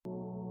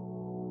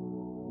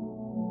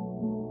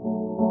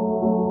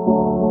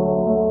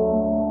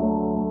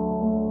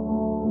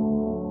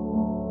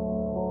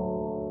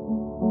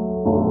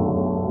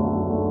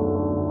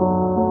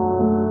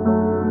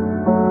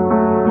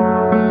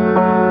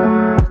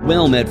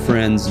Well met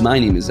friends, my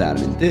name is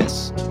Adam and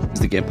this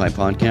is the Get Pipe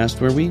Podcast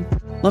where we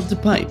love to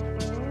pipe.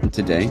 And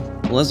today,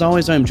 well as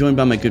always, I'm joined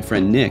by my good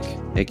friend Nick,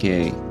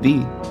 aka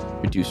the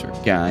producer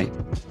guy.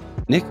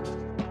 Nick,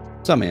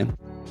 what's up, man?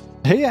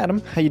 Hey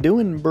Adam, how you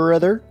doing,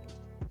 brother?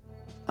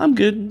 I'm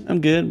good.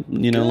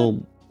 You know, a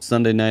little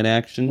Sunday night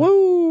action.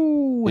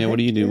 Woo! Yeah, what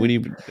do you do? What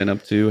have you been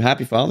up to?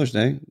 Happy Father's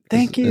Day.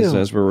 Thank you.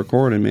 As we're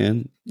recording,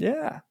 man.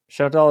 Yeah.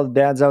 Shout out to all the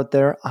dads out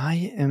there.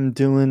 I am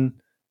doing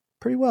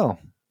pretty well.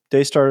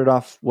 Day started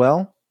off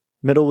well.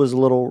 Middle was a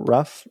little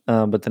rough,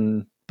 but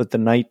the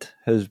night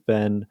has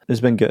been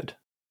good.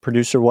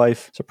 Producer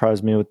wife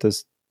surprised me with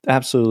this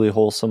absolutely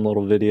wholesome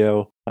little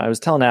video. I was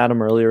telling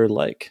Adam earlier,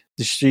 like,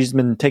 she's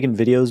been taking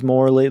videos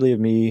more lately of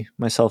me,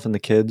 myself, and the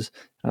kids.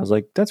 I was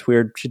like, that's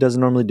weird. She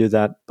doesn't normally do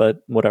that,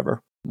 but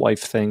whatever.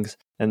 Wife things.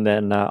 And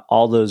then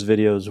all those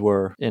videos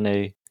were in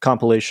a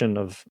compilation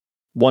of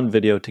one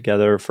video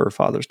together for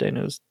Father's Day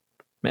news.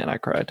 Man, I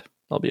cried.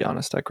 I'll be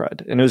honest, I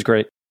cried. And it was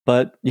great.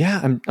 But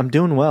yeah, I'm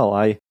doing well.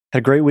 I had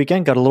a great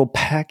weekend. Got a little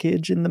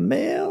package in the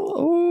mail.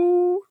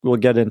 Oh, we'll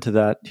get into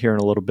that here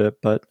in a little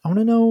bit. But I want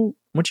to know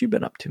what you've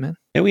been up to, man.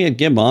 Yeah, we had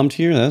Get Bombed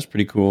here. That was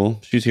pretty cool.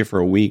 She was here for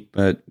a week,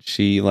 but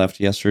she left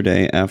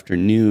yesterday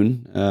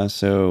afternoon.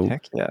 So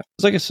Heck yeah. it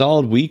was like a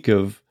solid week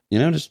of,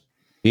 just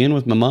being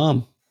with my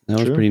mom. That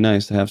was pretty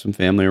nice to have some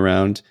family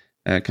around.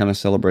 Kind of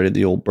celebrated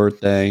the old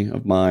birthday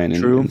of mine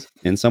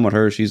and somewhat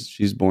her.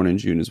 She's born in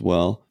June as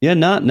well. Yeah,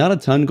 not a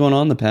ton going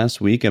on the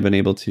past week. I've been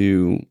able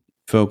to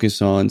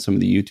focus on some of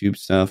the YouTube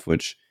stuff,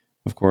 which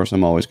of course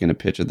I'm always going to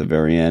pitch at the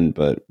very end,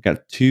 but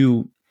got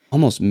two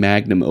almost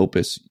magnum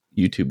opus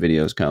YouTube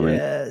videos coming.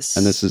 Yes.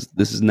 And this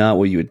is not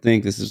what you would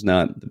think. This is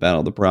not the Battle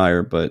of the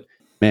Briar, but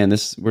man,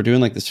 we're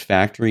doing like this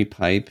factory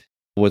pipe.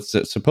 What's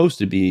supposed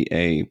to be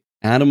a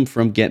Adam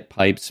from Get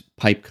Pipes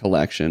pipe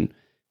collection.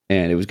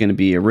 And it was going to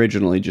be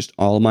originally just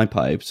all of my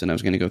pipes. And I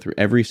was going to go through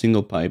every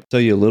single pipe, tell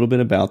you a little bit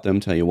about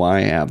them, tell you why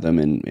I have them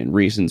and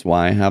reasons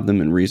why I have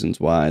them and reasons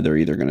why they're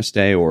either going to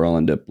stay or I'll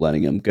end up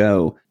letting them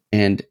go.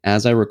 And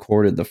as I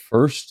recorded the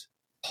first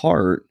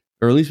part,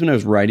 or at least when I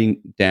was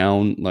writing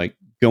down, like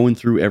going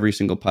through every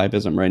single pipe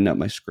as I'm writing out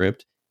my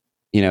script,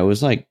 it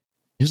was like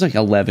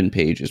 11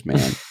 pages,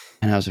 man.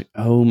 And I was like,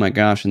 oh my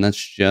gosh. And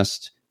that's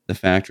just the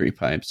factory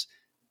pipes.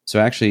 So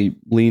I actually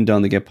leaned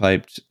on the Get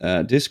Piped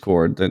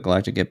Discord, the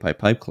Galactic Get Pipe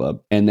Pipe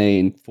Club, and they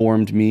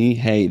informed me,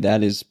 hey,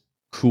 that is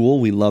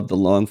cool. We love the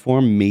long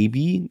form.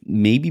 Maybe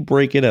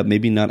break it up.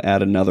 Maybe not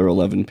add another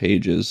 11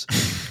 pages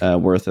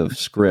worth of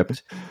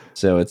script.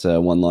 So it's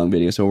one long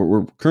video. So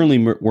we're currently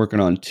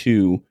working on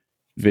two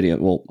videos.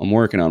 Well, I'm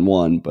working on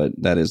one, but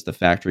that is the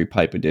factory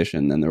pipe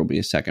edition. Then there will be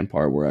a second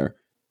part where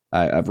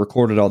I've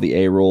recorded all the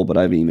A-roll, but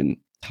I haven't even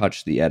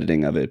touched the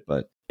editing of it.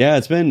 But yeah,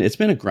 it's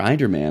been a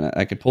grinder, man.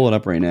 I could pull it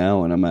up right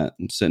now, and I'm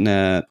sitting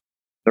at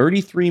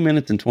 33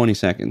 minutes and 20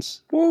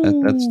 seconds.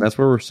 That's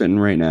where we're sitting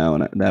right now,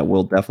 and that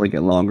will definitely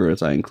get longer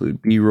as I include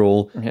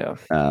B-roll. Yeah,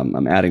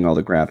 I'm adding all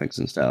the graphics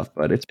and stuff,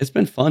 but it's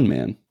been fun,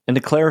 man. And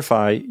to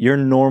clarify, your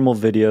normal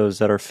videos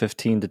that are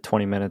 15 to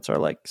 20 minutes are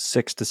like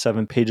 6 to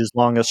 7 pages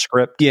long of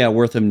script. Yeah,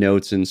 worth of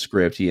notes and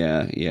script.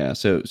 Yeah.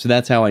 So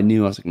that's how I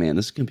knew. I was like, man,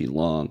 this is gonna be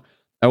long.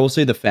 I will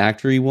say the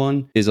factory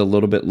one is a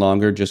little bit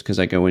longer just because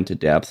I go into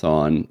depth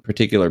on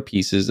particular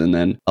pieces and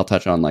then I'll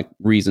touch on like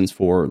reasons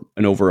for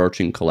an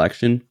overarching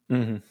collection.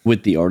 Mm-hmm.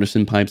 With the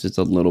artisan pipes, it's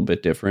a little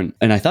bit different.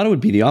 And I thought it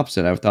would be the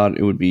opposite. I thought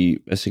it would be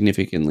a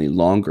significantly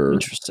longer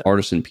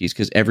artisan piece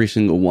because every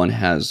single one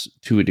has,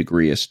 to a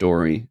degree, a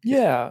story.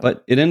 Yeah.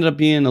 But it ended up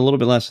being a little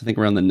bit less, I think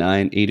around the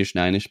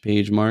 9-ish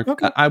page mark.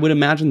 Okay. I would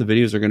imagine the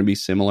videos are going to be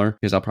similar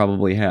because I'll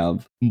probably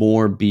have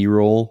more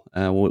B-roll.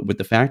 With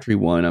the factory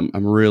one,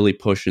 I'm really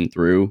pushing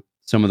through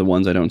some of the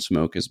ones I don't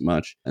smoke as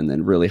much, and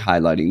then really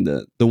highlighting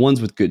the ones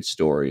with good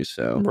stories.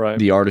 So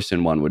The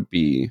artisan one would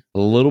be a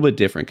little bit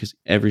different because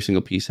every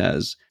single piece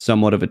has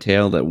somewhat of a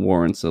tale that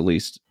warrants at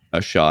least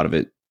a shot of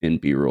it in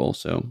B-roll.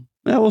 So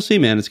yeah, we'll see,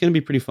 man. It's going to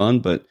be pretty fun.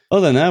 But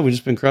other than that, we've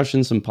just been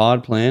crushing some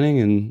pod planning,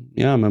 and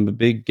yeah, I'm a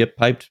big Get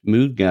Piped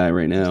mood guy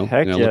right now.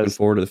 Heck yes. Looking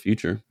forward to the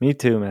future. Me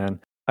too,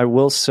 man. I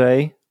will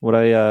say what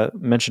I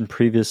mentioned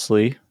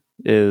previously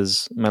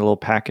is my little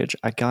package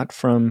I got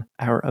from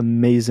our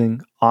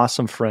amazing,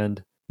 awesome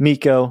friend,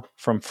 Miko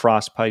from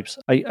Frost Pipes.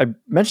 I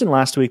mentioned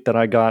last week that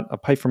I got a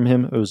pipe from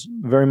him. It was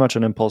very much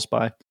an impulse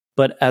buy.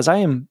 But as I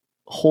am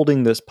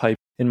holding this pipe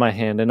in my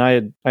hand, and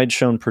I had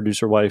shown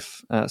producer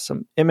wife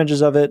some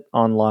images of it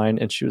online,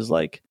 and she was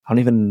like, I don't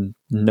even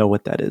know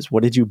what that is.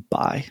 What did you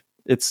buy?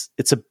 It's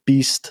a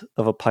beast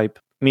of a pipe,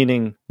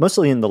 meaning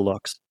mostly in the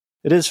looks.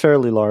 It is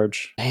fairly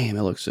large. Damn,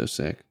 it looks so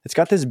sick. It's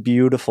got this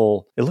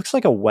beautiful, it looks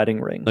like a wedding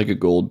ring. Like a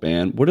gold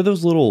band. What are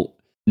those little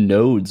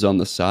nodes on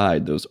the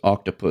side? Those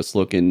octopus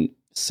looking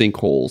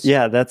sinkholes.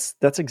 Yeah, that's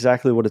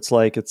exactly what it's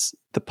like.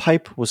 The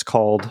pipe was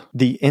called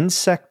the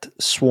Insect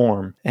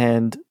Swarm,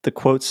 and the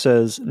quote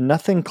says,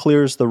 "Nothing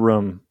clears the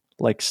room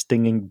like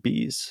stinging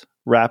bees.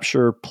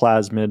 Rapture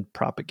plasmid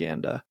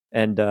propaganda."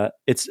 And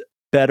it's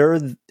better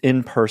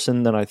in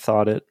person than I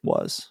thought it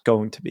was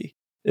going to be.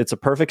 It's a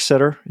perfect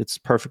sitter. It's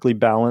perfectly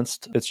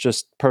balanced. It's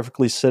just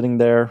perfectly sitting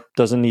there.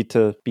 Doesn't need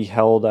to be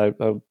held. I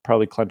would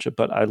probably clench it,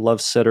 but I love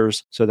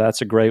sitters. So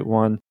that's a great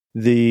one.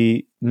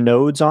 The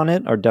nodes on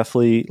it are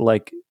definitely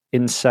like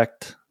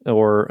insect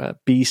or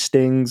bee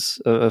stings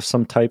of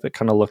some type. It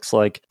kind of looks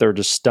like they're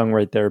just stung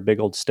right there, big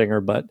old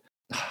stinger, but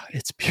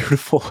it's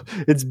beautiful.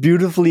 It's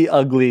beautifully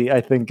ugly,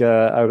 I think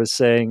I was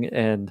saying.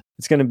 And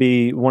it's going to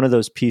be one of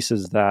those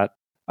pieces that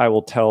I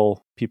will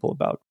tell people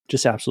about.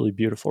 Just absolutely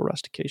beautiful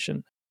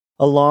rustication.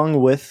 Along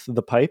with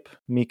the pipe,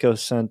 Mikko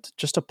sent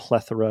just a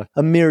plethora,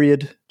 a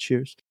myriad,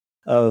 cheers,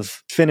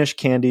 of Finnish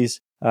candies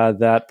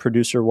that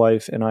producer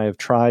wife and I have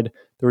tried.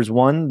 There was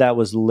one that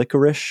was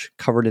licorice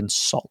covered in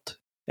salt,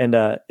 and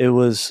it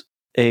was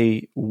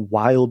a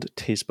wild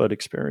taste bud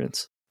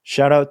experience.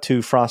 Shout out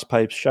to Frost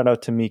Pipes. Shout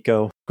out to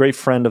Mikko, great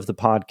friend of the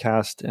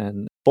podcast.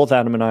 And both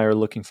Adam and I are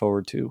looking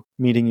forward to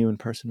meeting you in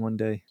person one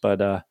day.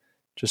 But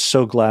just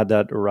so glad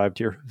that arrived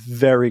here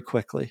very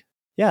quickly.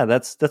 Yeah,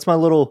 that's my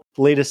little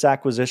latest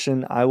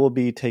acquisition. I will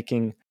be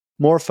taking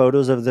more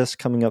photos of this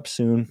coming up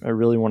soon. I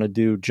really want to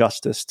do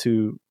justice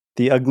to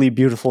the ugly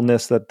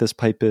beautifulness that this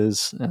pipe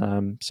is.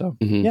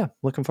 Yeah,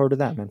 looking forward to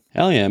that, man.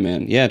 Hell yeah,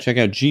 man. Yeah, check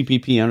out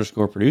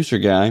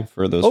GPP_producer guy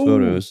for those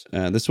photos.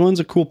 This one's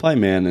a cool pipe,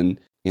 man. And,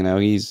 you know,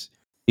 he's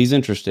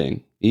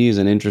interesting. He's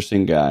an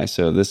interesting guy.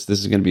 So this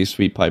is going to be a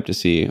sweet pipe to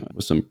see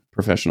with some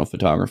professional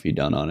photography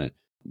done on it.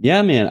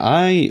 Yeah, man.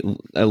 I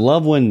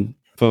love when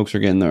folks are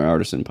getting their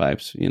artisan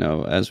pipes. You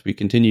know, as we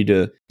continue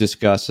to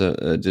discuss,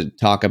 to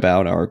talk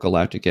about our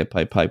Galactic Get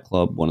Pipe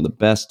Club, one of the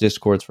best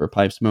discords for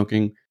pipe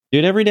smoking.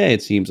 Dude, every day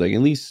it seems like,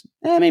 at least,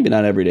 maybe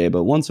not every day,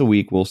 but once a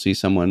week we'll see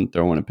someone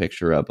throwing a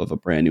picture up of a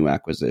brand new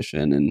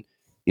acquisition. And,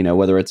 you know,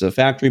 whether it's a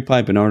factory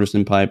pipe, an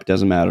artisan pipe,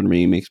 doesn't matter to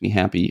me. It makes me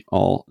happy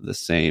all the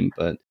same.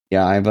 But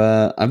yeah,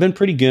 I've been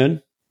pretty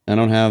good. I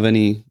don't have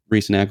any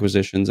recent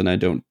acquisitions, and I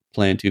don't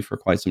plan to for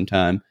quite some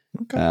time.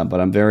 Okay. But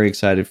I'm very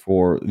excited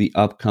for the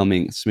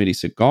upcoming Smitty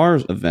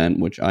Cigars event,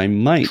 which I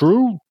might.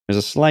 True. There's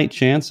a slight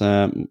chance,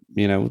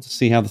 we'll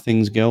see how the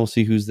things go. We'll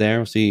see who's there.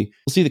 We'll see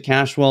the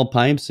Cashwell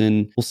pipes,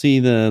 and we'll see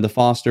the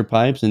Foster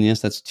pipes. And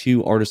yes, that's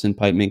 2 artisan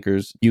pipe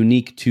makers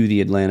unique to the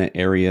Atlanta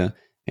area.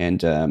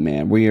 And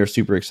man, we are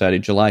super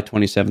excited. July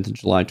 27th and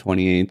July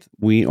 28th,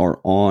 we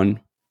are on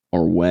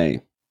our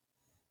way.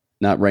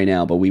 Not right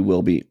now, but we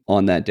will be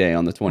on that day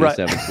on the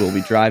 27th. Right. We'll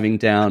be driving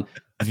down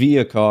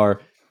via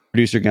car.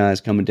 Producer guys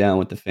coming down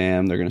with the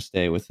fam. They're going to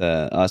stay with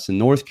us in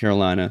North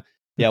Carolina.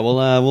 Yeah,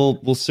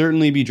 we'll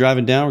certainly be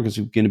driving down because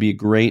it's going to be a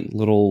great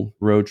little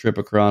road trip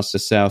across the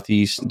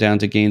southeast down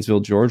to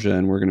Gainesville, Georgia,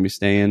 and we're going to be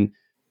staying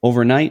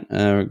overnight.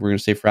 We're going to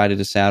stay Friday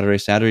to Saturday.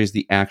 Saturday is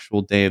the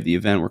actual day of the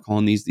event. We're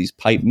calling these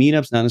pipe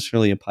meetups, not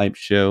necessarily a pipe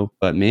show,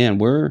 but man,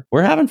 we're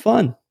having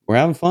fun. We're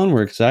having fun.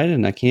 We're excited,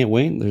 and I can't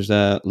wait. There's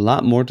a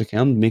lot more to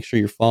come. Make sure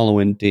you're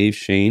following Dave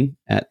Shane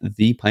at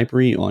The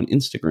Pipery on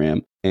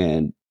Instagram,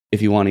 and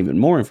if you want even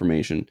more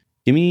information,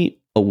 give me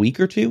a week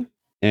or two,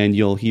 and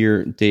you'll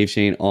hear Dave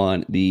Shane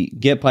on the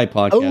Get Pipe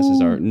podcast as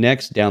our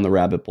next Down the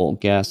Rabbit Hole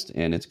guest,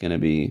 and it's going to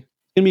be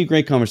a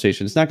great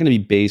conversation. It's not going to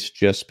be based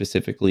just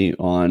specifically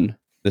on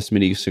the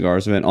Smitty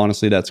Cigars event.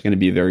 Honestly, that's going to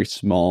be a very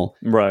small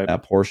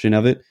portion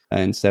of it.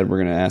 Instead, we're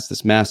going to ask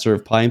this master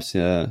of pipes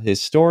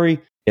his story,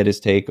 get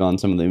his take on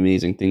some of the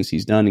amazing things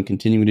he's done and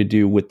continuing to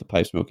do with the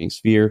pipe smoking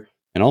sphere,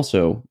 and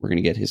also we're going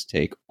to get his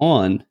take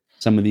on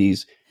some of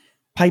these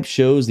pipe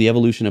shows, the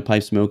evolution of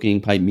pipe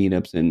smoking, pipe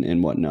meetups,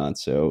 and whatnot.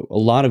 So a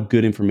lot of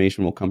good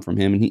information will come from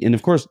him. And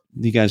of course,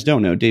 you guys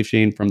don't know, Dave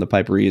Shane from the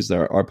Pipery is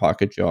our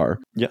pocket jar.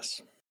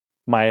 Yes.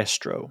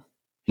 Maestro.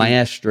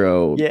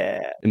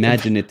 Yeah.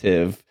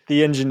 Imaginative.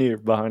 The engineer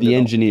behind the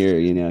engineer,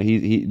 you know,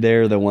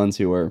 they're the ones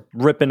who are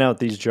ripping out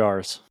these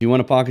jars. If you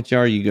want a pocket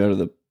jar, you go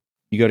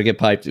to Get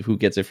Piped. Who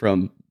gets it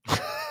from?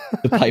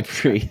 The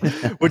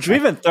Pipery. Which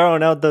we've been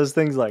throwing out those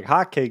things like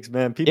hotcakes,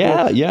 man. People,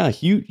 yeah.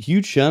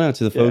 Huge shout out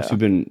to the folks who've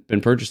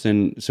been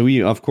purchasing. So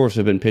we, of course,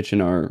 have been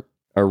pitching our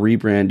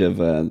rebrand of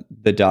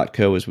the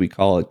 .co, as we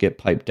call it,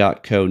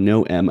 getpipe.co,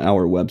 no M,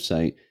 our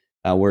website,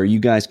 where you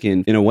guys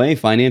can, in a way,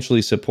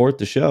 financially support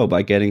the show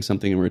by getting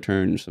something in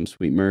return, some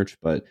sweet merch.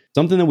 But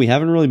something that we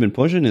haven't really been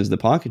pushing is the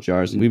pocket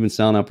jars, and we've been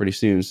selling out pretty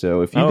soon.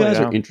 So if you guys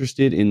are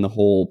interested in the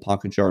whole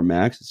pocket jar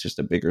max, it's just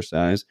a bigger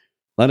size.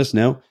 Let us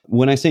know.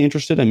 When I say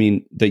interested, I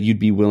mean that you'd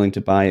be willing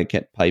to buy a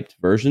Get Piped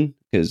version,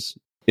 because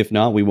if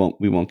not, we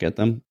won't get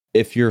them.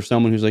 If you're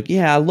someone who's like,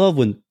 yeah, I love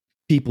when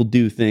people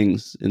do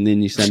things, and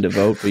then you send a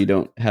vote, but you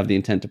don't have the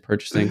intent to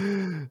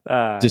purchasing,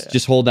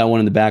 just hold that one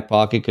in the back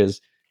pocket, because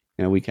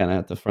we kind of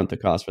have to front the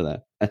cost for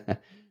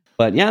that.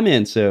 But yeah,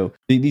 man. So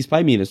these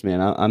pipe meetups,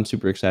 man, I'm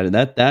super excited.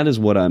 That's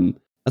what I'm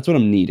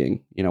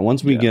needing.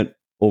 Once we get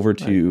over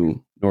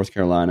to North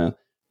Carolina,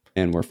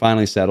 and we're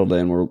finally settled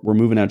in. We're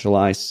moving out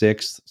July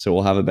 6th. So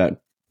we'll have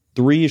about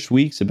 3-ish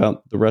weeks,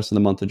 about the rest of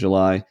the month of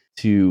July,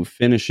 to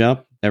finish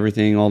up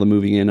everything, all the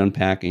moving in,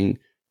 unpacking.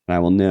 And I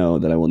will know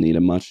that I will need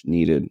a much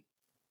needed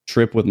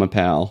trip with my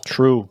pal.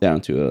 True. Down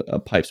to a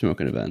pipe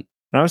smoking event.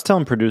 And I was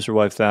telling producer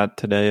wife that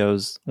today.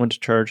 Went to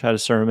church, had a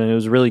sermon. It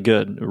was really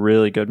good,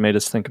 really good. Made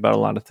us think about a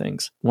lot of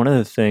things. One of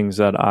the things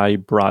that I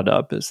brought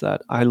up is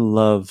that I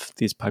love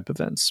these pipe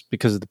events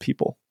because of the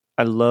people.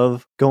 I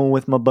love going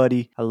with my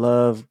buddy. I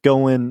love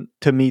going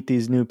to meet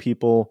these new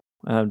people,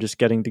 just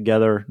getting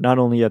together, not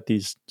only at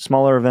these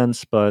smaller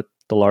events, but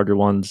the larger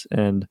ones.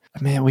 And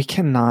man, we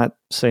cannot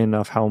say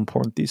enough how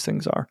important these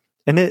things are.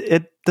 And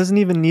it doesn't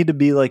even need to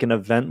be like an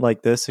event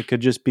like this. It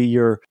could just be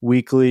your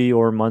weekly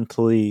or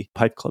monthly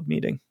pipe club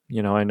meeting.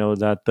 I know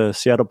that the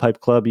Seattle Pipe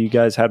Club, you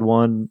guys had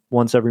one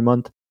once every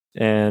month,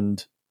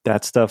 and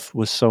that stuff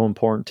was so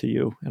important to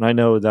you. And I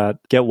know that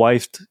Get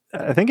Wifed,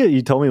 I think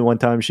you told me one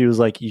time, she was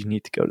like, you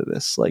need to go to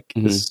this. Like,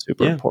 this is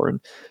super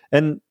important.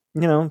 And,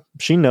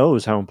 she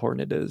knows how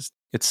important it is.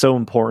 It's so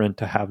important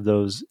to have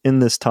those in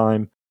this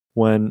time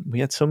when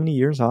we had so many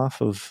years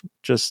off of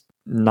just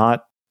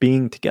not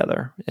being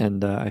together.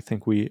 And I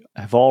think we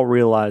have all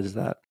realized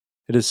that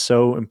it is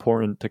so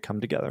important to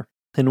come together.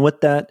 And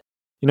with that,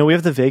 we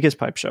have the Vegas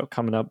Pipe Show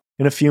coming up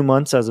in a few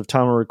months. As of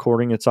time of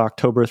recording, it's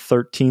October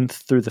 13th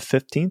through the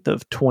 15th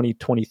of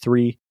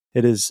 2023.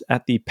 It is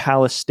at the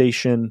Palace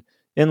Station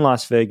in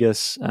Las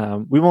Vegas.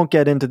 We won't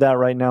get into that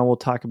right now. We'll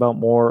talk about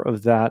more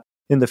of that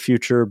in the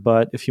future.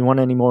 But if you want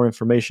any more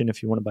information,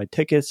 if you want to buy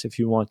tickets, if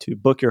you want to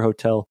book your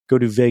hotel, go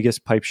to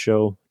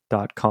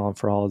vegaspipeshow.com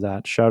for all of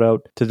that. Shout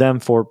out to them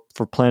for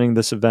planning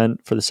this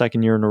event for the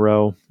second year in a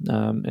row.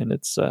 And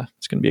it's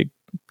going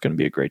to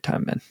be a great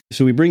time, man.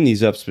 So we bring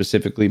these up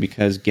specifically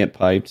because Get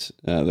Piped,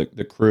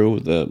 the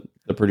crew, the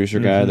producer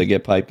guy, the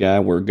Get Piped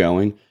guy, we're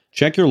going.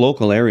 Check your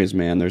local areas,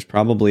 man. There's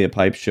probably a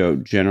pipe show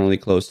generally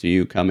close to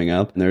you coming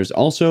up. And there's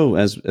also,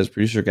 as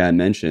producer guy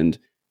mentioned,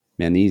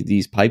 man,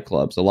 these pipe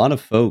clubs, a lot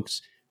of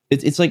folks,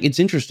 it's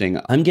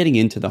interesting. I'm getting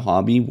into the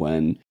hobby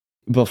when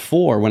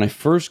I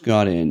first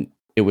got in,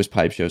 it was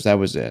pipe shows. That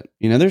was it.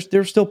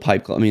 There's still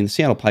pipe club. I mean, the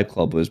Seattle Pipe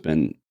Club has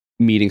been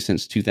meeting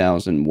since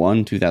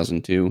 2001,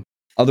 2002.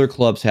 Other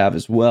clubs have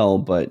as well,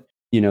 but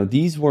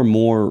these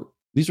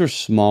were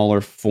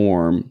smaller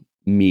form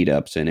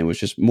meetups, and it was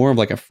just more of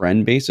like a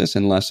friend basis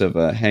and less of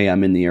a, hey,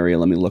 I'm in the area,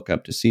 let me look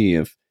up to see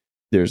if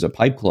there's a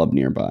pipe club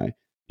nearby.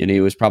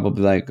 It was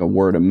probably like a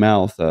word of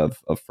mouth of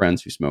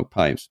friends who smoke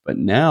pipes. But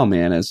now,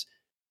 man, it's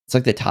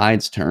like the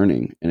tide's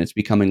turning and it's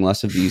becoming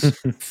less of these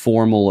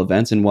formal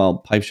events. And while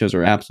pipe shows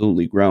are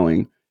absolutely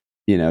growing,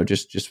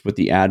 just with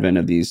the advent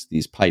of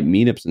these pipe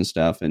meetups and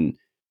stuff, and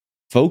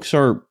folks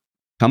are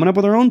coming up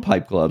with their own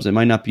pipe clubs. It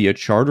might not be a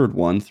chartered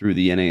one through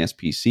the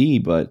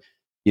NASPC, but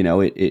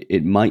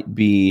it might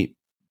be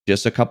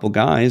just a couple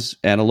guys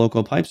at a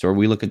local pipe store.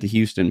 We look at the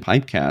Houston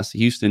Pipecast. The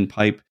Houston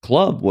Pipe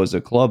Club was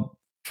a club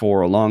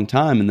for a long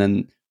time, and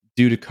then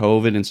due to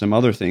COVID and some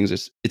other things,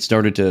 it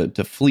started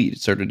to fleet. It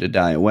started to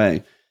die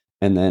away.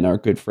 And then our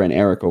good friend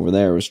Eric over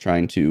there was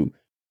trying to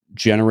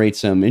generate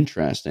some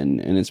interest,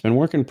 and it's been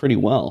working pretty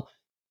well.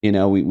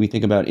 We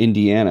think about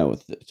Indiana.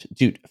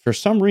 Dude, for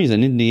some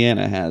reason,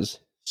 Indiana has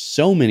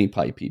so many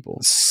pipe people.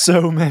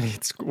 So many.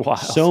 It's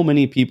wild. So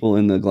many people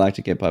in the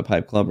Galactic Get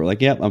Pipe Club are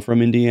like, yep, I'm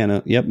from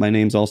Indiana. Yep, my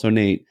name's also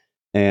Nate.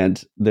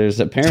 And there's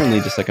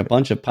apparently just like a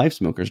bunch of pipe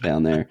smokers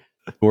down there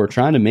who are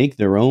trying to make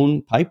their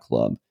own pipe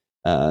club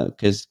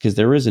because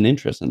there is an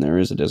interest and there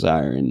is a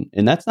desire.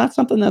 And that's not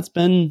something that's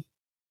been,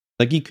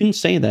 like, you couldn't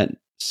say that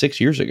 6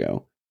 years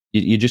ago.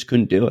 You just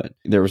couldn't do it.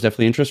 There was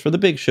definitely interest for the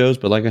big shows,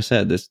 but like I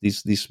said,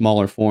 these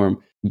smaller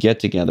form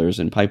get-togethers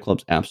and pipe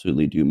clubs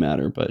absolutely do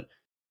matter. But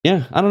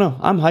yeah, I don't know.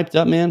 I'm hyped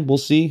up, man. We'll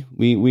see.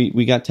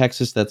 We got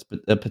Texas. That's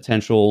a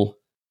potential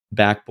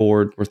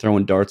backboard. We're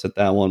throwing darts at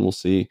that one. We'll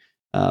see.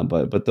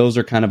 But those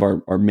are kind of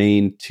our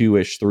main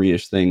 2-ish,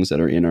 3-ish things that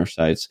are in our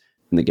sites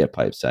in the Get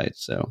Pipe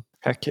sites. So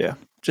heck yeah.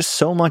 Just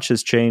so much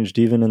has changed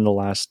even in the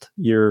last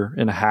year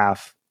and a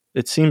half.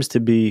 It seems to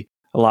be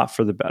a lot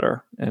for the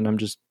better. And I'm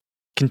just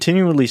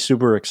continually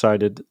super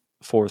excited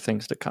for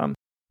things to come.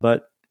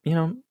 But,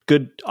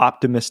 good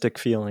optimistic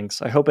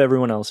feelings. I hope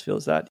everyone else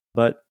feels that.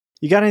 But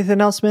you got anything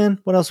else, man?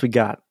 What else we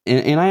got?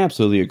 And I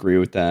absolutely agree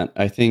with that.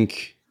 I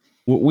think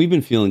we've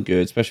been feeling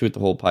good, especially with the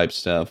whole pipe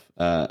stuff.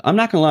 I'm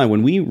not going to lie.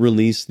 When we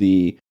released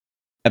the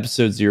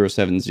episode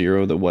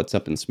 070, the What's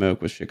Up in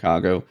Smoke with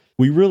Chicago,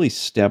 we really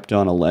stepped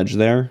on a ledge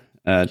there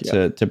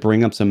to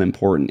bring up some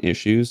important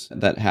issues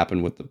that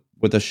happened with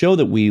the show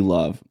that we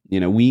love.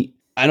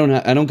 I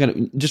don't get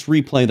to just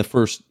replay the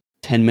first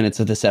 10 minutes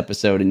of this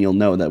episode and you'll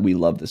know that we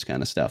love this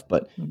kind of stuff.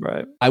 But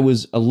right. I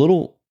was a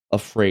little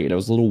afraid. I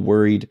was a little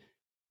worried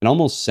and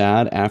almost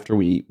sad after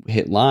we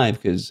hit live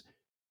because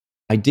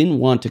I didn't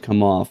want to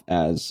come off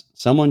as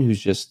someone who's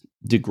just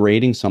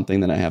degrading something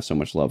that I have so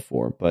much love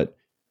for. But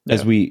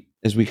as we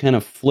kind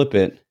of flip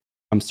it,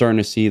 I'm starting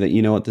to see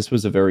that, this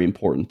was a very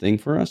important thing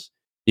for us.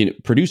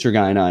 Producer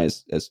guy and I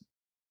as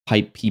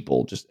pipe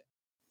people, just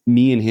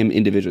me and him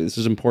individually, this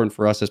is important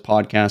for us as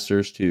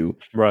podcasters to,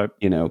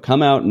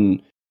 come out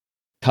and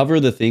cover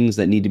the things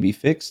that need to be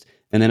fixed.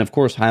 And then of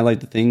course, highlight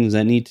the things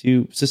that need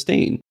to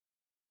sustain.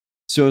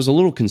 So I was a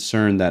little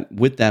concerned that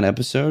with that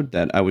episode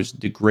that I was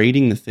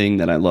degrading the thing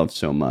that I loved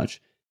so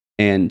much.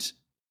 And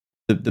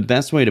the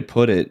best way to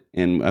put it,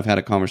 and I've had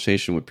a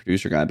conversation with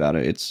producer guy about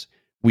it. It's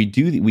we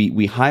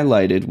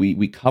highlighted,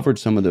 we covered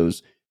some of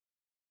those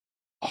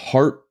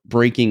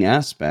heartbreaking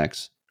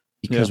aspects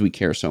because we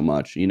care so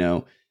much,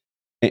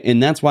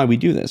 and that's why we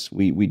do this.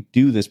 We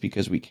do this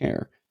because we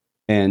care.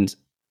 And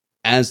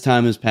as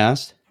time has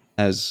passed,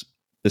 as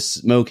the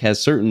smoke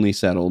has certainly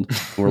settled,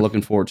 we're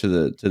looking forward to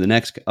the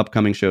next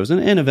upcoming shows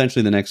and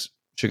eventually the next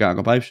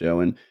Chicago Pipe Show.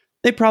 And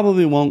they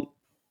probably won't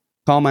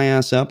call my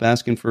ass up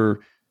asking for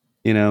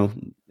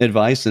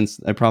advice, since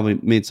I probably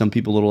made some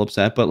people a little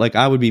upset, but like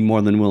I would be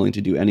more than willing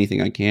to do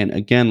anything I can,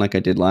 again, like I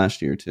did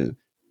last year, to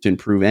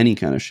improve any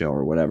kind of show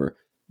or whatever.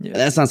 Yeah.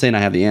 That's not saying I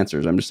have the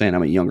answers. I'm just saying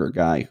I'm a younger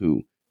guy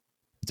who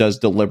does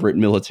deliberate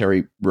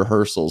military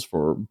rehearsals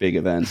for big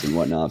events and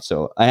whatnot.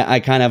 So I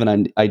kind of have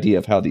an idea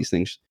of how these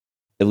things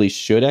at least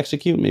should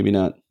execute. Maybe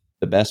not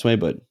the best way,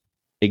 but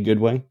a good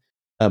way.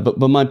 But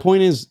my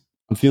point is,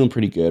 I'm feeling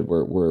pretty good.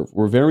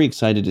 We're very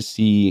excited to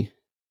see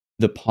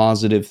the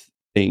positive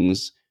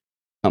things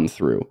come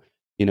through.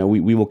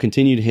 We will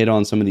continue to hit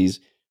on some of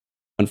these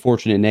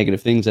unfortunate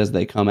negative things as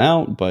they come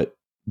out, but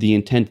the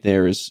intent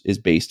there is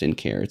based in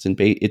care.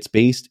 It's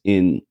based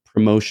in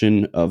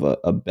promotion of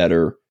a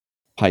better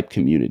pipe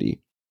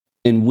community.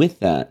 And with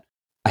that,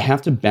 I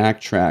have to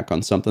backtrack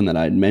on something that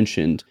I had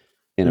mentioned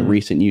in a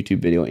recent YouTube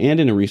video and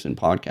in a recent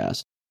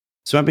podcast.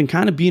 So I've been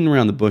kind of beating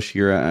around the bush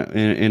here.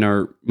 In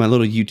my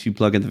little YouTube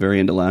plug at the very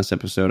end of last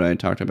episode, I had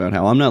talked about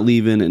how I'm not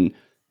leaving and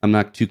I'm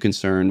not too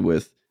concerned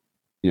with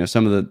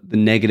some of the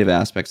negative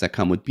aspects that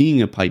come with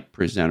being a pipe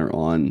presenter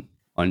on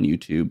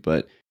YouTube.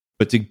 But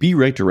to be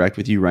right direct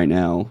with you right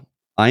now,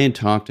 I had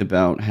talked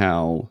about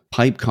how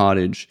Pipe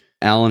Cottage,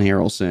 Alan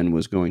Harrelson,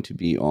 was going to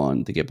be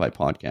on the Get Pipe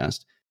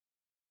podcast.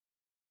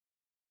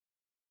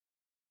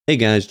 Hey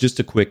guys, just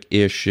a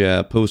quick-ish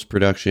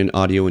post-production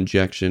audio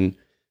injection.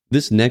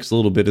 This next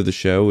little bit of the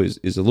show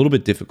is a little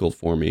bit difficult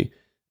for me.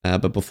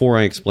 But before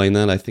I explain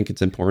that, I think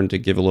it's important to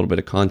give a little bit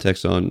of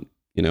context on,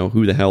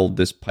 who the hell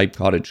this Pipe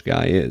Cottage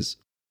guy is.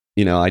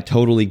 I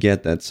totally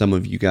get that some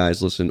of you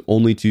guys listen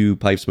only to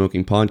pipe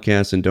smoking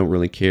podcasts and don't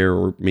really care,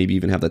 or maybe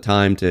even have the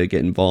time to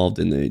get involved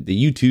in the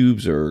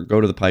YouTubes or go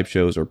to the pipe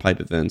shows or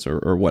pipe events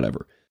or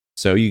whatever.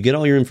 So you get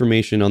all your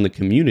information on the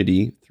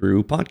community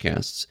through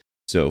podcasts.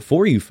 So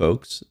for you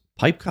folks,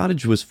 Pipe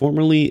Cottage was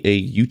formerly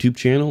a YouTube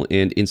channel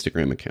and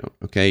Instagram account.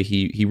 Okay,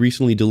 he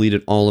recently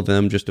deleted all of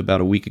them just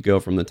about a week ago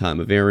from the time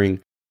of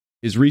airing.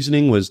 His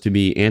reasoning was to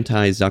be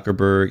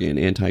anti-Zuckerberg and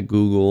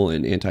anti-Google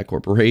and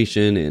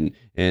anti-corporation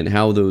and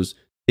how those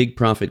big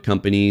profit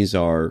companies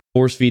are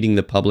force-feeding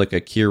the public a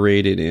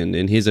curated and,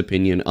 in his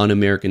opinion,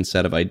 un-American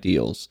set of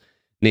ideals.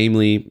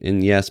 Namely,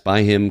 and yes,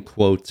 by him,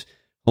 quote,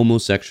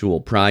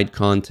 homosexual pride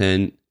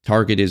content.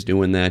 Target is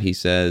doing that, he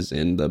says,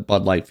 and the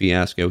Bud Light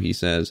fiasco, he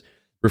says,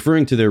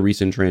 referring to their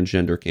recent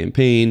transgender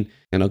campaign.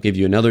 And I'll give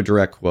you another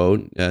direct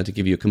quote to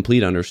give you a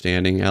complete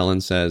understanding.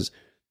 Alan says,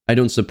 I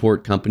don't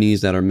support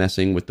companies that are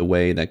messing with the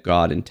way that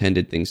God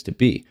intended things to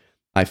be.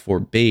 I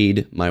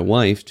forbade my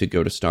wife to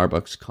go to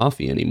Starbucks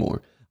coffee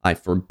anymore. I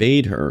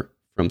forbade her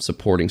from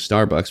supporting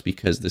Starbucks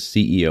because the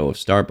CEO of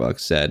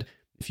Starbucks said,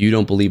 if you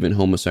don't believe in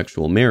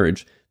homosexual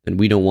marriage, then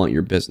we don't want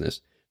your business.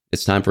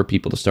 It's time for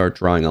people to start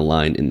drawing a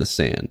line in the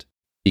sand.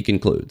 He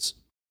concludes.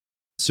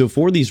 So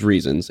for these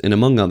reasons, and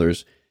among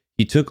others,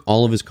 he took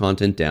all of his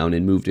content down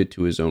and moved it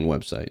to his own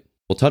website.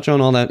 We'll touch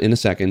on all that in a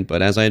second,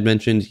 but as I had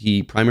mentioned,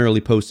 he primarily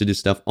posted his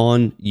stuff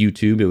on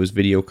YouTube. It was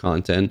video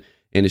content,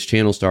 and his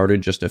channel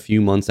started just a few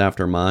months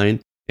after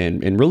mine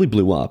and really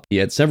blew up. He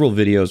had several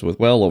videos with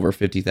well over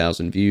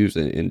 50,000 views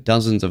and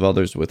dozens of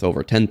others with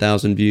over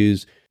 10,000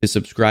 views. His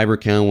subscriber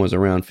count was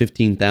around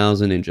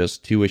 15,000 in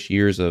just 2-ish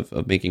years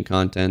of making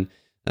content.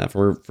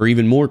 For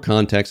even more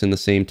context in the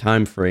same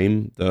time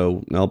frame,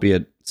 though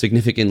albeit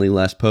significantly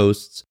less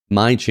posts,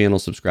 my channel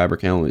subscriber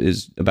count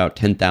is about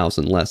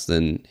 10,000 less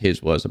than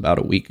his was about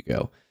a week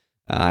ago.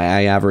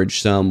 I average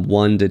some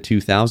 1,000 to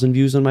 2,000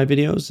 views on my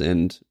videos,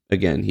 and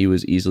again, he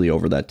was easily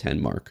over that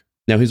 10 mark.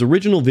 Now, his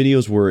original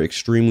videos were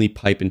extremely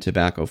pipe and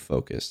tobacco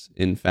focused.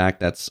 In fact,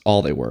 that's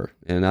all they were,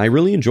 and I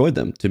really enjoyed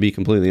them, to be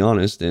completely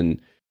honest, and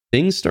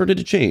things started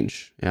to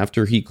change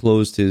after he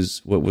closed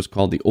his, what was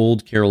called the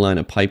Old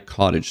Carolina Pipe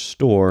Cottage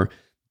store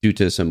due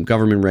to some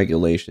government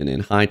regulation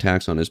and high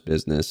tax on his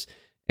business.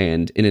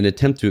 And in an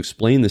attempt to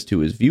explain this to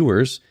his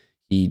viewers,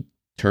 he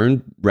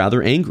turned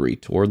rather angry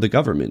toward the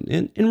government,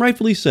 and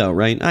rightfully so,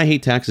 right? I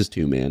hate taxes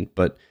too, man.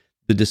 But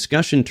the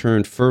discussion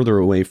turned further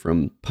away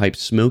from pipe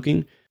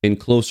smoking and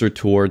closer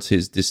towards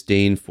his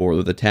disdain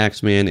for the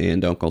taxman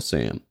and Uncle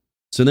Sam.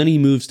 So then he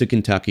moves to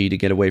Kentucky to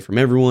get away from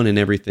everyone and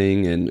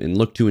everything and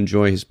look to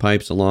enjoy his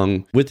pipes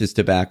along with his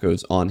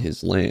tobaccos on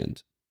his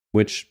land,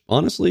 which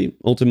honestly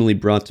ultimately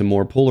brought to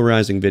more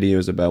polarizing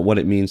videos about what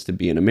it means to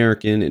be an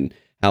American and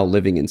how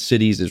living in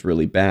cities is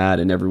really bad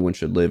and everyone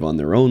should live on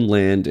their own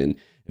land, and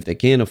if they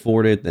can't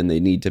afford it, then they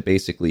need to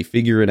basically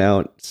figure it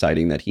out,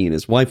 citing that he and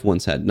his wife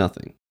once had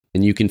nothing.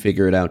 And you can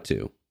figure it out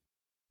too.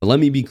 But let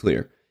me be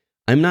clear.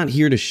 I'm not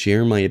here to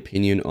share my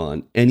opinion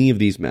on any of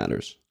these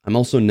matters. I'm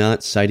also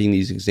not citing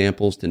these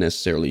examples to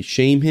necessarily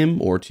shame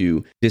him or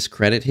to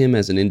discredit him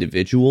as an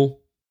individual.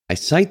 I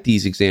cite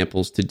these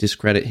examples to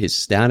discredit his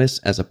status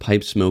as a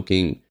pipe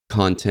smoking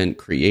content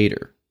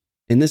creator.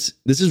 And this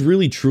is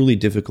really truly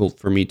difficult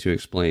for me to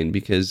explain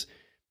because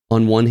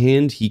on one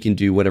hand, he can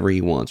do whatever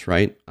he wants,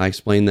 right? I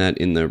explain that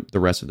in the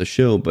rest of the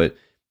show, but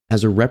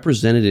as a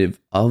representative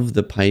of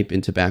the pipe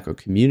and tobacco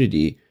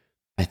community,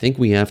 I think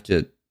we have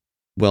to,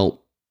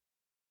 well,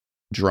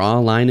 draw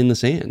a line in the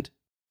sand.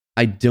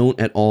 I don't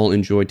at all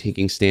enjoy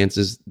taking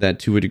stances that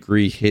to a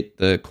degree hit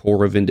the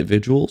core of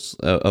individuals,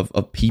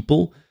 of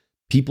people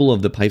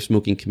of the pipe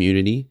smoking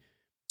community.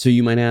 So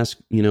you might ask,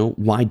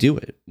 why do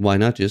it? Why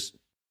not just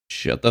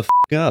shut the f***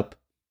 up?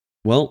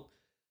 Well,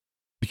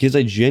 because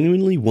I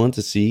genuinely want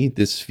to see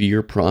this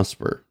sphere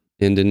prosper.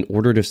 And in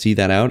order to see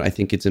that out, I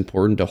think it's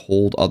important to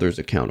hold others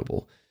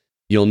accountable.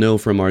 You'll know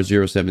from our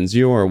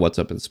 070 or What's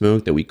Up in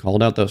Smoke that we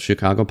called out the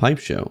Chicago Pipe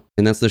Show.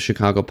 And that's the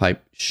Chicago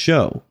Pipe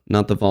Show,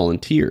 not the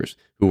volunteers,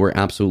 who were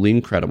absolutely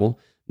incredible.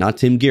 Not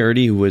Tim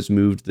Garrity, who has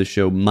moved the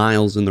show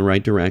miles in the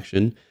right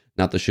direction.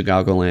 Not the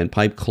Chicagoland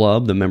Pipe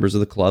Club, the members of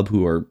the club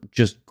who are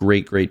just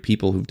great, great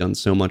people who've done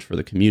so much for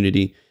the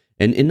community.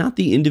 And not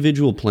the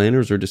individual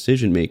planners or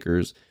decision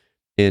makers.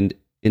 And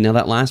now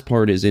that last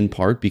part is in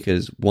part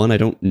because, one, I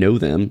don't know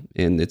them.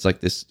 And it's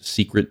like this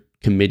secret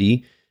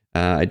committee.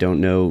 I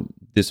don't know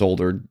this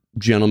older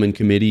gentleman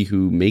committee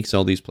who makes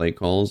all these play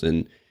calls.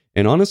 And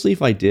honestly,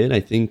 if I did,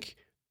 I think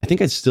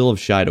I'd still have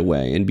shied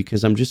away. And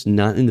because I'm just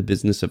not in the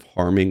business of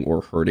harming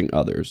or hurting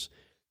others,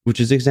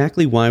 which is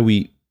exactly why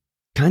we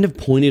kind of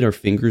pointed our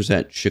fingers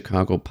at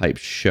Chicago Pipe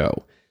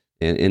Show.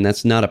 And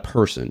that's not a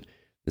person.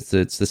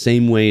 It's the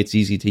same way it's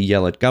easy to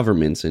yell at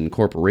governments and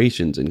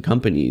corporations and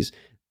companies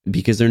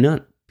because they're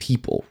not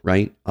people,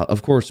 right?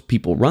 Of course,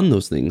 people run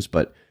those things,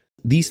 but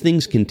these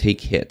things can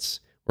take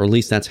hits, or at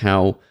least that's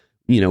how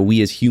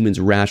we as humans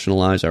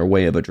rationalize our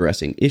way of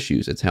addressing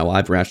issues. It's how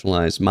I've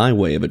rationalized my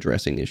way of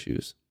addressing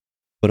issues.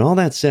 But all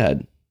that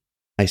said,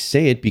 I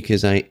say it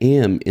because I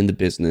am in the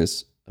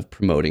business of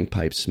promoting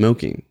pipe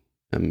smoking.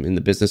 I'm in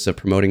the business of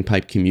promoting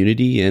pipe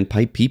community and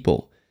pipe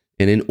people.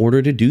 And in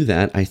order to do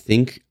that, I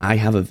think I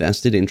have a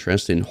vested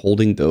interest in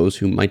holding those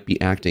who might be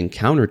acting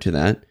counter to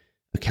that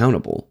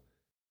accountable.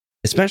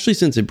 Especially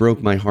since it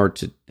broke my heart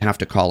to have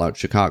to call out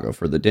Chicago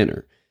for the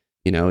dinner.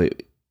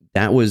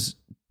 That was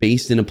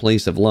based in a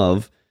place of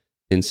love.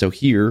 And so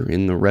here,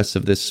 in the rest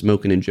of this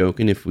smoking and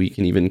joking, if we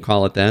can even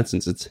call it that,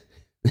 since it's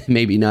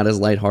maybe not as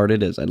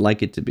lighthearted as I'd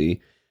like it to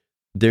be,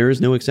 there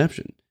is no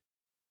exception.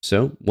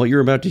 So what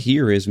you're about to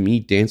hear is me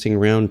dancing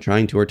around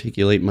trying to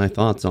articulate my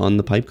thoughts on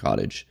the Pipe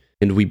Cottage.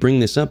 And we bring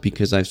this up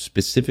because I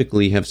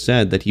specifically have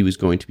said that he was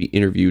going to be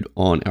interviewed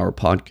on our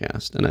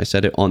podcast. And I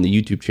said it on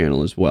the YouTube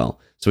channel as well.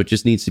 So it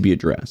just needs to be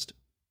addressed.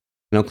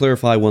 And I'll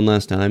clarify one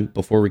last time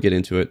before we get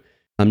into it.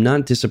 I'm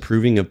not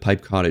disapproving of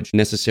Pipe Cottage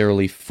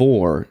necessarily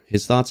for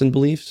his thoughts and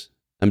beliefs.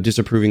 I'm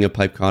disapproving of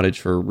Pipe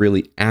Cottage for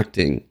really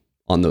acting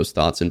on those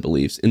thoughts and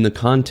beliefs in the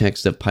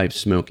context of pipe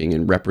smoking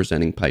and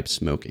representing pipe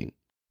smoking.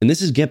 And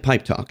this is Get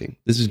Pipe talking.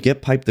 This is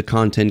Get Pipe, the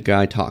content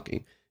guy,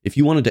 talking. If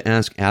you wanted to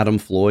ask Adam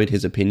Floyd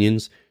his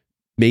opinions,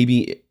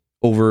 maybe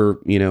over,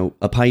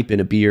 a pipe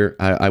and a beer,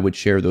 I would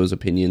share those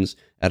opinions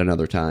at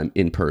another time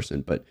in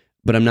person. But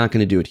I'm not going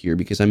to do it here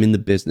because I'm in the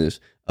business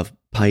of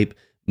pipe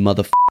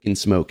motherfucking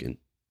smoking.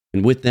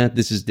 And with that,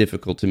 this is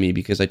difficult to me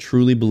because I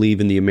truly believe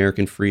in the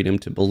American freedom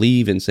to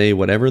believe and say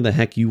whatever the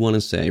heck you want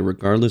to say,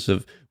 regardless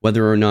of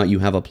whether or not you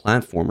have a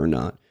platform or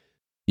not.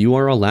 You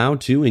are allowed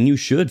to and you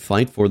should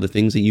fight for the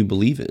things that you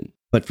believe in.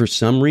 But for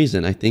some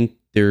reason, I think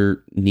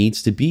there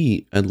needs to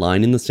be a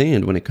line in the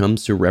sand when it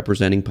comes to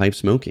representing pipe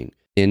smoking.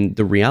 And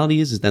the reality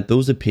is that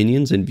those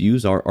opinions and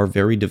views are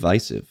very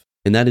divisive.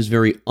 And that is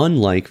very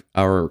unlike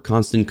our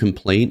constant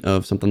complaint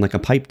of something like a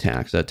pipe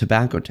tax, a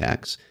tobacco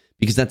tax,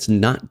 because that's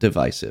not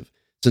divisive.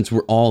 Since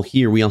we're all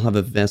here, we all have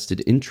a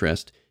vested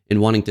interest in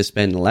wanting to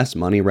spend less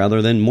money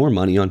rather than more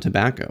money on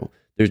tobacco.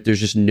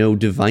 There's just no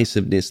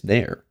divisiveness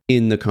there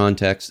in the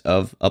context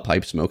of a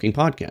pipe smoking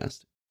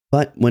podcast.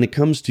 But when it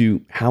comes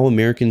to how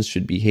Americans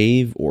should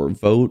behave or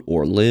vote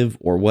or live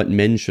or what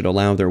men should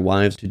allow their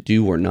wives to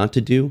do or not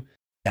to do,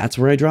 that's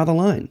where I draw the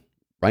line,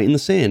 right in the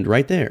sand,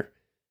 right there.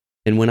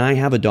 And when I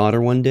have a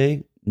daughter one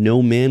day,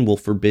 no man will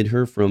forbid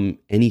her from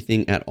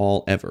anything at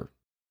all ever.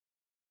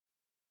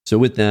 So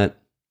with that,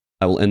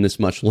 I will end this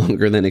much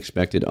longer than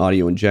expected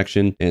audio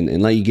injection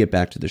and let you get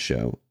back to the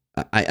show.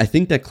 I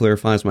think that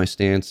clarifies my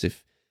stance.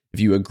 If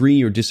you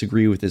agree or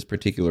disagree with his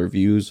particular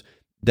views,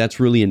 that's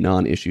really a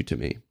non-issue to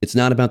me. It's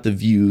not about the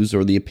views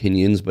or the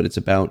opinions, but it's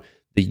about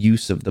the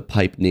use of the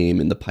pipe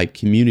name and the pipe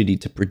community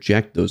to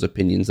project those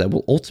opinions that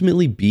will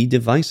ultimately be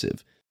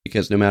divisive.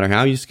 Because no matter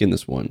how you skin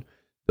this one,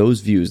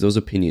 those views, those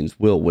opinions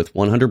will, with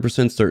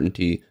 100%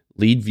 certainty,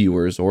 lead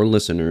viewers or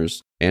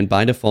listeners, and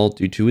by default,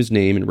 due to his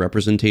name and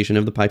representation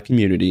of the pipe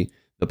community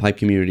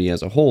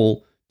as a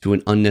whole, to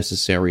an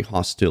unnecessary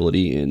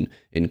hostility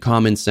in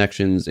comment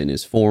sections, in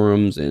his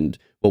forums, and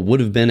what would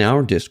have been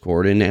our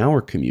Discord in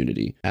our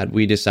community had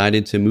we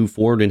decided to move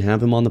forward and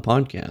have him on the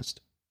podcast.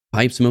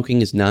 Pipe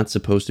smoking is not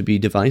supposed to be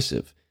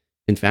divisive.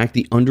 In fact,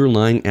 the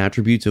underlying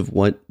attributes of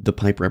what the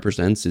pipe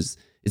represents is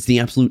it's the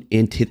absolute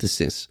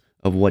antithesis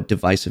of what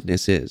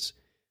divisiveness is.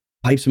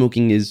 Pipe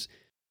smoking is,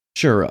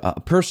 sure, a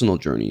personal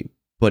journey,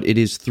 but it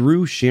is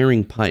through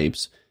sharing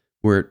pipes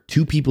where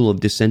two people of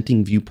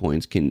dissenting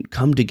viewpoints can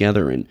come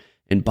together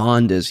and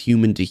bond as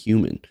human to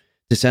human,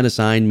 to set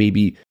aside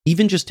maybe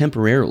even just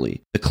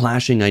temporarily the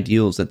clashing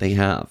ideals that they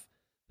have.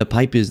 The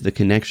pipe is the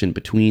connection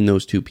between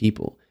those two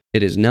people.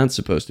 It is not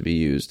supposed to be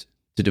used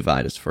to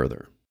divide us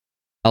further.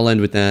 I'll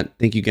end with that.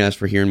 Thank you guys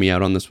for hearing me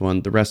out on this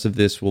one. The rest of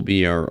this will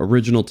be our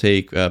original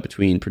take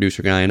between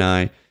producer Guy and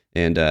I,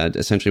 and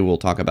essentially we'll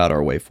talk about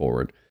our way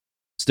forward.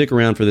 Stick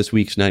around for this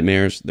week's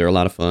Nightmares. They're a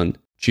lot of fun.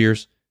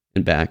 Cheers,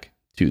 and back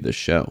to the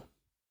show.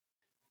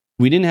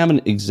 We didn't have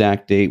an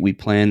exact date. We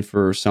planned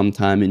for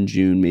sometime in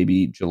June,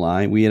 maybe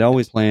July. We had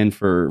always planned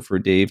for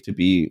Dave to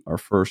be our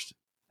first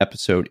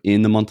episode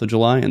in the month of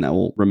July, and that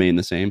will remain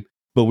the same.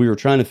 But we were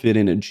trying to fit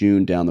in a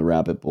June down the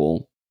rabbit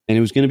hole, and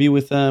it was going to be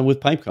with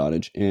Pipe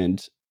Cottage.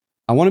 And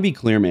I want to be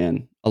clear,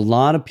 man. A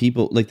lot of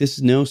people, like, this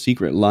is no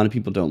secret. A lot of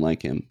people don't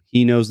like him.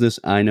 He knows this.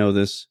 I know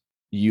this.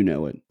 You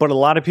know it. But a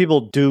lot of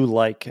people do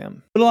like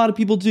him. But a lot of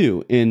people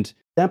do. And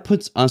that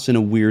puts us in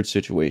a weird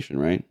situation,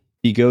 right?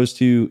 He goes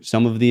to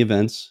some of the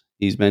events.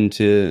 He's been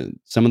to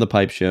some of the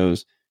pipe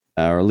shows,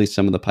 or at least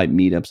some of the pipe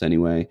meetups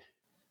anyway.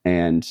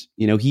 And,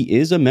 you know, he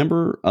is a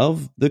member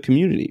of the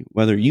community,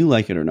 whether you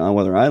like it or not,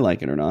 whether I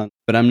like it or not.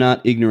 But I'm not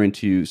ignorant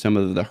to some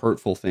of the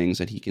hurtful things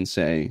that he can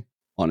say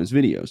on his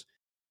videos.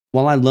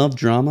 While I love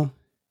drama,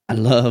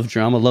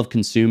 love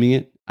consuming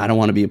it. I don't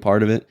want to be a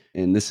part of it.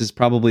 And this is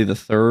probably the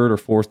third or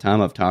fourth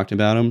time I've talked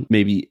about him,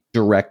 maybe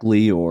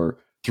directly or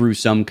through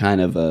some kind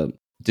of a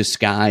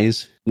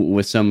disguise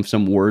with some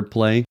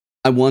wordplay.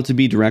 I want to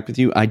be direct with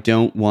you. I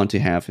don't want to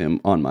have him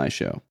on my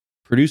show.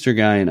 Producer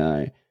Guy and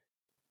I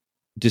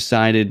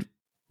decided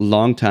a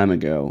long time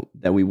ago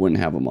that we wouldn't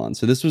have him on.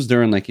 So this was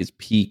during like his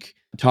peak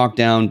talk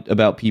down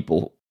about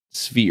people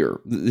sphere,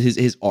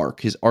 his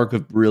arc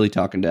of really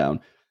talking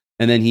down.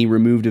 And then he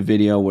removed a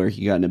video where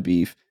he got in a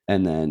beef.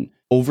 And then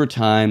over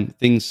time,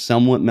 things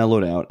somewhat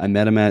mellowed out. I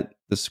met him at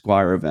the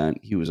Squire event.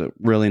 He was a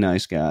really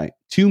nice guy.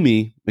 To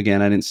me,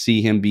 again, I didn't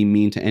see him be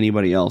mean to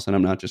anybody else. And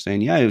I'm not just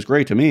saying, yeah, he was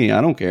great to me.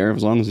 I don't care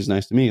as long as he's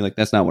nice to me. Like,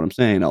 that's not what I'm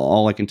saying.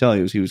 All I can tell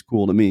you is he was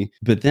cool to me.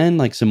 But then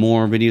like some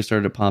more videos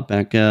started to pop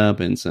back up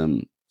and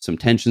some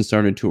tension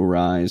started to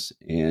arise.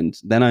 And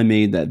then I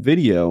made that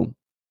video.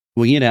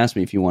 Well, he had asked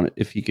me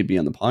if he could be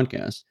on the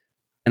podcast.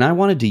 And I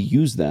wanted to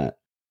use that.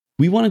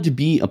 We wanted to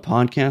be a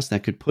podcast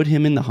that could put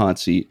him in the hot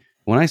seat.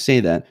 When I say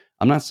that,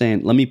 I'm not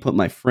saying, let me put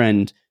my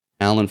friend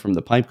Alan from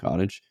the Pipe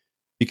Cottage,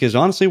 because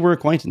honestly, we're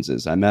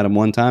acquaintances. I met him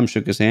one time,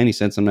 shook his hand. He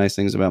said some nice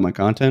things about my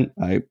content.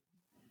 I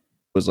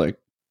was like,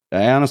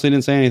 I honestly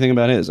didn't say anything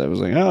about his. I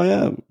was like, oh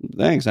yeah,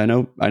 thanks. I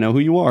know who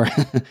you are.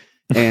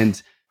 And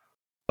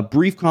a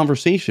brief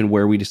conversation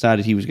where we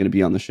decided he was going to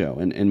be on the show.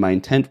 And my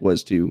intent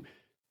was to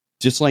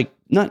just like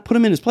not put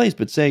him in his place,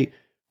 but say,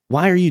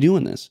 why are you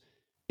doing this?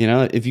 You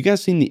know, if you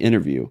guys seen the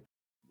interview,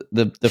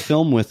 the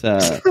film with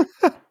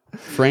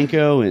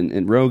Franco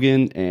and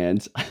Rogan,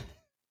 and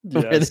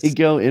where they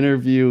go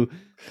interview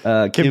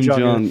Kim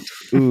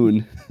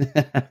Jong-un.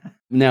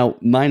 Now,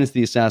 minus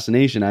the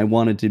assassination, I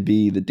wanted to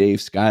be the Dave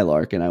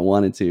Skylark, and I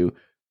wanted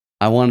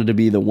to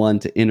be the one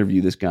to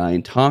interview this guy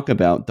and talk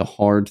about the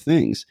hard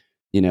things,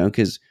 you know,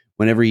 because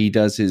whenever he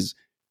does his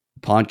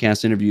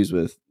podcast interviews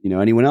with, you know,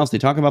 anyone else, they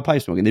talk about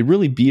pipe smoking. They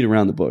really beat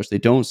around the bush. They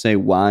don't say,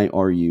 why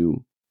are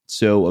you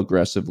so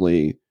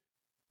aggressively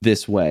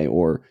this way?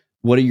 Or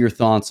what are your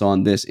thoughts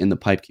on this in the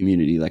pipe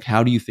community? Like,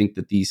 how do you think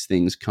that these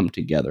things come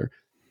together?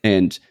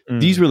 And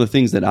these were the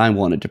things that I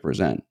wanted to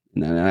present,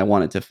 and I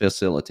wanted to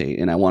facilitate,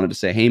 and I wanted to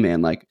say, hey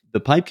man, like, the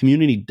pipe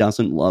community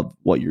doesn't love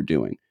what you're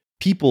doing.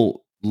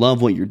 People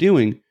love what you're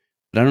doing,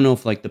 but I don't know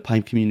if like the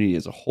pipe community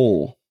as a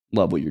whole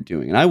love what you're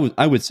doing. And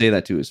I would say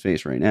that to his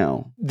face right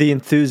now. The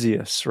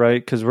enthusiasts,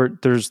 right? Because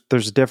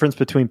there's a difference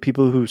between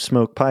people who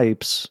smoke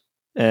pipes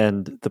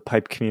and the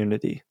pipe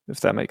community,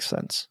 if that makes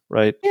sense,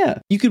 right? Yeah.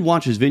 You could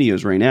watch his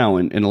videos right now,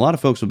 and a lot of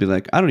folks will be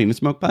like, I don't even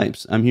smoke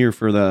pipes. I'm here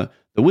for the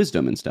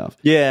wisdom and stuff.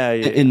 Yeah.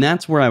 And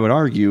that's where I would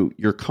argue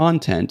your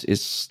content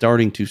is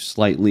starting to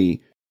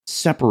slightly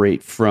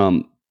separate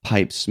from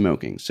pipe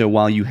smoking. So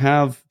while you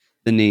have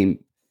the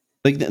name,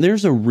 like,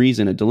 there's a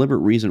reason, a deliberate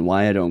reason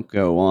why I don't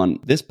go on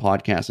this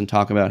podcast and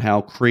talk about how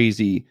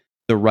crazy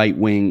the right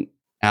wing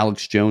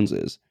Alex Jones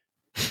is,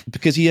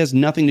 because he has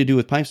nothing to do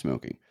with pipe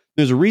smoking.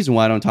 There's a reason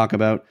why I don't talk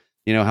about,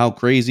 you know, how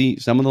crazy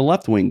some of the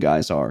left wing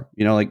guys are,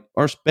 you know, like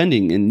our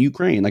spending in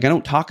Ukraine. Like, I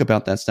don't talk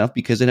about that stuff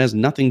because it has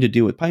nothing to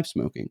do with pipe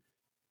smoking.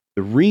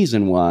 The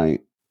reason why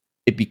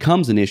it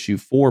becomes an issue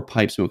for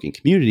pipe smoking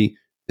community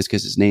is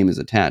because his name is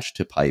attached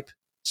to pipe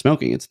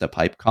smoking. It's the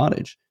Pipe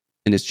Cottage,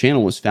 and his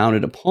channel was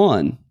founded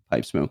upon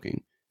pipe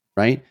smoking,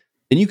 right?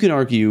 And you could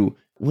argue,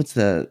 what's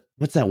that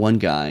one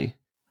guy,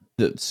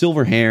 the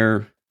silver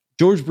hair,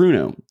 George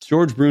Bruno.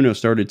 George Bruno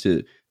started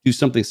to do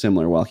something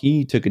similar while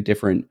he took a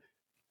different,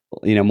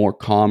 you know, more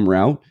calm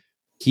route.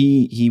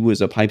 he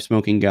was a pipe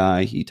smoking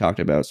guy. He talked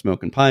about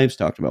smoking pipes,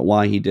 talked about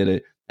why he did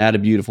it, had a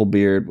beautiful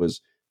beard,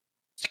 was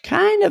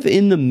kind of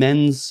in the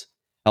men's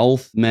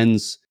health,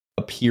 men's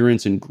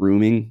appearance and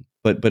grooming,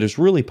 but it's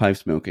really pipe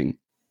smoking.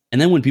 And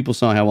then when people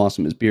saw how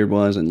awesome his beard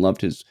was and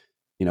loved his,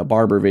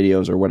 barber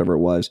videos or whatever it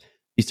was,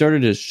 he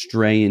started to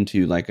stray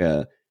into like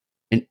an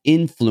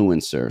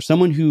influencer,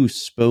 someone who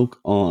spoke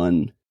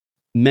on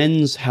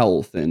men's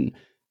health and,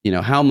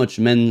 how much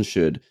men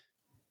should,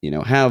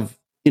 have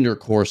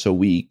intercourse a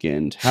week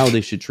and how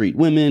they should treat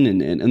women.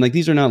 And like,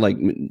 these are not like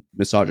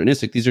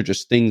misogynistic. These are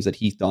just things that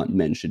he thought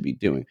men should be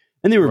doing.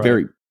 And they were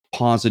very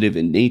positive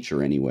in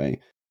nature anyway.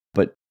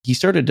 But he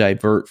started to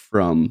divert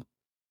from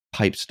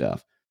pipe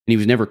stuff. And he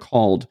was never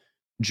called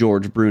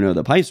George Bruno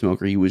the pipe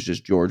smoker. He was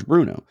just George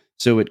Bruno.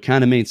 So it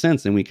kind of made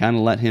sense. And we kind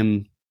of let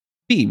him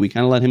be. We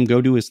kind of let him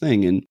go do his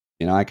thing. And,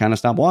 I kind of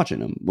stopped watching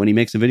him. When he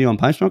makes a video on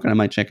pipe smoking, I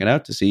might check it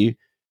out to see,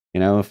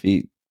 if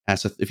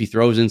he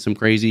throws in some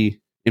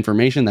crazy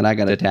information that I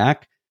got to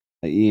attack,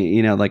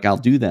 like I'll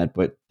do that.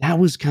 But that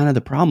was kind of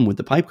the problem with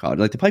the pipe cod.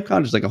 Like the pipe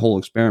cod is like a whole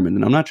experiment.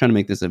 And I'm not trying to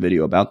make this a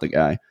video about the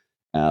guy.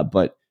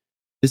 But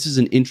this is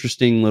an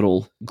interesting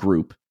little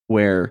group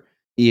where,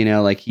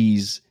 like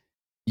he's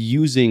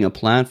using a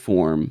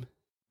platform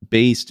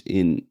based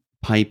in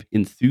pipe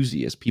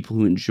enthusiasts, people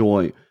who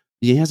enjoy.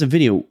 He has a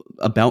video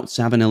about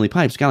Savinelli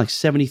pipes, got like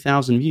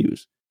 70,000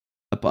 views.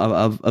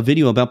 A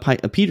video about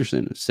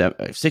Peterson,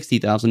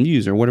 60,000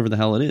 views or whatever the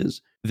hell it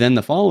is. Then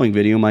the following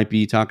video might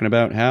be talking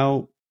about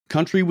how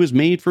country was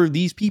made for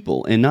these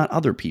people and not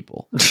other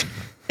people.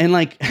 And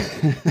like,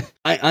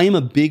 I am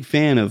a big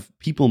fan of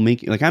people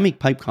making, like I make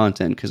pipe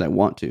content because I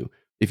want to.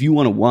 If you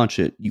want to watch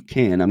it, you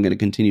can. I'm going to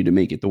continue to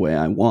make it the way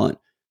I want.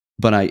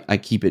 But I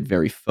keep it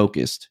very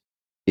focused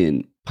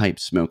in pipe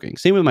smoking.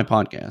 Same with my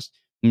podcast.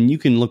 And you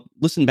can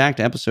listen back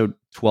to episode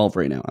 12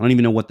 right now. I don't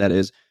even know what that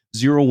is.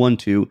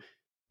 012.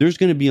 There's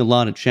going to be a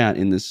lot of chat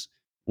in this,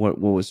 what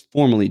was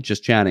formerly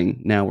just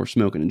chatting. Now we're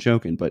smoking and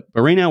joking. But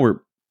right now we're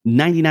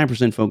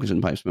 99% focused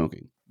on pipe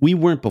smoking. We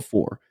weren't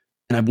before.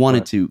 And I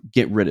wanted to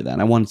get rid of that.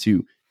 I wanted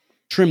to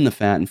trim the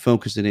fat and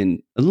focus it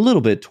in a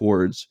little bit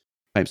towards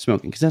pipe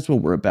smoking because that's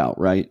what we're about,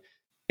 right?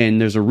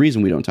 And there's a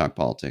reason we don't talk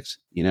politics.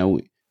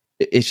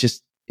 It's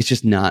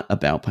just not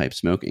about pipe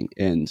smoking.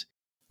 And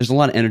there's a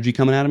lot of energy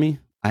coming out of me.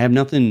 I have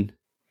nothing.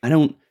 I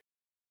don't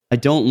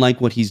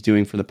like what he's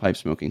doing for the pipe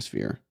smoking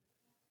sphere.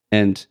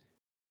 And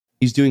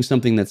he's doing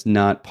something that's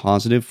not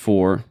positive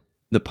for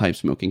the pipe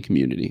smoking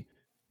community.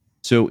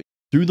 So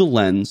through the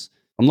lens,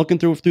 I'm looking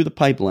through the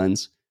pipe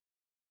lens.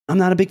 I'm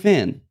not a big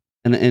fan.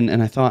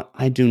 And I thought,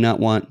 I do not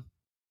want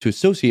to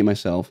associate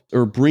myself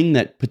or bring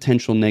that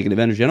potential negative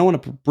energy. I don't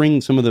want to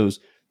bring some of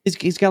those.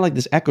 He's got like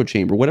this echo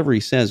chamber. Whatever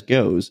he says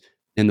goes.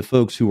 And the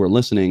folks who are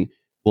listening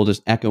will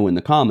just echo in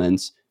the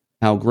comments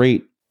how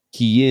great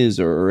he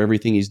is or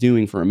everything he's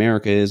doing for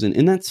America is.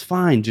 And that's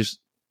fine. Just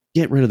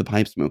get rid of the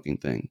pipe smoking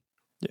thing.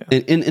 Yeah.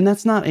 And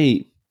that's not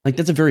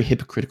that's a very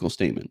hypocritical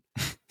statement,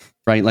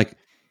 right? Like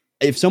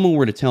if someone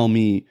were to tell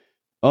me,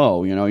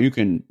 oh, you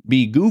can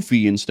be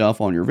goofy and stuff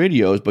on your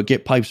videos, but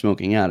get pipe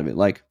smoking out of it.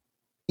 Like,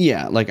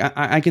 yeah, like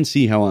I can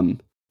see how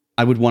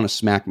I would want to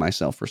smack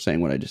myself for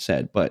saying what I just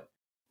said. But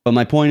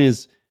my point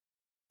is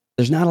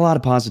there's not a lot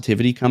of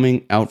positivity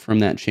coming out from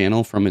that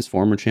channel, from his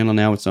former channel.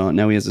 Now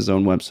he has his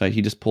own website.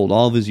 He just pulled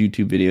all of his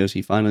YouTube videos.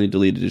 He finally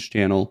deleted his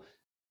channel.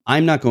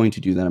 I'm not going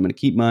to do that. I'm going to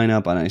keep mine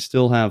up. And I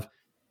still have,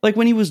 like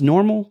when he was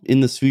normal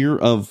in the sphere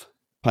of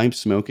pipe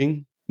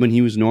smoking, when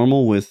he was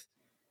normal with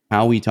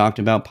how he talked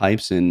about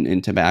pipes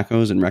and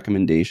tobaccos and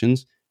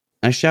recommendations,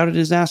 I shouted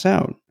his ass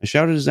out.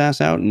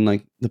 In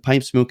like the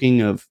pipe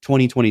smoking of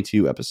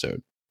 2022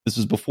 episode. This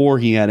was before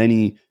he had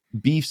any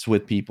beefs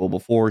with people,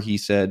 before he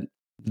said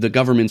the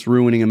government's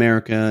ruining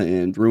America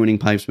and ruining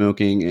pipe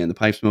smoking and the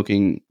pipe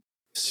smoking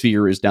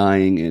sphere is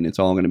dying and it's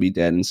all going to be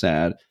dead and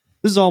sad.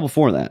 This is all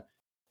before that.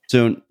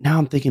 So now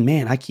I'm thinking,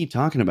 man, I keep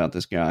talking about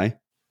this guy.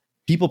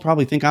 People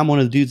probably think I'm one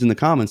of the dudes in the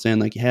comments saying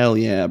like, hell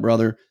yeah,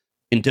 brother,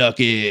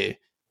 Kentucky.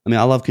 I mean,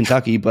 I love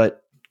Kentucky,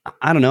 but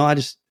I don't know. I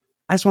just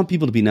want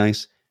people to be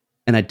nice.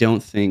 And I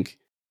don't think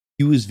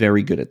he was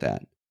very good at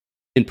that.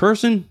 In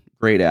person,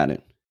 great at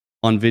it.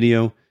 On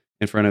video,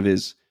 in front of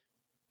his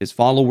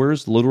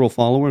followers, literal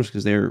followers,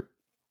 because they're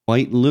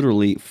quite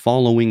literally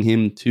following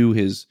him to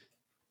his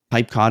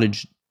pipe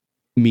cottage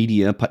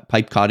media,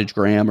 pipe cottage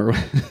gram, or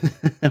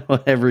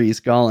whatever he's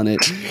calling it.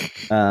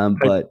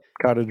 But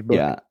cottage book.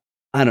 Yeah,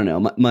 I don't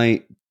know.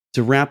 My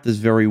to wrap this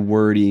very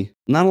wordy,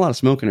 not a lot of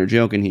smoking or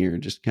joking here,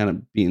 just kind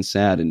of being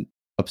sad and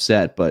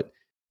upset. But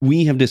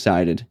we have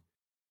decided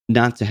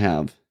not to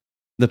have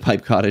the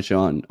pipe cottage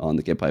on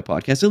the Get Pipe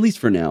podcast, at least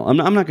for now. I'm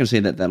not going to say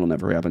that that'll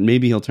never happen.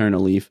 Maybe he'll turn a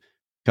leaf,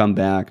 come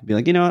back, be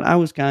like, you know what, I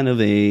was kind of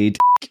a,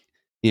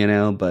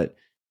 but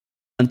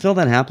until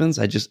that happens,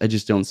 I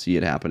just don't see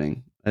it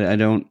happening. I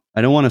don't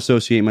want to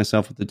associate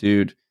myself with the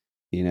dude.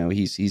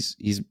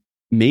 He's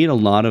made a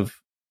lot of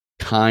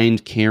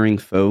kind, caring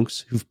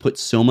folks who've put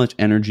so much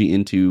energy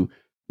into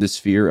the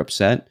sphere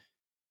upset.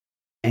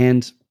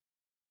 And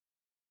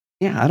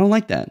yeah, I don't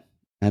like that.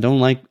 I don't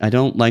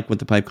like what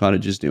the Pipe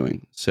Cottage is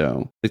doing.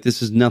 So like, this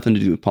has nothing to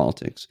do with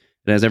politics.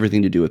 It has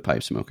everything to do with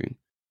pipe smoking.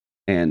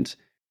 And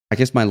I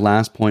guess my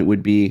last point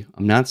would be,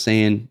 I'm not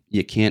saying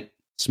you can't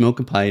smoke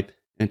a pipe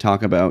and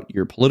talk about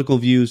your political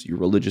views, your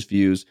religious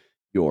views,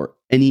 your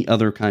any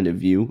other kind of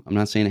view. I'm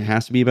not saying it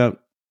has to be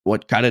about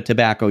what kind of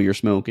tobacco you're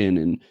smoking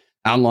and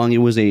how long it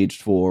was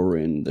aged for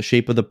and the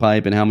shape of the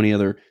pipe and how many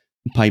other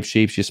pipe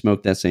shapes you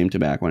smoke that same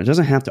tobacco. And it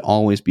doesn't have to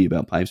always be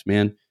about pipes,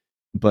 man.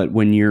 But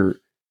when you're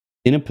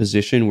in a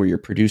position where you're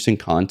producing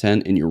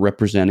content and you're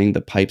representing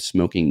the pipe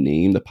smoking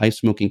name, the pipe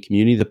smoking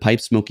community, the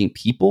pipe smoking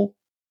people,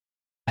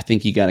 I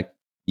think you gotta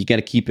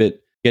keep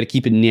it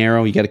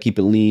narrow, you gotta keep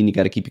it lean, you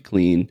gotta keep it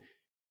clean.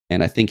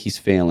 And I think he's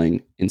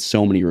failing in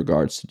so many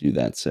regards to do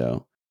that.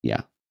 So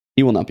yeah,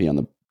 he will not be on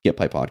the Get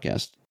Pipe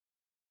podcast.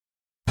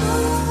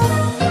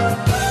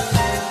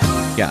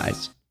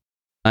 Guys,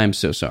 I'm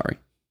so sorry.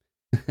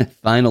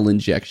 Final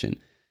injection.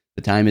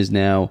 The time is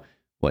now,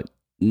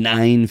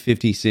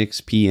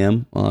 9:56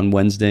 p.m. on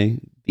Wednesday,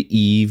 the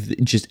eve,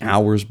 just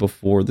hours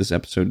before this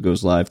episode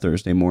goes live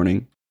Thursday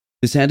morning.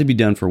 This had to be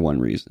done for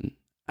one reason.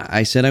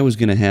 I said I was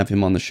going to have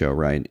him on the show,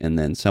 right? And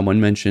then someone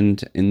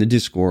mentioned in the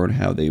Discord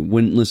how they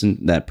wouldn't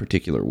listen that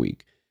particular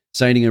week,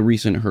 citing a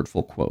recent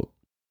hurtful quote.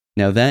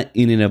 Now, that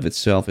in and of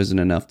itself isn't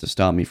enough to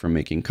stop me from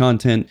making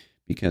content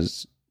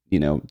because,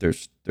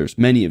 there's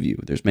many of you,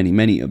 there's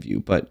many of you,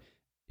 but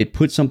it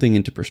put something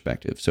into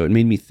perspective. So it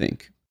made me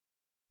think.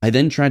 I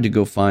then tried to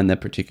go find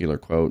that particular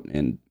quote,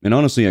 and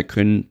honestly, I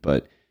couldn't,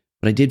 but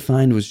what I did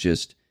find was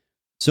just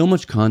so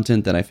much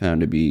content that I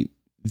found to be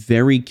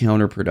very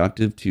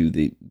counterproductive to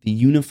the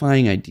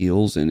unifying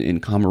ideals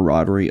and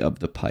camaraderie of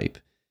the pipe.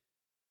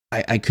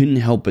 I couldn't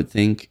help but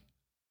think,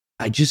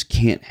 I just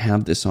can't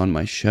have this on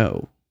my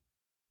show.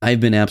 I've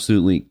been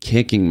absolutely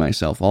kicking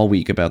myself all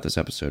week about this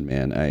episode,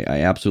 man.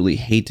 I absolutely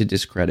hate to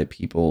discredit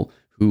people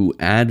who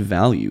add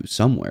value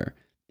somewhere.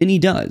 And he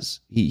does.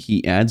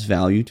 He adds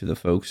value to the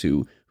folks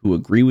who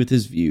agree with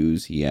his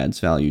views. He adds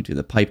value to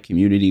the pipe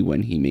community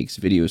when he makes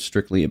videos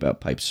strictly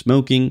about pipe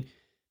smoking.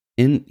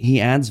 And he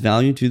adds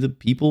value to the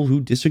people who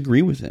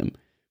disagree with him.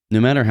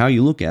 No matter how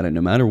you look at it,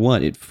 no matter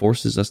what, it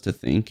forces us to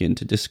think and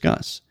to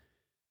discuss.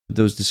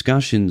 Those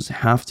discussions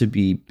have to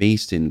be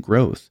based in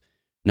growth,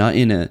 not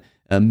in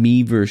a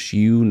me versus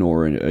you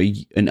nor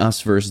an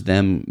us versus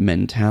them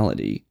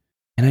mentality.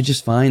 And I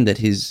just find that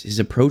his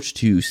approach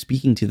to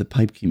speaking to the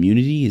pipe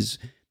community is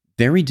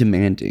very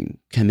demanding,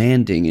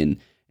 commanding,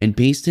 and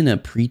based in a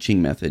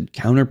preaching method,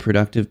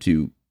 counterproductive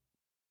to,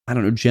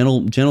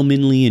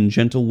 gentlemanly and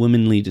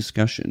gentlewomanly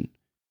discussion.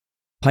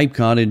 Pipe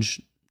Cottage,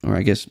 or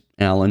I guess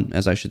Alan,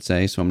 as I should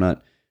say, so I'm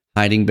not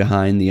hiding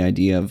behind the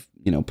idea of,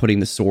 putting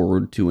the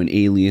sword to an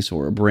alias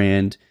or a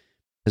brand,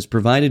 has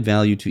provided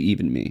value to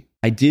even me.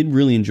 I did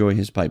really enjoy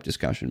his pipe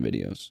discussion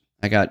videos.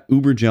 I got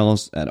uber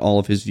jealous at all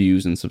of his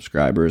views and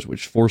subscribers,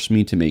 which forced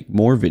me to make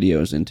more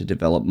videos and to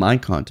develop my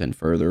content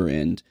further.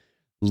 And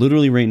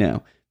literally right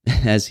now,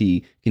 as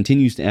he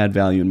continues to add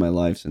value in my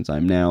life, since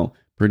I'm now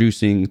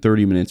producing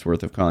 30 minutes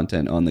worth of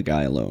content on the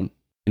guy alone.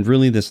 And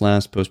really, this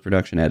last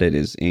post-production edit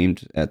is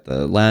aimed at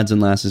the lads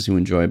and lasses who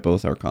enjoy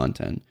both our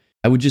content.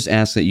 I would just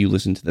ask that you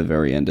listen to the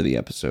very end of the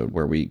episode,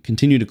 where we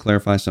continue to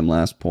clarify some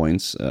last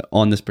points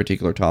on this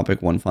particular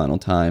topic one final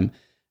time.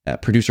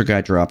 Producer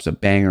Guy drops a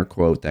banger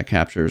quote that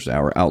captures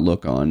our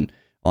outlook on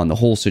the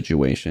whole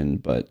situation,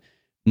 but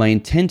my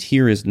intent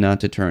here is not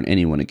to turn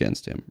anyone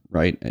against him,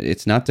 right?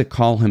 It's not to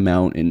call him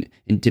out and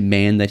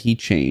demand that he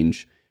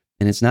change,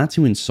 and it's not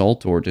to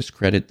insult or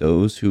discredit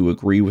those who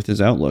agree with his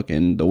outlook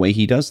and the way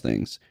he does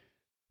things.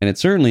 And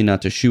it's certainly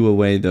not to shoo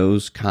away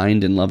those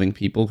kind and loving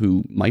people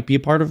who might be a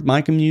part of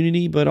my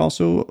community, but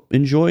also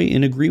enjoy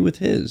and agree with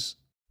his.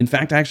 In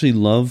fact, I actually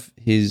love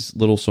his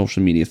little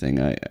social media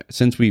thing.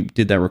 Since we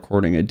did that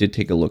recording, I did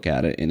take a look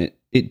at it, and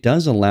it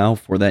does allow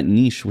for that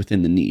niche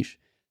within the niche,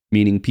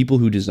 meaning people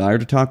who desire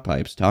to talk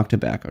pipes, talk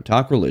tobacco,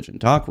 talk religion,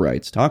 talk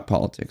rights, talk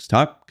politics,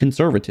 talk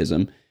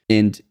conservatism,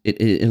 and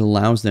it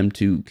allows them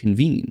to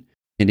convene.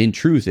 And in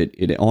truth,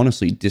 it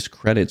honestly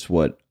discredits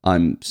what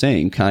I'm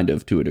saying, kind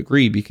of, to a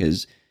degree,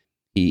 because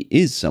he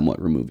is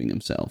somewhat removing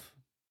himself.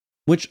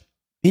 Which,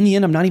 in the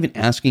end, I'm not even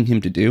asking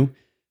him to do,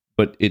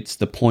 but it's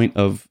the point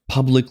of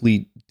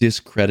publicly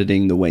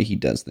discrediting the way he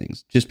does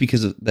things, just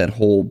because of that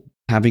whole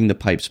having the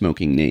pipe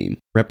smoking name,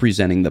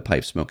 representing the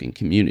pipe smoking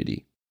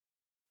community.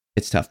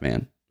 It's tough,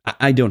 man.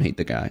 I don't hate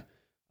the guy.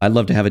 I'd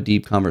love to have a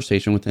deep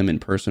conversation with him in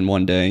person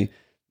one day,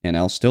 and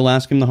I'll still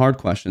ask him the hard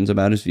questions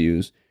about his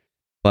views,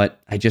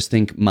 but I just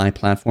think my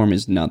platform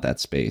is not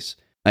that space.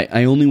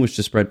 I only wish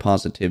to spread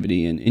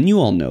positivity, and you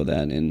all know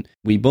that, and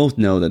we both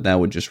know that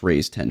would just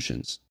raise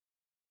tensions.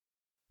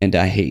 And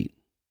I hate,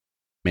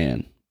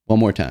 man, one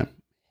more time,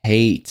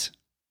 hate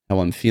how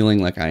I'm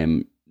feeling like I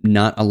am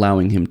not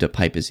allowing him to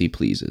pipe as he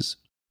pleases.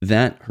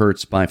 That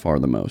hurts by far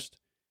the most.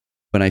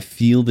 But I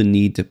feel the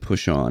need to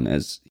push on,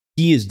 as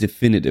he is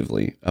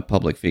definitively a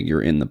public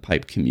figure in the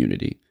pipe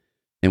community.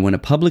 And when a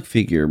public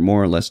figure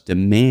more or less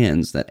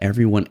demands that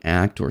everyone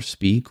act or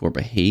speak or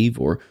behave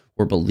or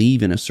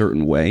believe in a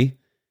certain way,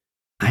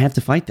 I have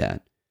to fight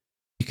that.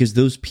 because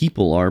those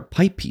people are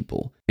pipe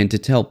people. And to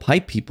tell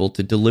pipe people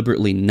to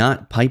deliberately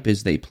not pipe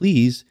as they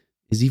please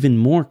is even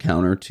more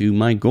counter to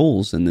my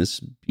goals in this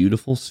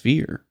beautiful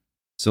sphere.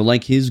 So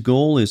like his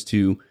goal is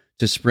to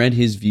spread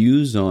his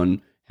views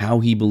on how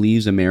he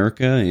believes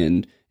America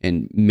and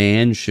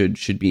man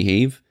should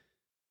behave,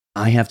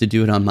 I have to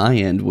do it on my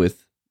end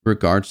with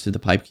regards to the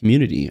pipe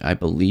community. I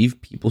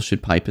believe people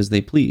should pipe as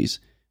they please,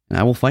 and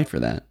I will fight for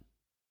that.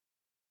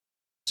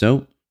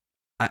 So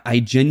I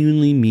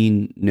genuinely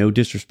mean no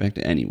disrespect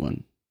to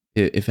anyone.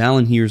 If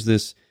Alan hears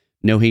this,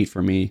 no hate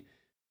for me.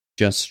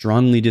 Just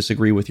strongly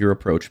disagree with your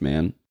approach,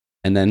 man.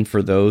 And then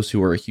for those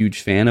who are a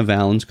huge fan of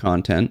Alan's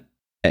content,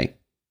 hey,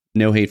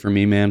 no hate for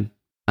me, man.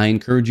 I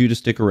encourage you to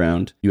stick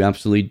around. You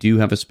absolutely do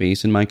have a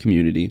space in my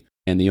community.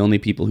 And the only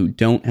people who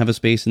don't have a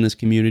space in this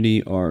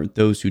community are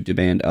those who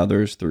demand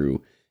others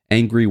through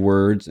angry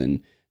words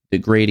and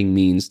degrading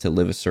means to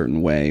live a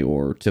certain way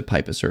or to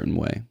pipe a certain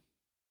way.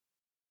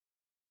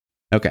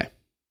 Okay.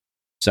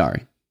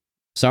 Sorry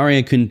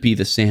I couldn't be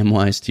the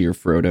Samwise to your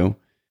Frodo.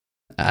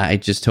 I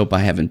just hope I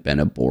haven't been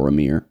a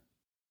Boromir.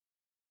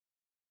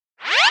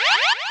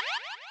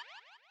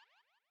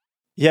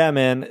 Yeah,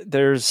 man,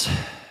 there's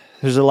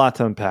a lot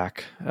to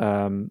unpack.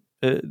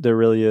 There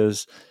really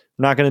is.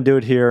 I'm not going to do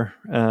it here.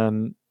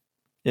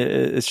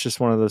 It's just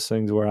one of those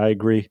things where I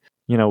agree.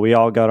 You know, we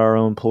all got our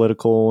own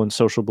political and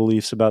social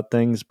beliefs about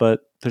things,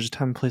 but there's a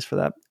time and place for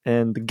that.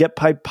 And the Get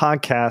Pipe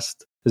podcast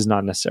is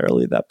not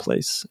necessarily that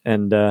place.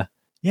 And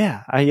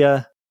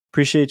I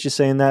appreciate you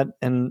saying that.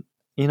 And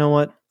you know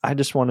what? I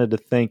just wanted to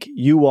thank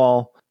you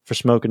all for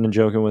smoking and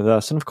joking with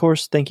us. And of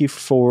course, thank you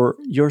for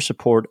your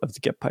support of the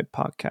Get Pipe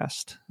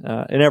podcast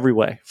in every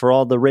way, for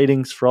all the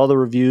ratings, for all the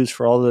reviews,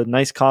 for all the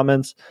nice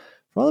comments,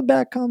 for all the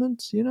bad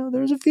comments. You know,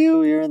 there's a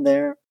few here and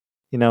there.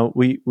 You know,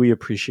 we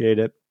appreciate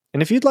it.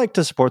 And if you'd like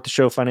to support the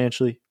show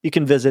financially, you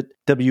can visit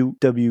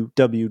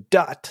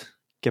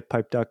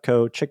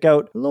www.getpipe.co. Check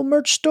out a little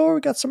merch store.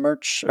 We got some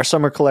merch. Our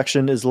summer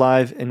collection is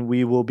live, and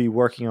we will be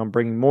working on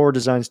bringing more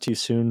designs to you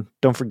soon.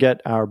 Don't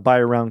forget our Buy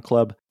Around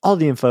Club. All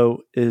the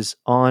info is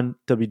on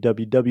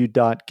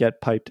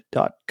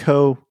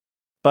www.getpiped.co.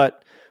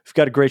 But we've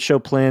got a great show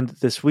planned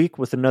this week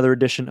with another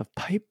edition of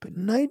Pipe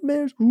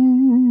Nightmares.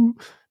 Ooh,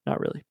 not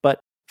really,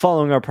 but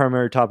following our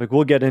primary topic,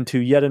 we'll get into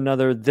yet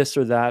another this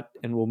or that,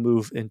 and we'll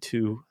move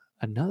into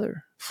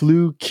another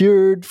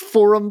flu-cured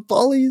forum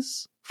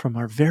follies from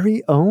our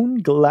very own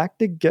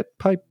Galactic Get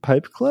Pipe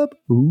Pipe Club.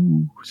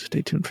 Ooh,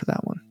 stay tuned for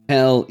that one.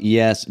 Hell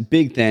yes.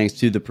 Big thanks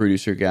to the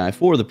producer guy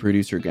for the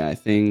producer guy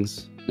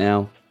things.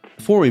 Now,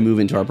 before we move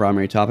into our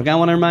primary topic, I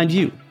want to remind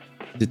you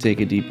to take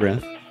a deep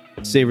breath,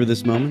 savor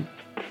this moment,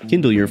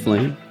 kindle your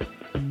flame,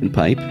 and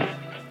pipe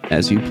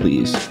as you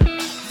please.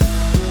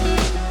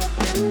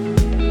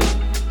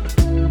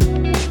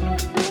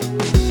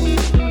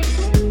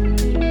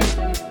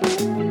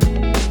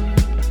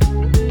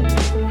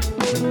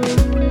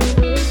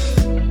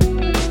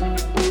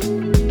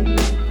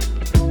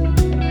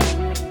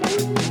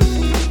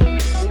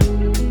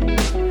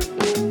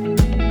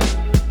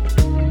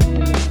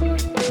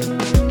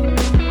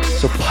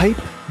 Pipe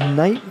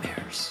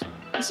Nightmares.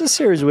 This is a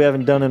series we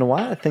haven't done in a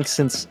while, I think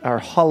since our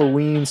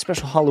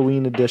special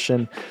Halloween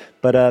edition.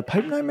 But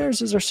Pipe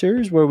Nightmares is our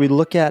series where we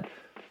look at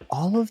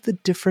all of the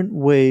different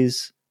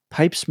ways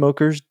pipe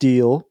smokers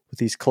deal with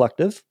these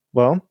collective,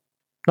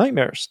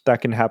 nightmares that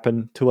can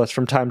happen to us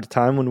from time to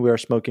time when we are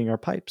smoking our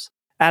pipes.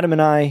 Adam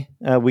and I,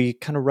 we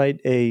kind of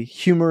write a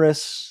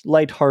humorous,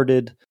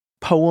 lighthearted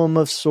poem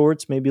of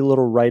sorts, maybe a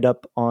little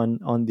write-up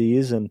on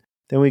these, and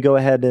then we go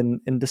ahead and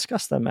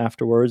discuss them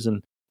afterwards,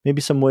 and maybe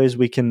some ways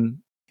we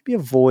can maybe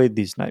avoid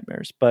these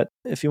nightmares. But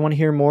if you want to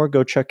hear more,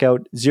 go check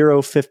out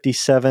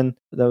 057.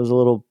 That was a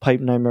little pipe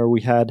nightmare we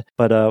had.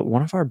 But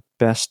one of our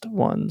best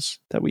ones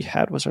that we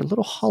had was our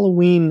little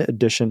Halloween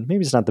edition.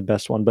 Maybe it's not the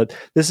best one, but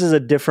this is a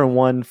different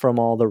one from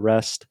all the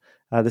rest.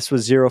 This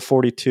was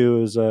 042. It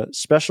was a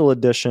special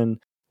edition.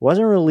 It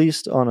wasn't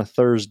released on a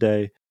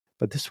Thursday,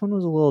 but this one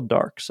was a little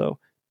dark. So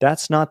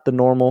that's not the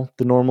normal.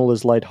 The normal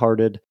is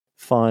lighthearted,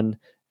 fun,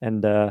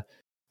 and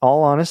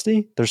all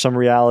honesty, there's some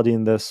reality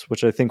in this,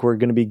 which I think we're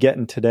going to be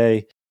getting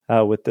today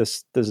with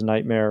this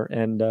nightmare.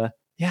 And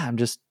I'm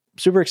just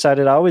super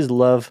excited. I always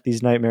love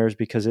these nightmares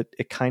because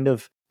it kind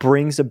of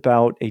brings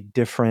about a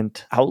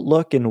different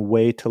outlook and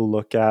way to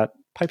look at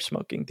pipe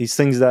smoking. These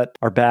things that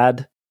are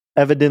bad,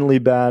 evidently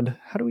bad.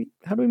 How do we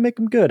make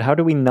them good? How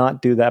do we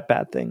not do that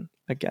bad thing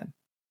again?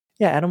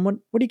 Yeah, Adam, what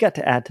do you got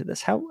to add to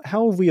this? How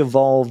have we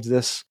evolved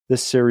this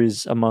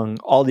series among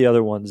all the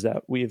other ones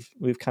that we've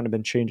kind of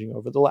been changing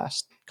over the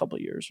last couple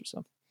of years or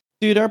so?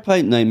 Dude, our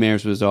Pipe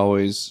Nightmares was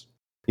always,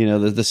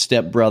 the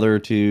step brother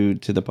to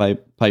the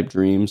pipe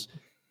dreams,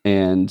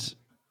 and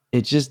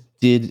it just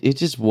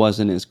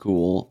wasn't as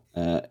cool,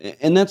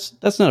 and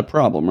that's not a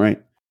problem,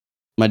 right?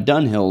 My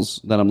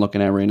Dunhills that I'm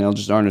looking at right now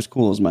just aren't as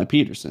cool as my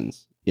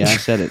Petersons. Yeah, I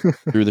said it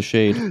through the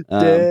shade.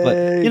 But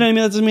you know what I mean?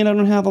 That doesn't mean I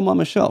don't have them on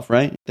my shelf,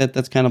 right?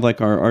 That's kind of like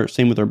our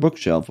same with our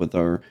bookshelf with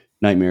our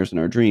nightmares and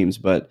our dreams.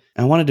 But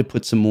I wanted to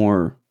put some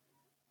more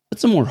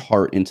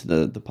heart into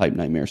the Pipe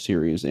Nightmare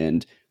series.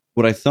 And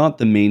what I thought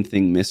the main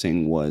thing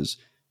missing was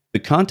the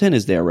content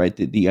is there, right?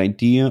 The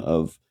idea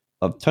of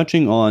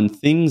touching on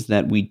things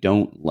that we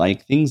don't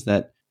like, things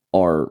that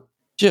are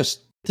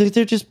just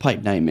they're just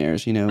pipe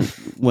nightmares,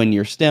 when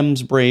your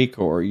stems break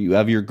or you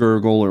have your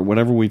gurgle or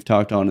whatever we've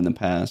talked on in the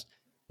past.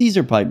 These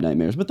are pipe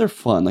nightmares, but they're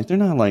fun. Like they're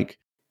not like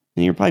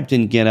your pipe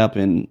didn't get up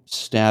and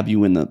stab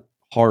you in the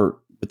heart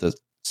with a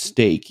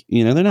stake.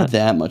 They're not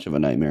that much of a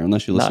nightmare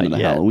unless you listen to the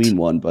Halloween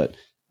one. But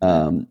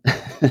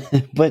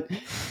but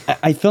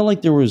I felt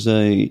like there was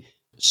a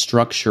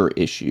structure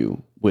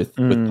issue with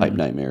pipe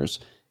nightmares,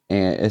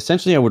 and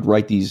essentially I would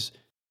write these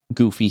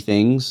goofy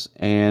things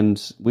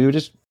and we would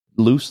just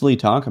loosely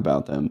talk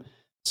about them.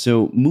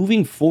 So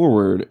moving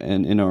forward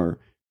and in our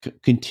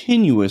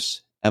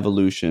continuous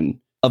evolution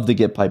of the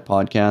Get Pipe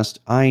podcast,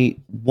 I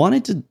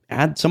wanted to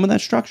add some of that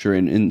structure.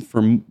 And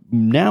from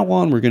now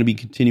on, we're going to be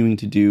continuing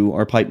to do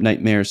our Pipe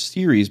Nightmares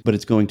series, but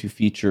it's going to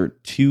feature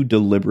 2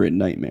 deliberate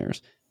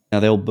nightmares. Now,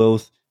 they'll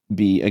both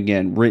be,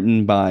 again,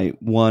 written by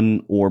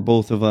one or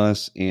both of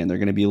us, and they're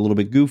going to be a little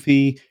bit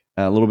goofy,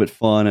 a little bit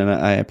fun, and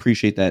I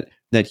appreciate that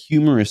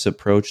humorous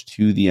approach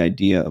to the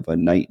idea of a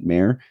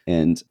nightmare.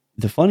 And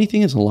the funny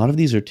thing is, a lot of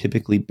these are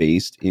typically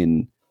based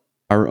in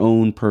our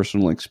own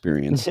personal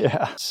experience.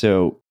 Yeah.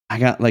 So I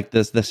got like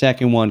this. The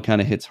second one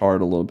kind of hits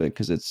hard a little bit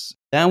because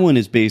that one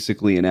is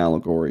basically an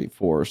allegory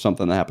for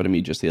something that happened to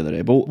me just the other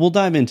day. But we'll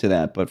dive into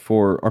that. But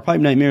for our Pipe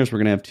Nightmares, we're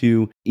going to have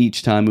 2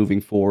 each time moving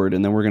forward.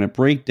 And then we're going to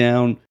break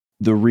down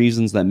the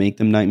reasons that make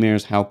them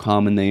nightmares, how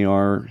common they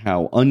are,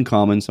 how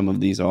uncommon some of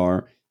these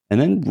are,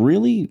 and then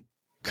really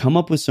come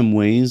up with some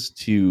ways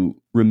to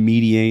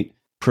remediate,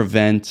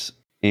 prevent,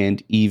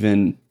 and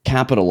even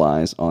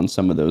capitalize on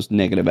some of those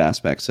negative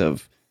aspects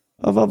of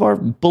our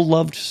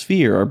beloved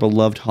sphere, our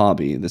beloved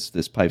hobby,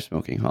 this pipe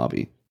smoking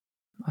hobby.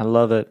 I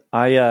love it.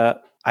 I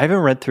haven't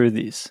read through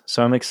these,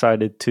 so I'm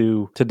excited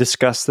to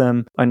discuss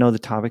them. I know the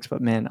topics,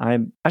 but man,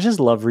 I just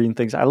love reading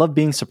things. I love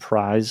being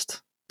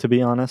surprised, to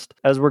be honest.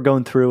 As we're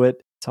going through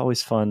it, it's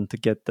always fun to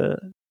get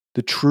the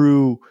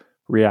true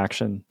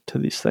reaction to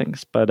these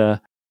things.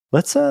 But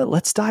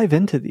let's dive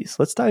into these.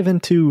 Let's dive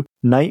into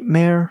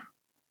nightmare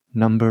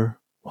number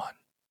 1.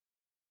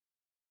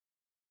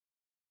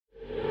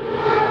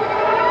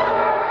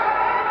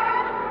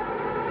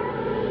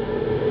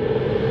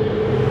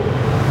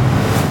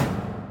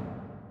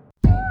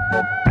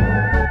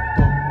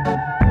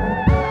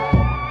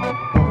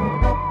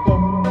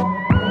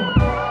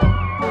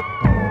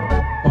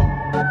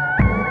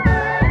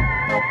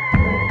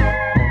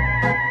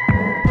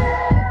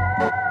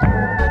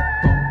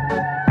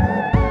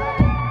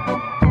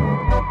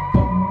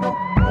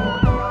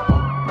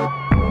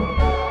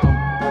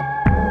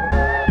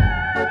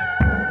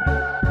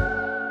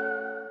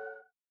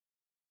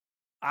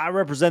 I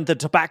represent the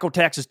tobacco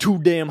taxes too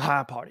damn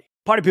high party.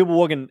 Party people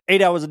working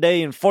 8 hours a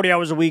day and 40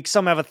 hours a week.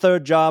 Some have a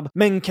third job.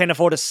 Men can't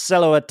afford a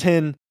cellar at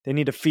 10. They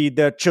need to feed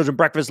their children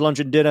breakfast, lunch,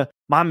 and dinner.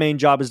 My main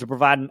job is to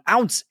provide an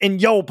ounce in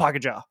your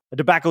pocket jar, a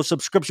tobacco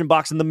subscription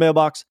box in the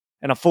mailbox,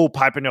 and a full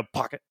pipe in your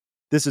pocket.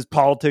 This is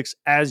politics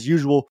as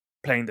usual,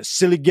 playing the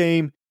silly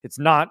game. It's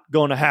not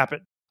going to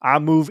happen. I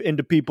move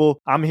into people.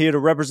 I'm here to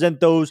represent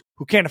those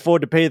who can't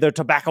afford to pay their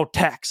tobacco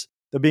tax.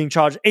 They're being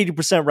charged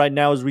 80% right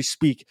now as we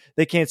speak.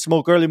 They can't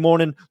smoke early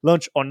morning,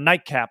 lunch, or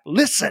nightcap.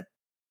 Listen!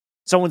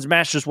 Someone's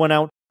match just went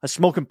out. A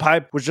smoking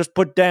pipe was just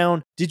put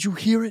down. Did you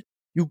hear it?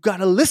 You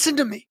gotta listen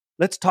to me.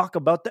 Let's talk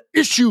about the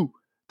issue.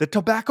 The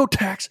tobacco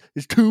tax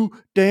is too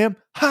damn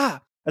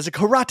high. As a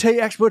karate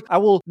expert, I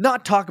will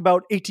not talk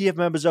about ATF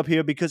members up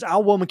here because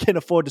our woman can't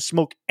afford to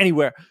smoke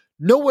anywhere.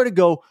 Nowhere to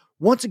go.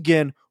 Once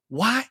again,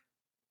 why?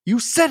 You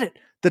said it.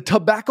 The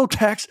tobacco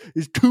tax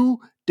is too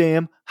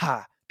damn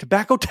high.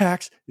 Tobacco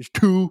tax is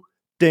too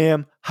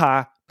damn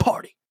high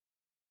party.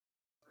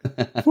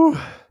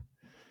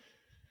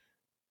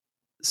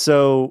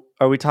 So,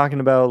 are we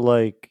talking about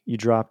like you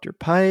dropped your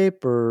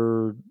pipe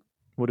or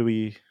what do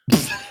we...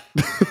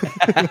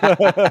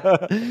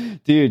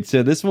 Dude,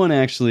 so this one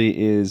actually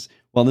is,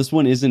 well, this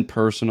one isn't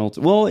personal.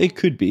 Well, it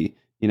could be.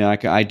 You know,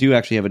 I do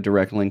actually have a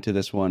direct link to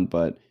this one,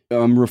 but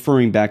I'm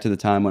referring back to the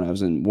time when I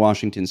was in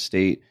Washington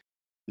State.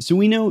 So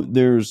we know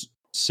there's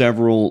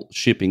several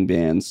shipping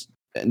bans.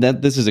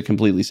 That this is a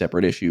completely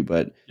separate issue,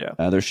 but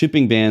there's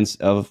shipping bans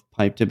of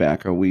pipe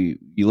tobacco. You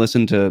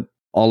listen to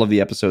all of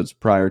the episodes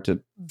prior to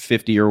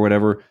 50 or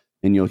whatever,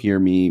 and you'll hear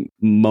me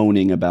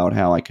moaning about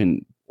how I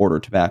can order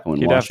tobacco in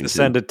Washington. You'd have to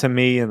send it to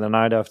me, and then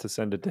I'd have to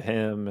send it to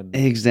him. And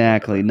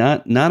exactly,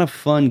 not a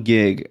fun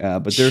gig.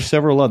 But there are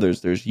several others.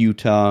 There's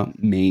Utah,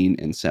 Maine,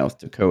 and South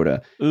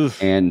Dakota,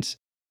 and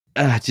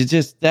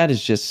that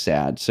is just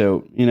sad.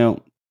 So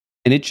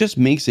and it just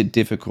makes it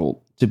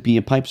difficult to be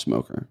a pipe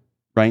smoker,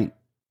 right?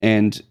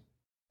 And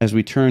as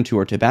we turn to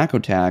our tobacco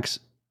tax,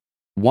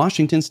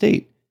 Washington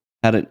State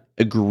had an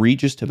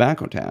egregious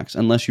tobacco tax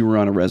unless you were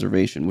on a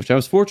reservation, which I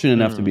was fortunate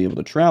enough to be able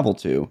to travel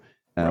to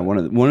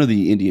one of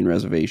the Indian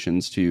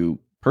reservations to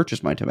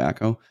purchase my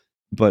tobacco.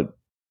 But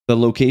the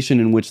location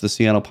in which the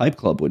Seattle Pipe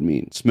Club would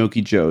meet, Smokey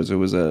Joe's, it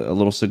was a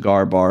little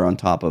cigar bar on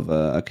top of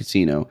a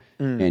casino.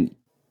 And,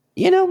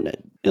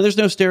 there's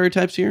no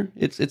stereotypes here.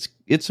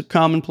 It's a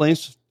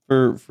commonplace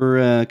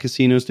for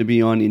casinos to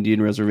be on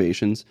Indian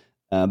reservations.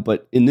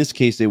 But in this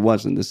case, it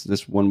wasn't.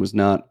 This one was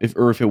not.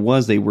 If it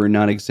was, they were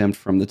not exempt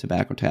from the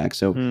tobacco tax.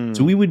 So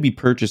we would be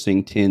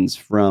purchasing tins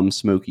from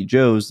Smokey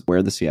Joe's,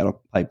 where the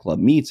Seattle Pipe Club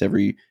meets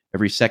every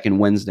second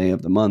Wednesday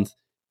of the month,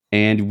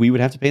 and we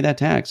would have to pay that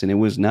tax, and it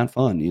was not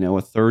fun. A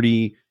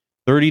 $30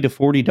 to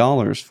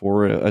 $40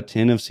 for a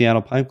tin of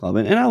Seattle Pipe Club,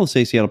 and I will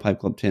say Seattle Pipe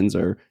Club tins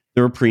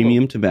they're a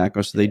premium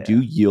tobacco, so they do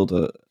yield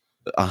a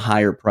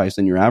higher price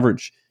than your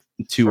average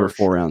 2 or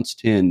 4 ounce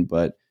tin,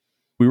 but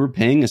we were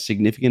paying a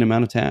significant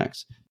amount of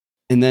tax.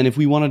 And then if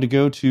we wanted to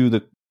go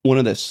to one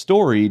of the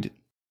storied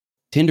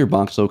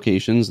tinderbox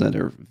locations that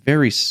are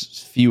very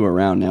few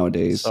around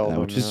nowadays,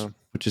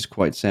 which is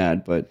quite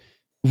sad, but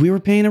we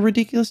were paying a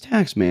ridiculous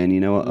tax, man.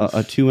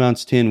 A 2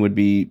 ounce tin would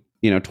be,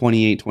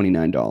 $28,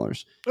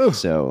 $29. Ugh.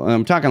 So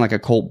I'm talking like a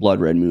Colt Blood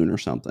Red Moon or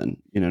something.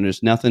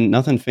 There's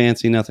nothing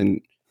fancy,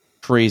 nothing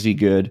crazy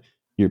good.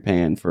 You're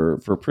paying for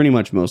pretty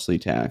much mostly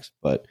tax.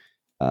 But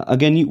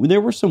again,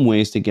 there were some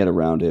ways to get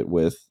around it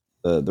with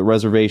the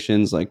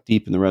reservations, like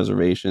deep in the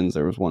reservations.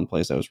 There was one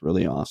place that was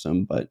really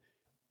awesome. But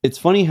it's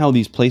funny how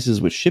these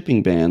places with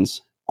shipping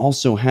bans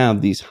also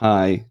have these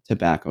high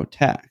tobacco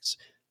tax.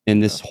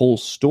 And this whole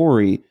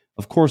story,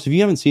 of course, if you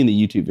haven't seen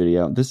the YouTube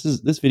video,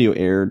 this video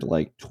aired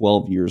like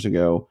 12 years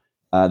ago.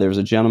 There was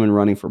a gentleman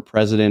running for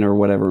president or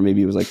whatever.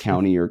 Maybe it was like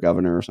county or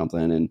governor or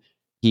something. And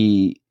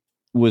he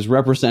was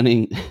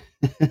representing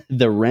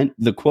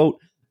the quote,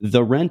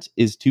 "The rent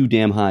is too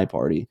damn high"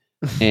 party.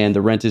 And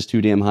the rent is too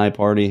damn high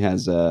party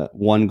has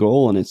one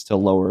goal, and it's to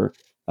lower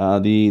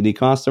the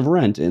cost of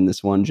rent. And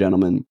this one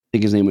gentleman, I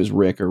think his name was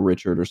Rick or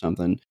Richard or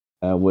something,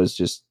 was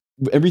just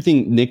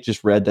everything Nick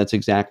just read. That's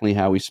exactly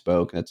how he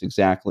spoke.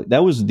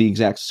 That was the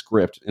exact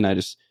script. And I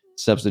just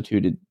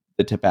substituted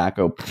the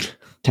tobacco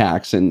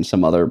tax and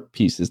some other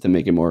pieces to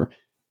make it more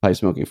pipe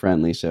smoking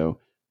friendly. So,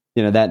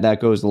 that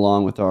goes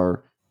along with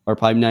our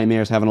pipe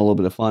nightmares, having a little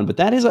bit of fun. But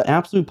that is an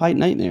absolute pipe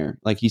nightmare.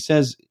 Like he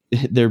says,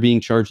 they're being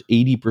charged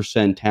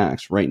 80%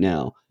 tax right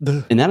now.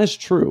 And that is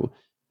true.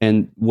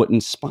 And what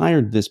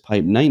inspired this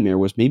pipe nightmare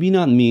was maybe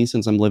not me,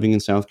 since I'm living in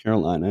South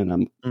Carolina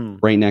and I'm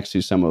right next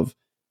to some of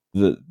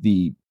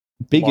the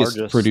biggest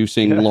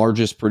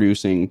largest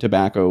producing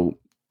tobacco,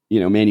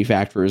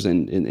 manufacturers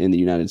in the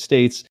United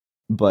States.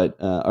 But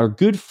our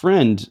good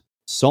friend,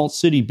 Salt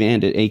City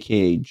Bandit,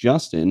 aka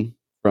Justin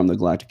from the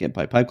Galactic Get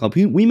Pipe Club,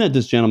 we met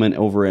this gentleman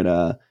over at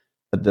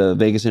the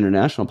Vegas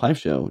International Pipe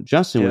Show.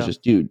 Justin was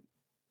just, dude,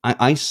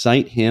 I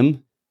cite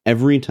him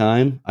every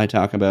time I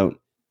talk about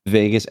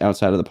Vegas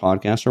outside of the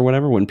podcast or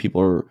whatever, when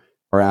people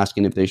are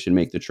asking if they should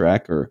make the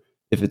trek or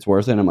if it's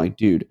worth it. I'm like,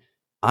 dude,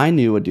 I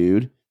knew a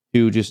dude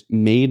who just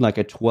made like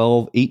a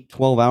 12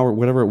 hour,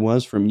 whatever it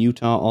was, from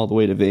Utah all the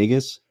way to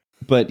Vegas.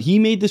 But he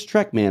made this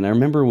trek, man. I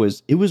remember it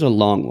was a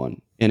long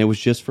one, and it was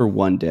just for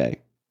one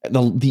day.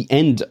 The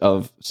end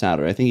of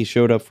Saturday. I think he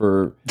showed up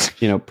for,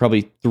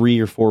 probably 3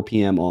 or 4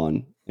 p.m.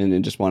 on, and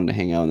then just wanted to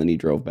hang out, and then he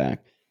drove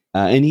back.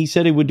 And he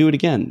said he would do it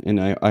again.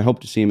 And I hope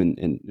to see him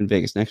in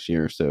Vegas next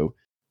year. So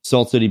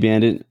Salt City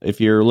Bandit,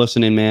 if you're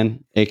listening,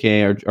 man,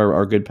 aka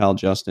our good pal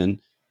Justin,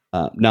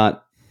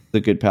 not the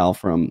good pal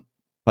from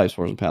Pipe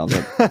Sports and Pals.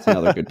 That's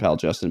another good pal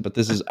Justin. But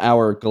this is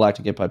our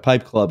Galactic Get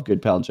Pipe Club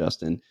good pal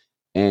Justin.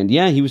 And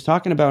yeah, he was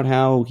talking about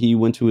how he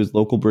went to his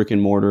local brick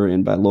and mortar,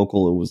 and by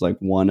local, it was like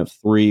one of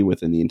 3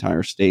 within the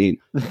entire state.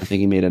 I think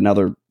he made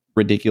another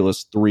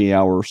ridiculous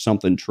 3-hour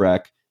something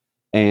trek,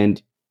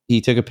 and he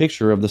took a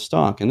picture of the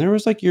stock, and there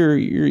was like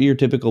your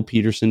typical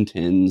Peterson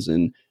tins,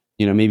 and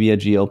maybe a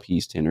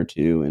GLP's tin or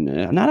two, and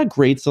not a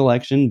great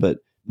selection. But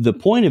the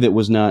point of it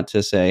was not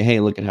to say,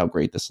 hey, look at how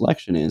great the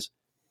selection is.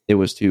 It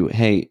was to,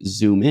 hey,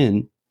 zoom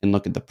in and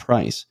look at the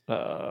price.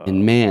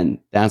 And man,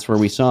 that's where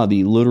we saw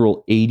the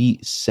literal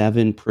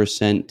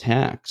 87%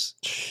 tax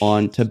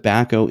on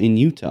tobacco in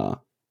Utah.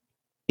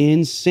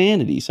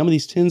 Insanity. Some of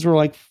these tins were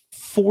like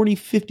 $40,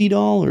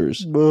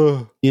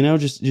 $50.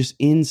 Just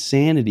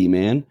insanity,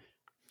 man.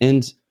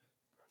 And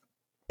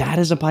that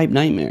is a pipe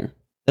nightmare.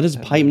 That is a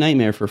pipe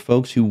nightmare for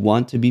folks who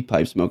want to be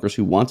pipe smokers,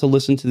 who want to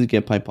listen to the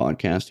Get Pipe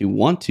podcast, who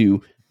want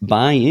to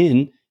buy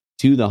in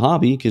to the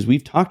hobby, because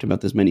we've talked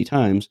about this many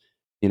times.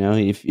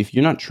 If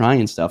you're not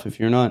trying stuff, if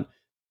you're not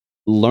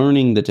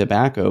learning the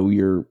tobacco,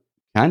 you're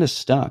kind of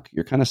stuck.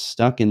 You're kind of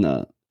stuck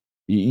in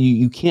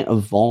you can't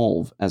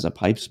evolve as a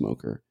pipe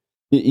smoker.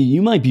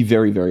 You might be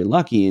very, very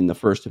lucky in the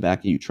first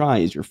tobacco you try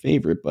is your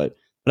favorite, but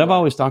I've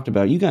always talked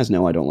about, you guys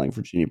know I don't like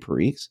Virginia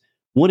Periques.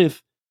 What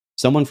if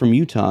someone from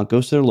Utah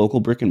goes to their local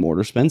brick and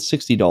mortar, spends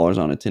 $60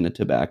 on a tin of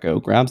tobacco,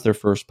 grabs their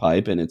first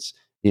pipe, and it's,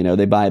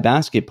 they buy a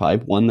basket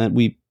pipe, one that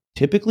we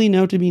typically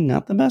know to be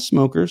not the best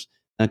smokers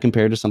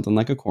compared to something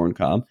like a corn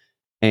cob,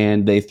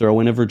 and they throw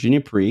in a Virginia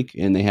Perique,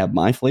 and they have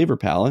my flavor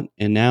palette,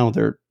 and now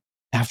they're,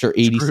 after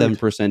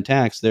 87%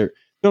 tax, they're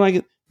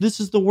like, this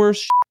is the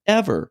worst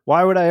ever.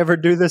 Why would I ever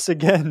do this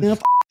again?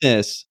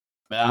 This.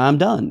 I'm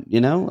done.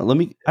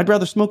 I'd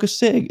rather smoke a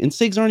cig, and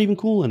cigs aren't even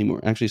cool anymore.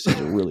 Actually, cigs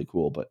are really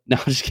cool, but no,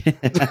 I'm just kidding.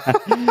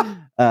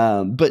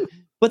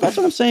 But that's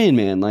what I'm saying,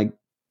 man. Like,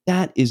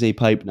 That is a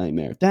pipe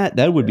nightmare.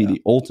 That would be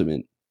the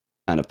ultimate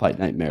kind of pipe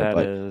nightmare. That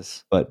but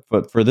is.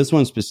 But for this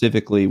one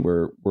specifically,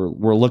 we're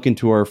looking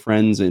to our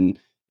friends in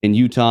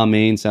Utah,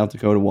 Maine, South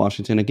Dakota,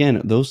 Washington.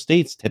 Again, those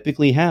states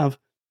typically have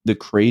the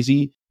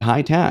crazy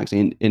high tax,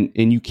 and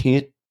you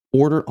can't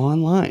order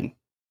online.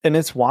 And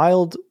it's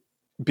wild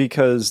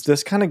because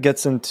this kind of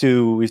gets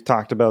into, we've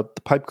talked about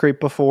the Pipe Crate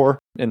before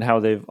and how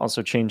they've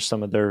also changed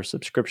some of their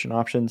subscription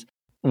options.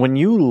 When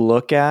you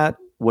look at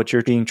what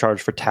you're being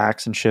charged for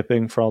tax and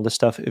shipping for all this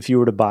stuff, if you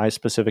were to buy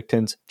specific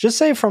tins, just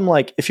say from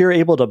like, if you're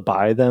able to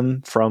buy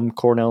them from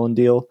Cornell and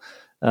Diehl,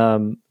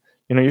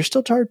 you're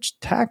still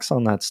charged tax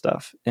on that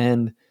stuff.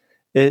 And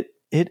it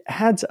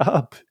adds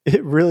up.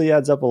 It really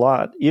adds up a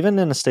lot. Even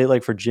in a state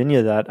like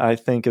Virginia that I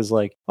think is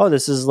like, oh,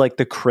 this is like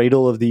the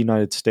cradle of the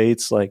United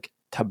States, like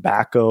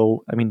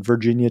tobacco. I mean,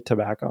 Virginia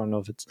tobacco, I don't know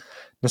if it's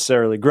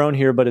necessarily grown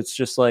here, but it's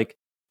just like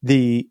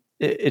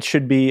it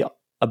should be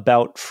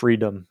about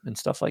freedom and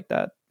stuff like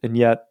that. And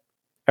yet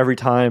every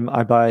time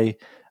I buy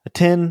a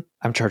tin,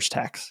 I'm charged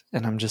tax.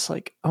 And I'm just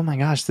like, oh my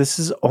gosh, this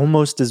is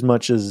almost as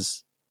much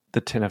as the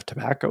tin of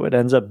tobacco. It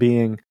ends up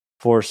being,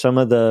 for some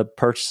of the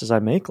purchases I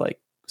make, like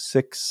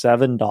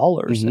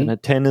 $6-7, and a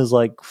tin is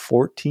like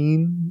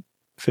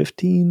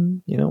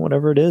 $14-15,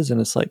 whatever it is. And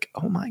it's like,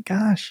 oh my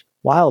gosh,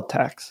 wild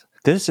tax.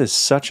 This is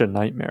such a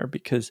nightmare,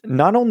 because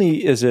not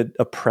only is it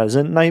a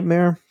present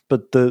nightmare,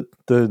 but the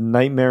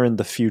nightmare in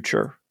the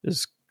future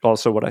is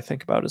also what I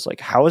think about, is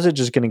like, how is it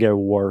just going to get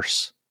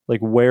worse?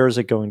 Like, where is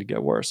it going to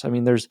get worse? I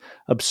mean, there's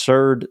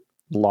absurd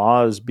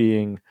laws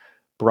being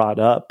brought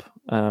up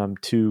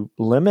to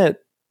limit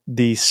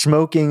the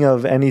smoking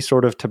of any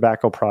sort of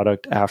tobacco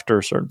product after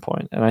a certain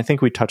point. And I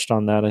think we touched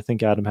on that. I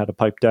think Adam had a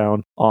pipe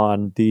down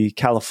on the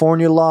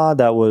California law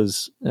that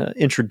was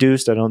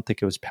introduced. I don't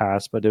think it was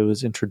passed, but it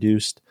was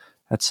introduced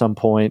at some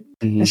point.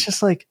 It's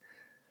just like,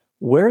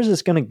 where is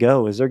this going to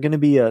go? Is there going to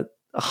be a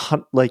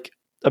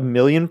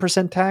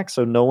 1,000,000% tax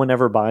so no one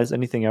ever buys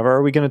anything ever?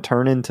 Are we going to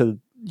turn into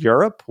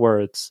Europe, where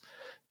it's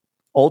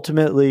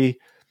ultimately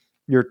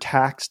you're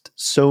taxed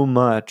so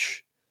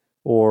much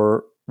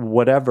or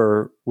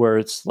whatever, where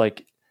it's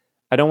like,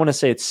 I don't want to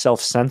say it's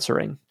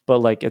self-censoring, but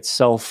like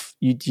it's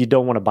you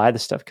don't want to buy the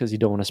stuff because you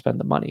don't want to spend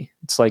the money.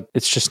 It's like,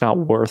 it's just not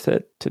worth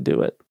it to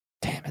do it.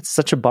 Damn, it's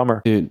such a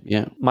bummer. Dude,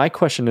 yeah. My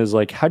question is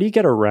like, how do you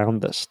get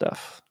around this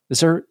stuff? Is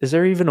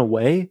there even a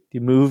way? Do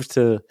you move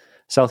to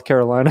South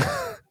Carolina?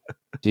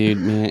 Dude,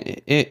 man,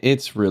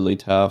 it's really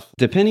tough.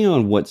 Depending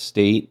on what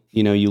state,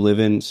 you live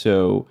in.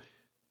 So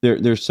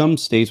there's some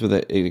states with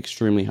an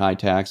extremely high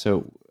tax.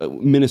 So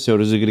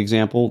Minnesota is a good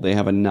example. They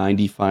have a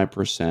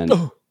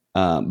 95%,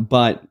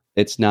 but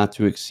it's not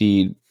to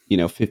exceed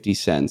 50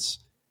 cents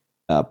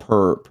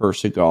per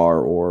cigar,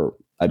 or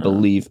I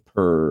believe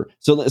per.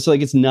 So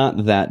like, it's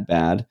not that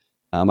bad.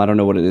 I don't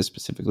know what it is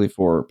specifically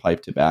for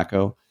pipe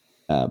tobacco.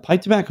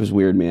 Pipe tobacco is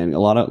weird, man. A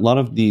lot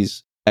of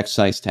these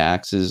excise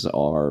taxes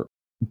are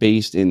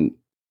based in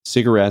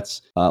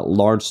cigarettes,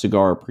 large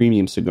cigar,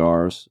 premium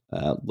cigars,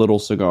 little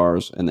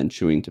cigars, and then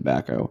chewing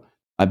tobacco.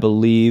 I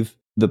believe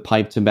the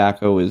pipe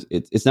tobacco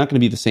it's not going to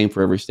be the same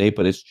for every state,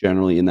 but it's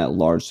generally in that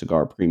large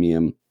cigar,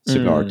 premium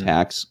cigar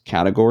tax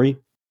category.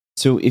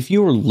 So if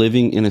you are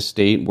living in a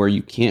state where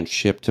you can't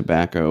ship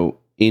tobacco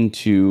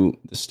into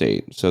the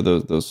state, so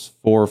those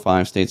 4 or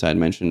 5 states I had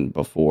mentioned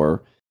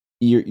before,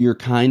 you're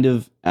kind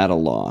of at a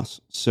loss.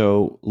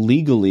 So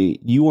legally,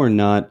 you are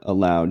not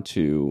allowed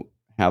to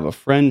have a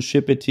friend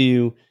ship it to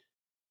you.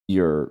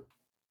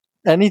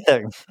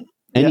 Anything.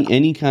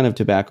 Any kind of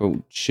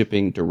tobacco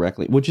shipping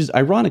directly, which is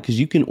ironic because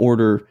you can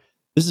order,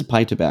 this is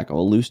pipe tobacco,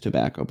 a loose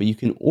tobacco, but you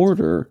can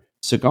order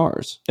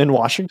cigars. In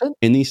Washington?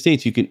 In these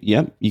states, you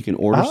can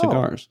order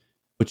cigars,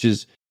 which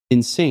is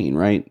insane,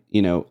 right?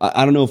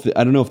 I don't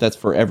know if that's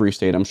for every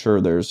state. I'm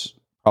sure there's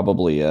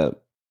probably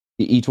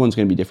each one's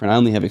going to be different. I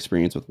only have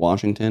experience with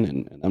Washington,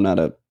 and I'm not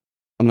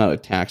a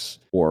tax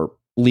or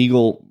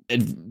legal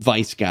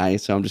advice guy,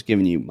 so I'm just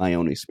giving you my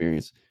own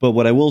experience. But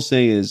what I will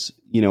say is,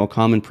 a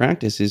common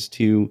practice is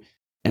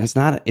and it's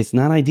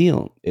not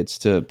ideal. It's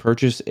to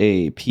purchase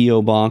a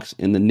PO box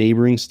in the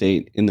neighboring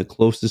state in the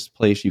closest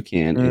place you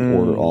can and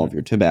order all of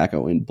your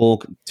tobacco in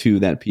bulk to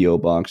that PO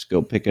box.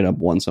 Go pick it up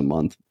once a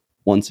month,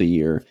 once a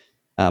year.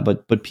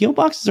 But PO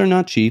boxes are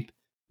not cheap.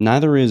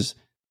 Neither is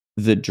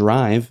the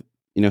drive.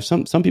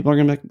 Some people are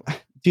going to be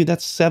like, dude,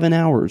 that's 7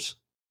 hours.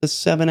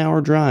 That's a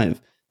 7-hour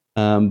drive.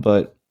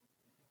 But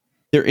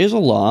there is a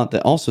law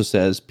that also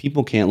says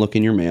people can't look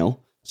in your mail.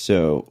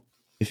 So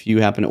if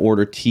you happen to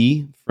order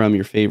tea from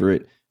your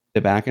favorite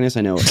tobacconist,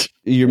 I know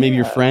maybe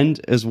your friend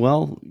as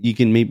well, you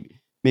can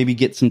maybe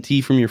get some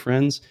tea from your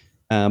friends.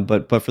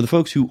 But for the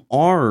folks who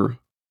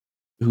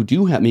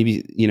do have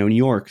maybe, New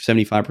York,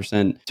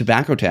 75%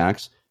 tobacco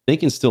tax, they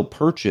can still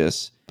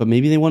purchase, but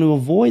maybe they want to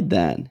avoid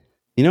that.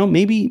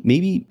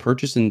 Maybe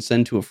purchase and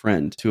send to a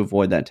friend to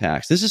avoid that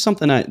tax. This is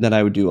something that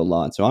I would do a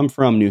lot. So I'm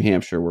from New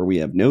Hampshire, where we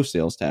have no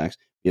sales tax.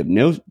 We have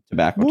no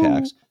tobacco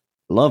tax.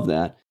 Love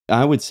that.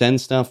 I would send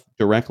stuff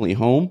directly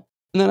home,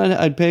 and then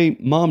I'd pay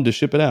mom to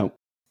ship it out.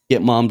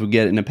 Mom to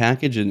get it in a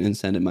package and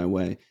send it my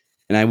way.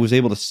 And I was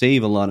able to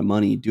save a lot of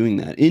money doing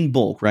that in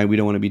bulk, right? We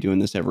don't want to be doing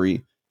this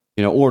every,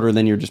 order.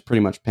 Then you're just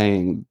pretty much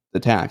paying the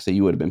tax that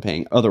you would have been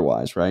paying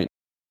otherwise, right?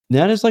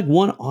 That is like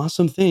one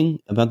awesome thing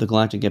about the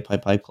Galactic Get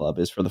Pipe Club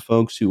is for the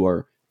folks who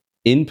are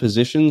in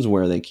positions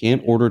where they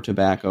can't order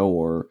tobacco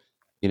or,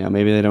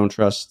 maybe they don't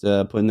trust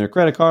putting their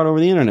credit card over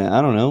the internet.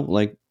 I don't know.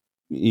 Like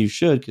you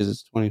should because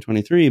it's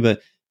 2023.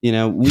 But,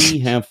 we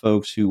have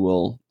folks who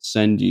will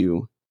send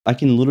you. I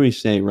can literally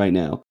say right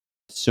now,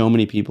 so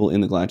many people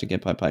in the Galactic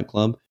Get Pipe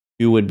Club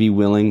who would be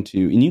willing to,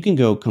 and you can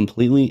go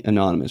completely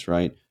anonymous,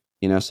 right?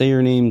 Say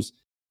your name's,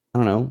 I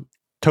don't know,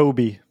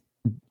 Toby.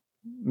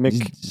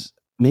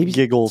 Maybe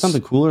Giggles.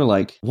 Something cooler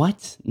like,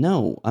 what?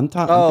 No, I'm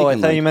talking. Oh, I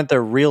thought you meant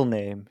their real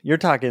name. You're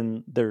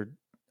talking their.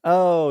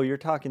 Oh, you're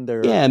talking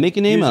their. Yeah, make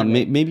a name up.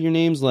 Maybe your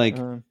name's like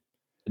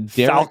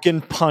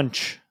Falcon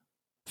Punch.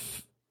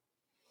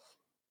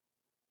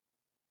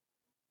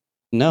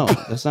 No,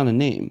 that's not a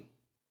name.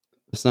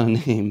 That's not a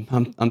name.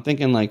 I'm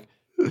thinking like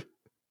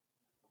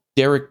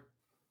Derek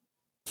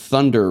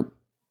Thunder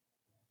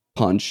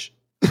Punch.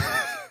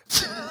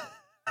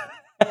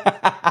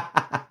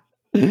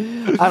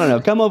 I don't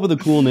know. Come up with a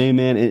cool name,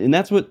 man. And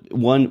that's what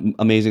one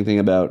amazing thing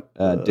about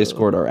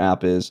Discord, our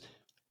app, is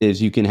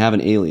you can have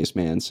an alias,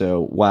 man.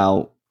 So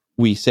while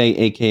we say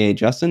AKA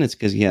Justin, it's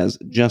because he has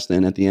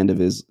Justin at the end of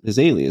his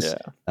alias,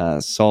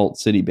 Salt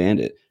City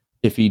Bandit.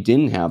 If he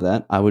didn't have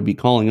that, I would be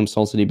calling him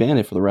Salt City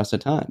Bandit for the rest of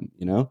the time,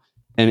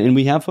 And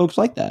we have folks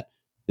like that.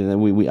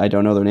 I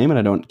don't know their name and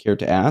I don't care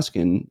to ask,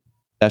 and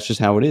that's just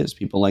how it is.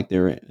 People like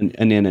their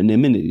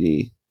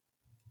anonymity.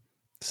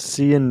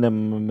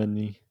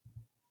 Anemone.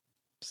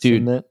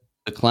 Dude, the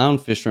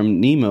clownfish from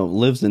Nemo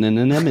lives in an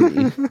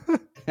anemone.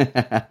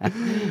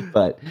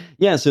 But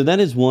yeah, so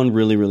that is one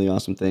really, really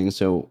awesome thing.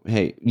 So,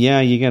 hey,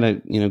 yeah, you got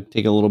to,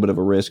 take a little bit of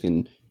a risk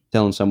in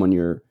telling someone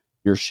your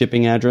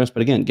shipping address.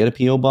 But again, get a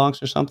P.O.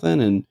 box or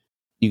something, and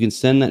you can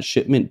send that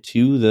shipment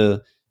to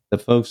the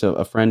folks,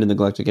 a friend in the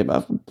Galactic Get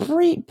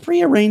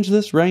pre-arrange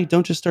this, right?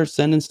 Don't just start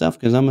sending stuff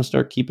because I'm going to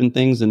start keeping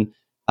things and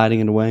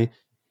hiding it away.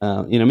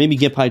 Maybe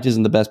Get Piped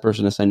isn't the best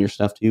person to send your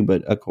stuff to,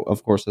 but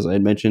of course, as I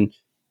had mentioned,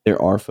 there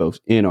are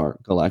folks in our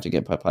Galactic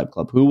Get Pipe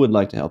Club who would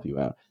like to help you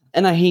out.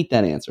 And I hate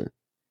that answer.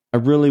 I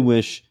really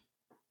wish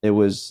it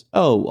was,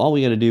 all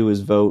we got to do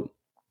is vote,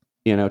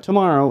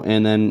 tomorrow.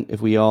 And then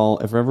if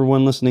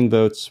everyone listening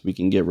votes, we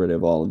can get rid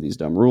of all of these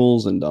dumb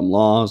rules and dumb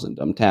laws and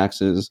dumb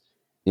taxes,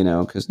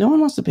 because no one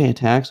wants to pay a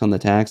tax on the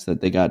tax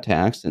that they got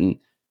taxed and,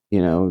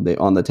 they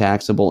on the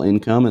taxable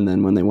income. And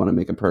then when they want to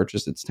make a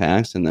purchase, it's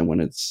taxed. And then when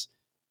it's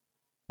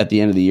at the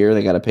end of the year,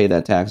 they got to pay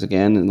that tax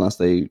again, unless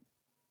they,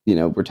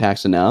 were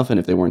taxed enough. And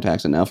if they weren't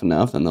taxed enough,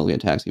 then they'll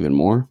get taxed even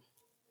more.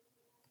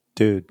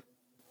 Dude,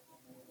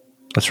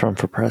 let's run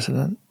for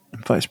president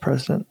and vice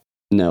president.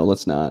 No,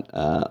 let's not.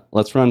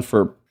 Let's run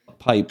for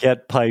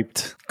Get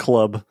Piped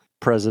Club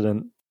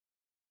president.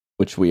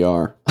 Which we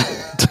are.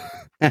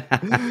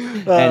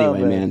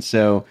 Anyway, man.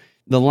 So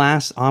the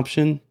last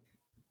option,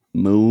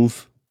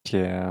 move.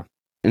 Yeah.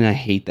 And I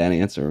hate that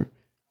answer.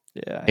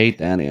 Yeah, I hate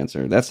that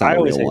answer. That's not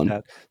a real one.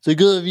 That. It's like,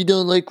 if you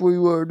don't like where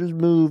you are, just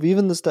move.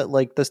 Even the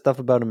stuff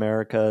about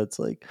America, it's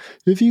like,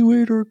 if you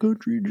hate our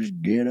country, just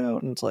get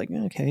out. And it's like,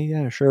 okay,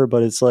 yeah, sure,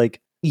 but it's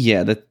like,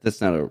 yeah, that's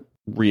not a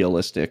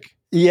realistic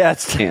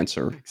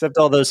answer. Except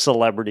all those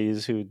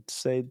celebrities who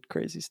say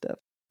crazy stuff.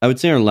 I would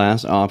say our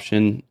last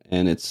option,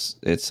 and it's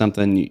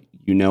something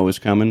is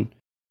coming.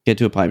 Get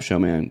to a pipe show,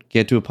 man.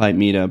 Get to a pipe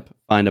meetup.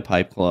 Find a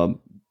pipe club.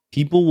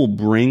 People will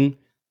bring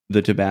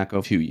the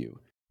tobacco to you.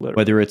 Literally.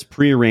 Whether it's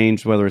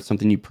prearranged, whether it's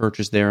something you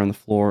purchase there on the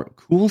floor.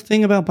 Cool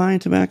thing about buying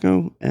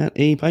tobacco at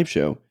a pipe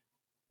show,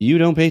 you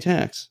don't pay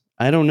tax.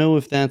 I don't know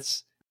if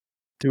that's.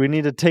 Do we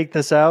need to take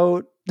this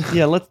out?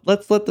 Yeah,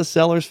 let's let the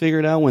sellers figure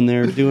it out when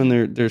they're doing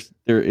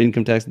their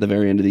income tax at the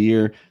very end of the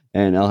year,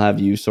 and I'll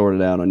have you sort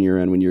it out on your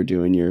end when you're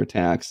doing your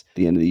tax at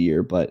the end of the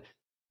year. But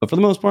for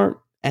the most part,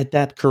 at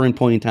that current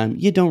point in time,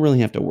 you don't really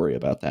have to worry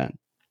about that.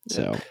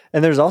 So,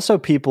 and there's also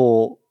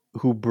people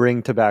who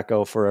bring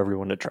tobacco for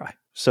everyone to try.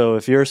 So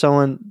if you're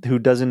someone who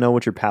doesn't know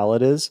what your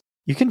palate is,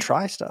 you can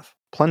try stuff,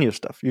 plenty of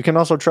stuff. You can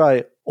also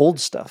try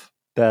old stuff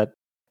that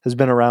has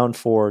been around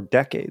for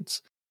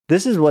decades.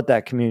 This is what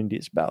that community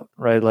is about,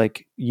 right?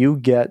 Like, you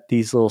get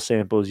these little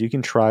samples, you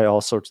can try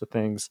all sorts of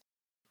things.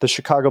 The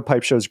Chicago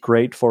Pipe Show is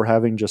great for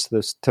having just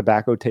this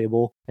tobacco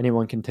table.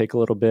 Anyone can take a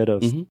little bit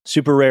of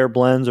super rare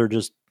blends or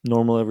just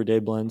normal everyday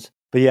blends.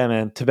 But yeah,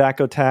 man,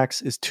 tobacco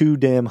tax is too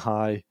damn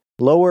high.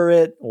 Lower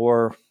it,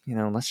 or,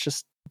 let's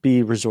just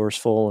be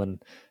resourceful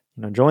and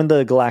join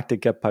the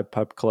Galactic Get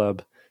Pipe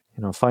Club.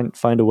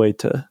 Find a way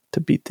to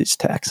beat these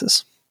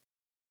taxes.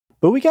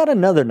 But we got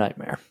another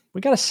nightmare.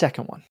 We got a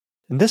second one.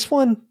 And this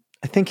one,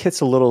 I think,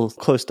 hits a little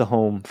close to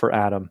home for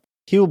Adam.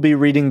 He will be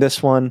reading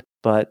this one,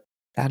 but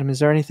Adam, is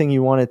there anything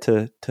you wanted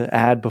to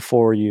add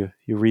before you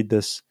read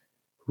this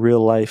real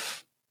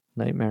life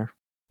nightmare?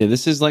 Yeah,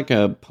 this is like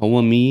a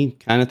poem-y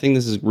kind of thing.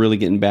 This is really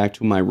getting back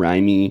to my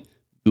rhymey,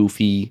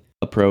 goofy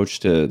approach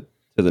to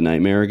the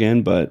nightmare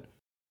again, but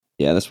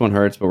yeah, this one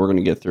hurts, but we're going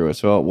to get through it.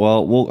 So,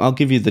 I'll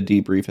give you the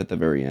debrief at the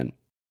very end.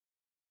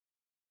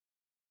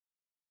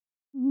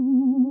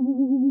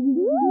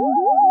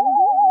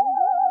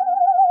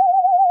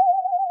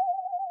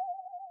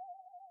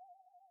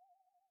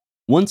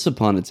 Once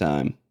upon a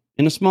time,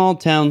 in a small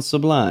town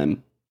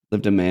sublime,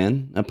 lived a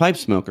man, a pipe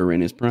smoker in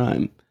his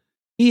prime.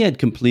 He had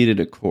completed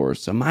a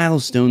course, a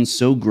milestone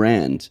so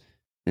grand.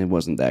 It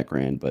wasn't that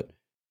grand, but.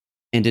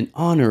 And an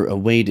honor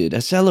awaited, a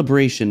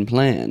celebration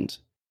planned.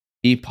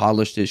 He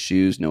polished his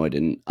shoes, no I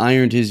didn't.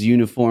 Ironed his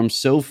uniform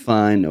so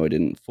fine, no I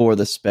didn't, for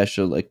the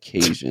special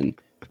occasion.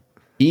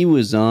 He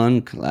was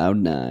on cloud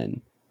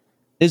nine.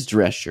 His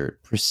dress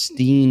shirt,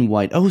 pristine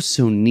white, oh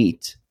so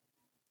neat.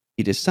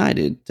 He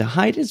decided to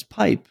hide his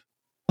pipe.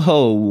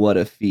 Oh, what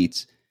a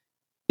feat.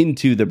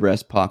 Into the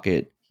breast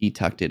pocket, he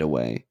tucked it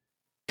away.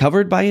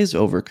 Covered by his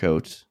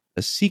overcoat,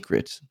 a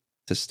secret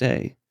to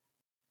stay.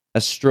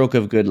 A stroke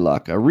of good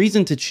luck, a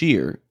reason to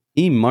cheer.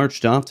 He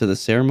marched off to the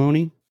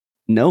ceremony,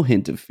 no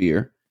hint of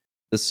fear.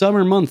 The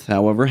summer month,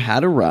 however,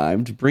 had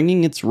arrived,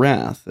 bringing its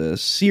wrath, a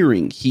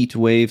searing heat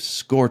wave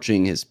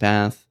scorching his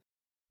path.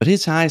 But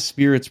his high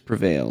spirits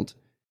prevailed.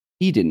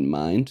 He didn't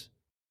mind.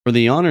 For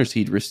the honors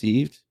he'd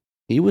received,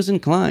 he was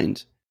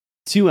inclined.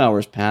 2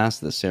 hours passed,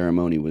 the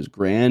ceremony was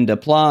grand,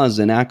 applause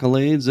and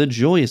accolades, a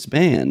joyous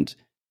band.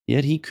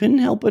 Yet he couldn't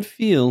help but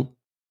feel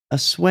a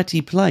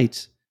sweaty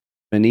plight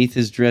beneath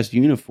his dress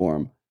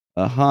uniform,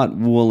 a hot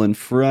woolen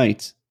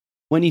fright.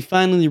 When he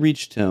finally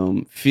reached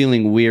home,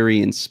 feeling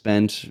weary and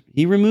spent,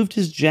 he removed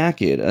his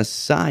jacket, a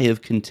sigh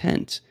of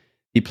content.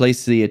 He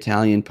placed the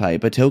Italian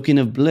pipe, a token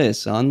of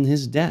bliss, on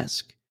his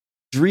desk,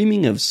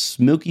 dreaming of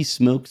smoky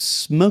smoked,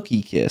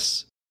 smoky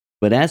kiss.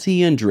 But as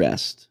he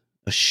undressed,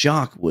 a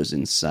shock was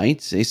in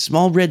sight, a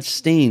small red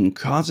stain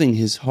causing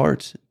his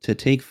heart to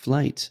take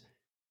flight.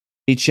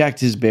 He checked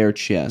his bare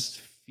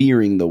chest,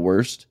 fearing the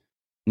worst.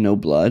 No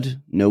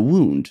blood, no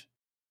wound.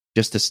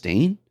 Just a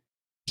stain?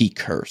 He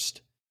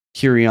cursed.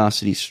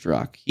 Curiosity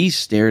struck. He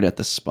stared at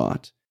the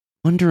spot,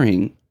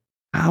 wondering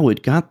how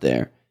it got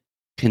there,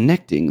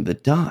 connecting the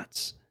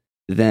dots.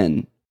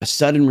 Then, a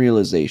sudden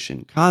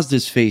realization caused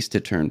his face to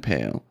turn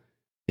pale.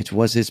 It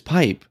was his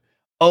pipe.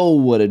 Oh,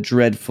 what a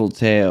dreadful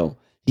tale.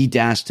 He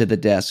dashed to the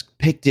desk,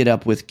 picked it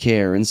up with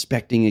care,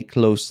 inspecting it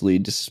closely.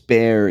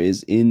 Despair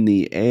is in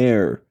the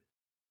air.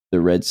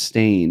 The red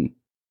stain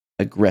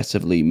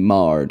aggressively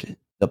marred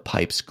the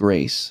pipe's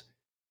grace.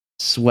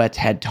 Sweat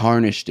had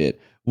tarnished it.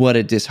 What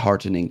a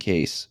disheartening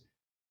case.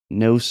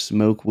 No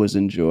smoke was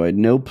enjoyed,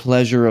 no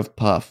pleasure of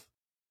puff.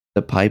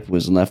 The pipe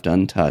was left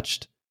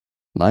untouched.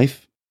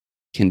 Life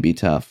can be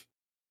tough.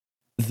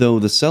 Though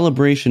the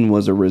celebration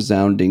was a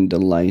resounding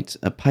delight,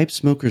 a pipe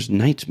smoker's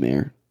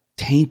nightmare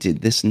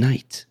tainted this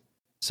night.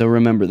 So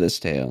remember this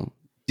tale.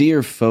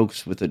 Dear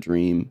folks with a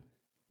dream,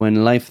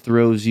 when life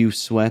throws you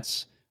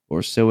sweats,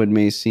 or so it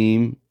may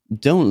seem,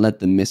 don't let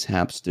the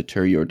mishaps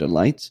deter your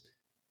delights,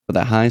 for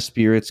the high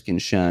spirits can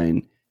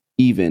shine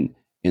even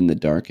in the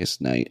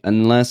darkest night,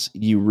 unless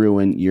you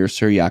ruin your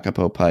Sir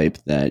Jacopo pipe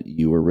that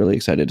you were really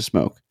excited to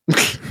smoke.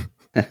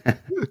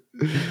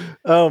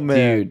 Oh,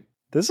 man. Dude,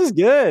 This is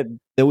good.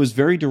 that was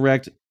very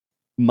direct,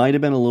 might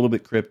have been a little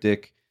bit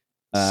cryptic.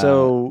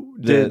 So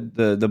did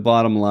The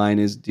bottom line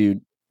is, dude,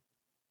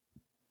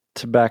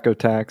 tobacco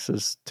tax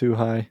is too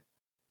high?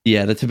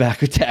 yeah, the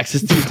tobacco tax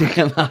is too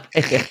damn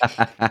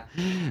high.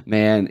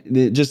 Man,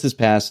 just this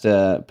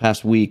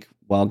past week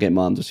while Get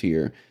Moms was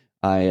here,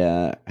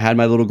 I had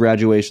my little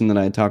graduation that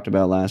I had talked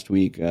about last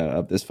week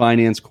of this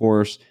finance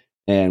course,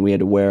 and we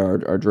had to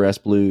wear our dress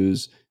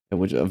blues,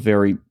 which a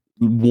very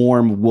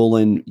warm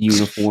woolen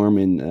uniform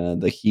in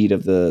the heat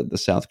of the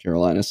South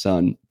Carolina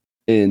sun.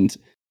 And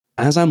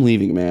as I'm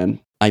leaving, man,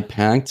 I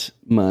packed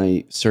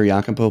my Sir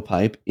Jacopo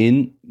pipe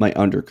in my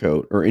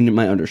undercoat or into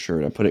my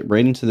undershirt. I put it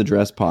right into the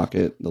dress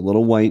pocket, the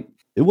little white.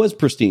 It was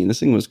pristine.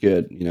 This thing was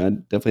good. You know, I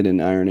definitely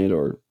didn't iron it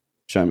or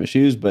shine my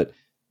shoes, but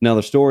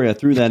another story. I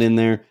threw that in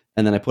there,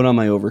 and then I put on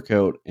my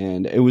overcoat,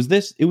 and it was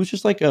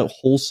just like a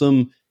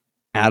wholesome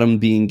Adam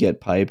being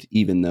get piped,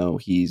 even though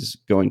he's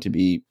going to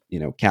be, you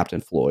know,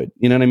 Captain Floyd.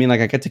 You know what I mean?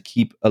 Like I got to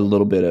keep a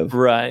little bit of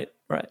Right.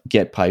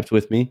 get piped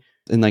with me.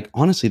 And like,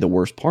 honestly, the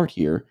worst part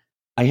here,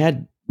 I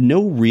had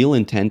no real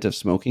intent of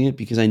smoking it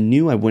because I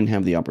knew I wouldn't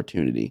have the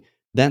opportunity.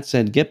 That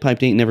said, get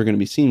piped ain't never going to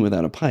be seen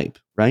without a pipe,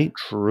 right?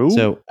 True.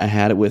 So I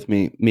had it with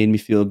me, made me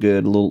feel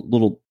good. A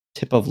little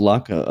tip of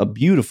luck, a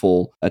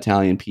beautiful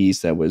Italian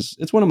piece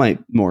it's one of my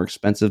more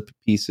expensive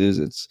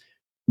pieces.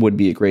 Would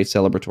be a great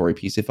celebratory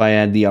piece if I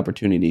had the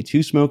opportunity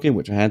to smoke it,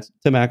 which I had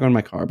tobacco in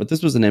my car, but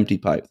this was an empty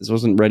pipe. This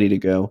wasn't ready to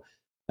go.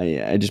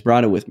 I just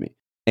brought it with me.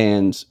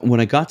 And when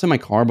I got to my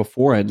car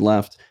before I'd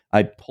left,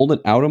 I pulled it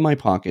out of my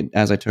pocket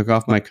as I took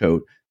off my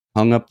coat,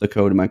 hung up the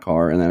coat in my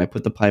car, and then I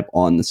put the pipe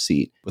on the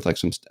seat with like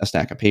a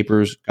stack of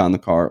papers, got in the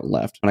car,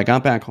 left. When I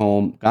got back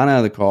home, got out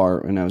of the car,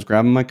 and I was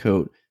grabbing my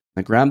coat,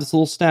 I grabbed this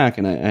little stack,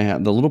 and I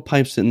had the little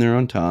pipe sitting there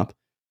on top,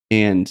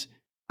 and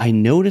I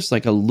noticed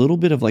like a little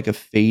bit of like a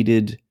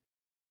faded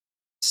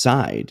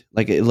side.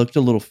 Like it looked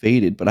a little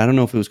faded, but I don't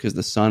know if it was because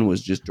the sun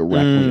was just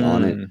directly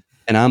on it.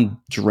 And I'm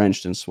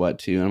drenched in sweat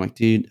too. And I'm like,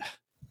 dude,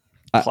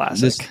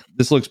 Classic.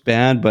 This looks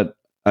bad, but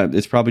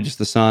it's probably just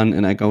the sun.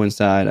 And I go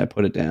inside, I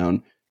put it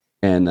down,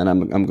 and then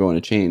I'm going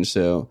to change.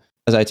 So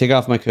as I take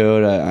off my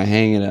coat, I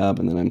hang it up,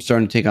 and then I'm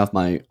starting to take off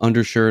my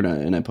undershirt,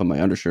 and I put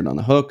my undershirt on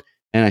the hook.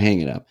 and I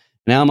hang it up.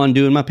 Now I'm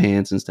undoing my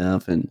pants and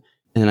stuff, and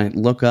I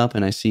look up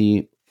and I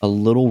see a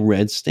little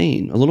red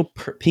stain, a little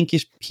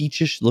pinkish,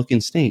 peachish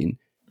looking stain.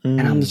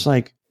 And I'm just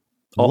like,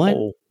 what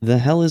the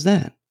hell is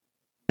that?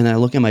 And I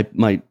look at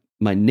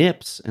my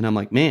nips and I'm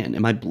like, man,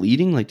 am I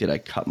bleeding? Like, did I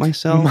cut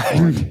myself?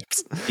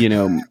 You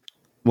know,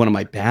 one of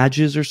my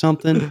badges or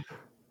something?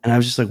 And I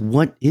was just like,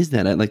 what is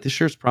that? Like, this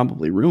shirt's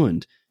probably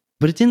ruined.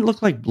 But it didn't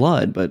look like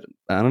blood, but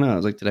I don't know. I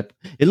was like,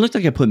 it looked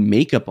like I put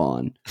makeup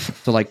on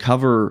to like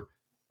cover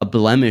a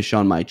blemish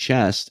on my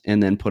chest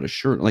and then put a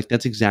shirt. Like,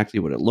 that's exactly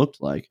what it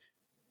looked like.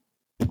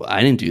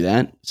 I didn't do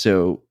that.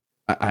 So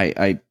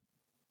I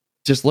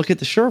just look at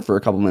the shirt for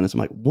a couple minutes.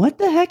 I'm like, what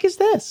the heck is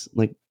this?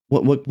 Like,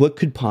 what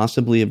could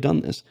possibly have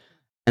done this?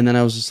 And then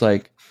I was just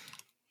like,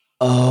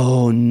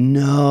 oh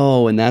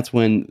no. And that's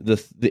when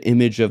the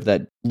image of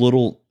that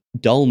little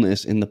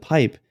dullness in the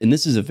pipe, and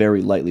this is a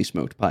very lightly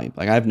smoked pipe.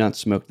 Like, I've not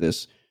smoked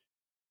this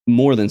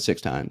more than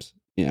 6 times.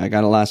 I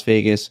got a Las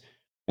Vegas,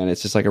 and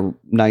it's just like a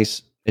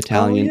nice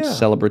Italian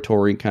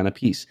celebratory kind of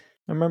piece.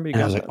 I remember you.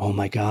 And I was like, oh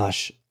my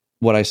gosh.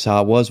 What I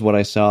saw was what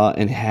I saw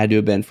and had to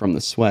have been from the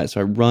sweat.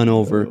 So I run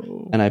over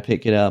and I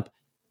pick it up.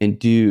 And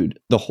dude,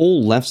 the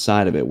whole left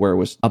side of it, where it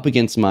was up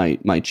against my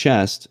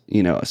chest,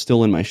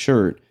 still in my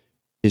shirt,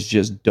 is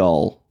just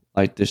dull.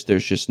 Like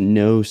there's just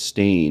no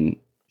stain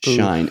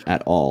shine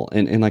at all.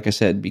 And like I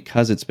said,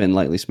 because it's been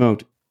lightly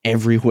smoked,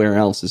 everywhere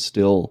else is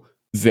still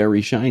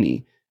very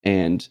shiny.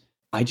 And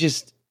I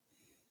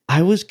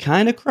was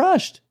kind of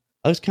crushed.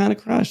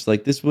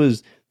 Like, this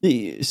was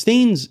the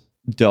stains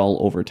dull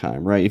over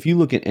time, right? If you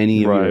look at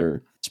any of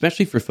your,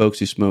 especially for folks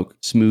who smoke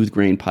smooth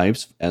grain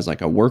pipes as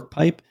like a work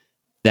pipe,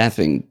 that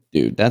thing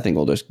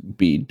will just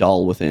be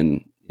dull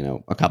within,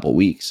 a couple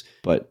weeks.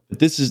 But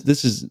this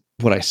is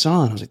what I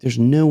saw, and I was like, there's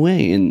no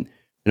way. And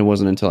it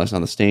wasn't until I saw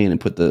the stain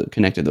and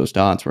connected those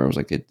dots where I was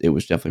like, it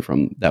was definitely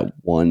from that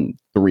 1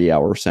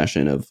 3-hour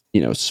session of,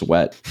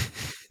 sweat.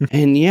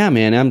 And yeah,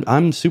 man,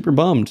 I'm super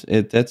bummed.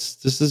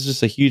 This is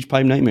just a huge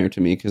pipe nightmare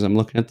to me, because I'm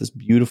looking at this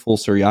beautiful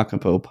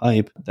Suryakapo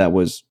pipe that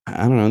was,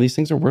 I don't know, these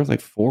things are worth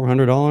like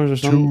 $400 or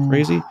something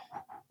crazy.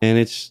 And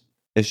it's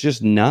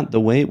just not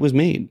the way it was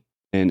made.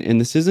 And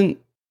this isn't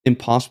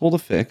impossible to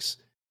fix,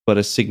 but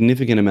a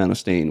significant amount of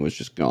stain was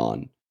just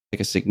gone, like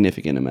a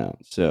significant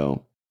amount.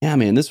 So yeah,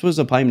 man, this was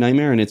a pipe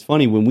nightmare. And it's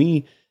funny, when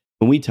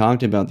we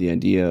talked about the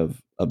idea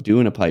of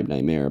doing a pipe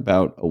nightmare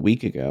about a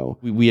week ago,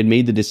 we had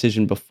made the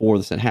decision before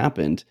this had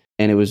happened.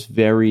 And it was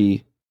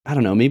very, I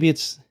don't know, maybe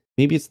it's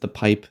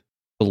the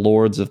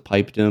lords of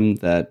pipedom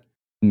that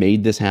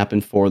made this happen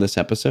for this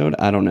episode.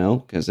 I don't know,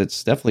 because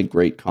it's definitely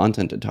great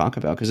content to talk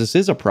about, because this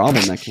is a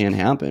problem that can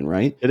happen,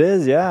 right? It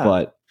is, yeah.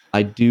 But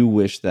I do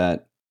wish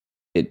that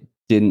it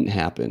didn't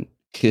happen,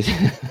 because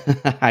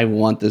I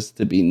want this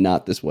to be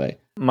not this way.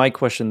 My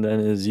question then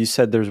is, you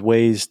said there's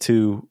ways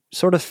to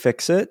sort of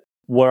fix it.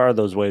 What are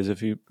those ways,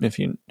 if you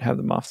have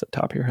them off the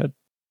top of your head?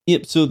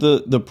 Yep. So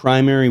the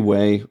primary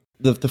way,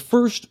 the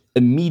first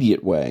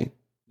immediate way,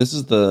 this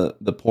is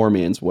the poor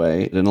man's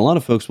way, and a lot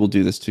of folks will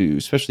do this too,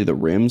 especially the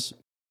rims.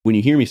 When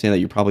you hear me say that,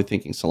 you're probably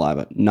thinking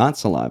saliva, not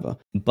saliva,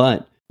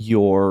 but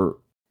the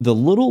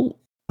little,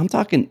 I'm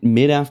talking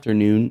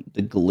mid-afternoon,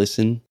 the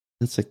glisten.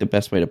 That's like the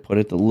best way to put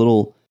it. The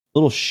little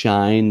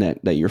shine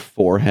that your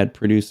forehead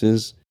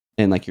produces,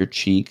 and like your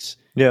cheeks.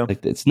 Yeah.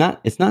 Like it's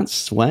not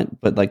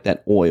sweat, but like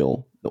that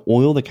oil. The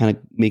oil that kind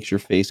of makes your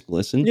face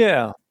glisten.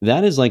 Yeah.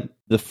 That is like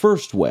the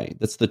first way.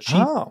 That's the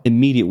cheap,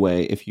 immediate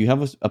way. If you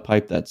have a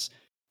pipe that's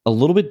a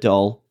little bit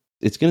dull,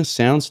 it's going to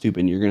sound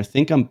stupid. You're going to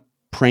think I'm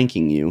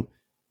pranking you,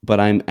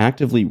 but I'm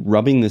actively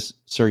rubbing this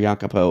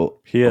Suryakapo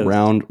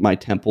around my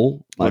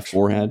temple, my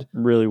forehead.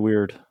 Really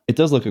weird. It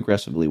does look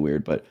aggressively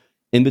weird, but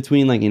in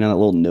between, like, that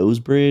little nose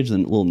bridge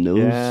and little nose.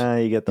 Yeah,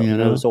 you get the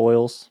nose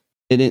oils.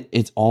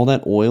 It's all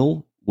that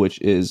oil,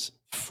 which is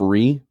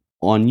free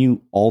on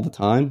you all the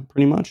time,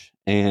 pretty much.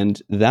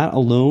 And that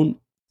alone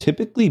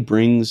typically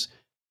brings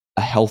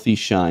a healthy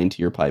shine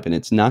to your pipe, and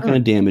it's not going to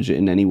damage it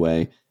in any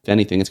way. If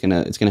anything, it's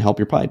gonna help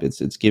your pipe.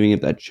 It's giving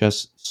it that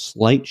just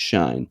slight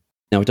shine.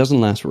 Now, it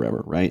doesn't last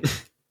forever, right?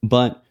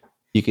 But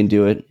you can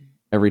do it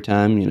every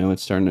time.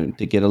 It's starting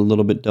to get a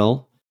little bit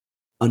dull.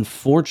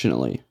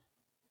 Unfortunately,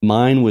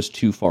 mine was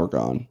too far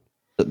gone.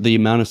 The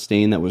amount of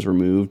stain that was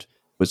removed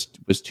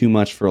was too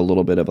much for a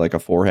little bit of like a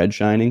forehead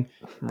shining.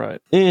 Right.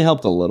 It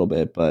helped a little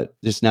bit, but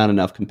just not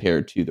enough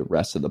compared to the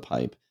rest of the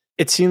pipe.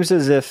 It seems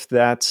as if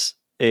that's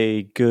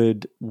a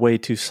good way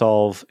to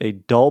solve a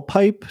dull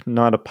pipe,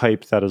 not a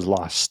pipe that has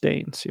lost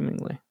stain,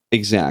 seemingly.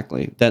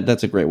 Exactly.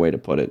 That's a great way to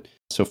put it.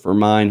 So for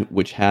mine,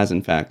 which has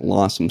in fact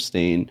lost some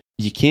stain,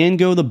 you can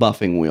go the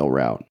buffing wheel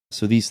route.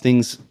 So these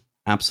things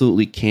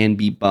absolutely can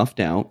be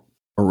buffed out,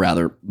 or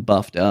rather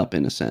buffed up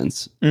in a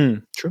sense.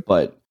 True.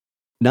 But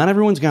not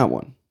everyone's got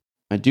one.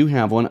 I do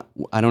have one.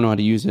 I don't know how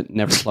to use it.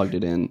 Never plugged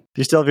it in. Do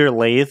you still have your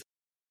lathe?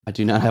 I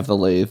do not have the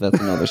lathe. That's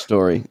another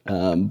story.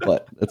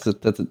 But that's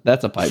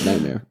a pipe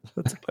nightmare.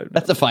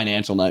 That's a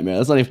financial nightmare.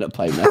 That's not even a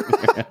pipe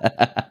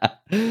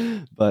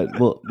nightmare. But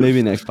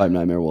maybe next pipe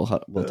nightmare we'll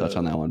touch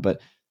on that one.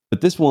 But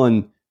this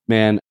one,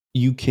 man,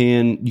 you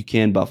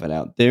can buff it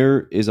out.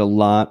 There is a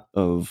lot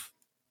of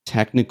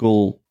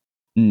technical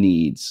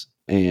needs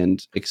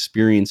and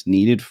experience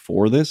needed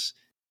for this,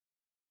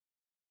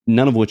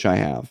 none of which I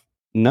have.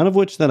 None of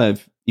which that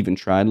I've even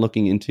tried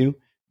looking into.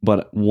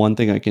 But one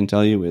thing I can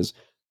tell you is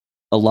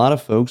a lot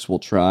of folks will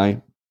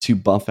try to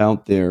buff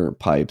out their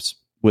pipes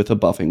with a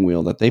buffing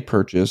wheel that they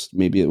purchased.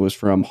 Maybe it was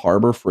from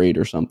Harbor Freight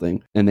or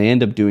something, and they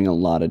end up doing a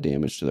lot of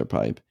damage to their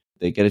pipe.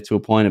 They get it to a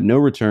point of no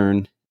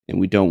return, and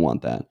we don't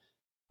want that.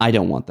 I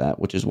don't want that,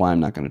 which is why I'm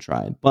not going to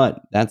try it.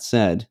 But that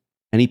said,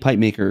 any pipe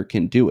maker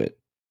can do it.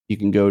 You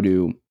can go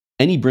to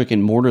any brick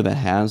and mortar that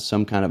has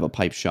some kind of a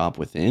pipe shop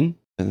within.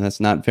 And that's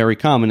not very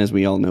common. As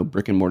we all know,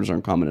 brick and mortars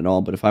aren't common at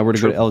all. But if I were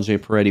to go to LJ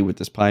Peretti with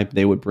this pipe,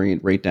 they would bring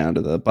it right down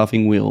to the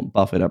buffing wheel,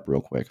 buff it up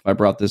real quick. If I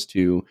brought this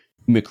to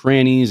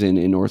McCranny's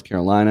in North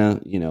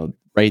Carolina,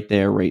 right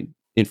there, right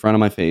in front of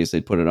my face,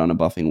 they'd put it on a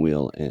buffing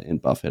wheel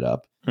and buff it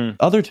up.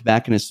 Other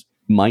tobacconists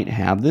might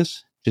have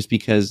this just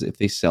because if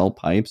they sell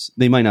pipes,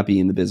 they might not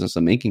be in the business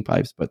of making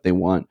pipes, but they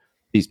want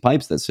these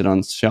pipes that sit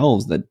on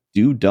shelves that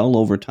do dull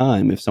over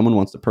time. If someone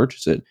wants to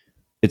purchase it,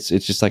 it's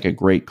just like a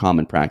great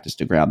common practice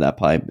to grab that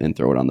pipe and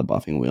throw it on the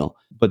buffing wheel.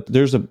 But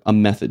there's a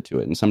method to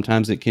it. And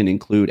sometimes it can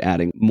include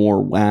adding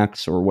more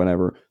wax or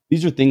whatever.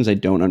 These are things I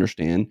don't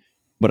understand,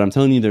 but I'm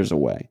telling you there's a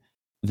way.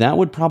 That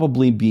would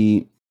probably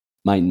be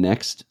my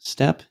next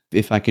step.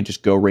 If I could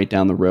just go right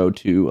down the road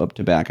to a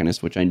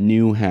tobacconist, which I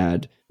knew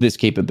had this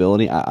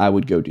capability, I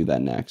would go do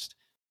that next.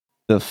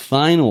 The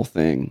final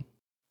thing,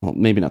 well,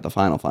 maybe not the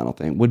final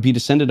thing, would be to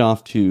send it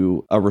off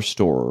to a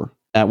restorer.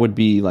 That would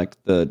be like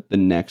the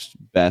next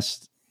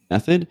best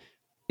method.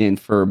 And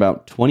for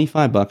about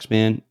 $25,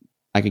 man,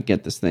 I could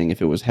get this thing.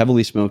 If it was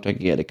heavily smoked, I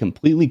could get it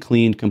completely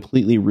cleaned,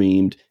 completely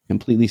reamed,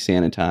 completely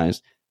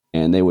sanitized,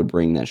 and they would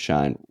bring that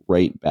shine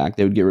right back.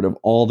 They would get rid of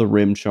all the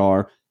rim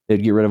char.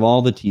 They'd get rid of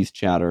all the teeth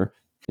chatter.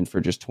 And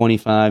for just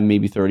 $25,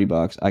 maybe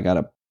 $30, I got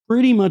a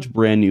pretty much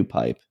brand new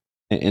pipe.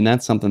 And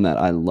that's something that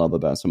I love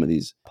about some of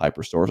these pipe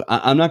restorers.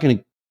 I'm not going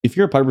to, if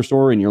you're a pipe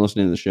restorer and you're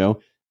listening to the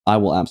show, I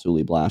will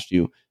absolutely blast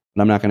you.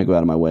 But I'm not going to go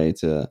out of my way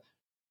to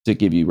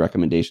give you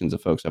recommendations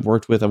of folks I've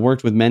worked with. I've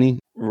worked with many.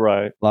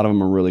 Right. A lot of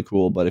them are really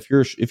cool. But if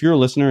you're a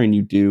listener and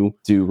you do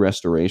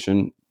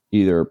restoration,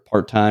 either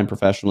part-time,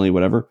 professionally,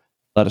 whatever,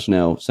 let us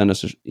know. Send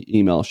us an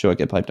email,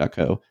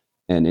 show@getpipe.co.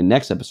 And in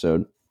next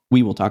episode,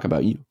 we will talk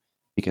about you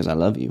because I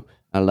love you.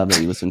 I love that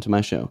you listen to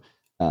my show.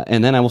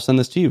 And then I will send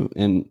this to you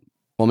and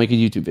we'll make a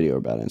YouTube video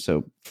about it.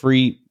 So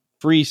free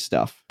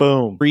stuff.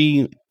 Boom.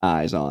 Free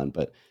eyes on.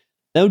 But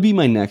that would be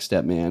my next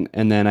step, man.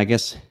 And then I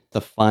guess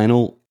the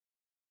final,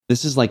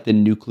 this is like the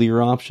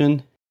nuclear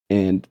option.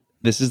 And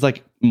this is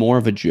like more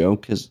of a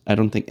joke because I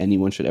don't think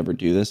anyone should ever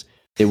do this.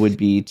 It would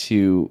be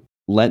to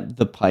let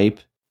the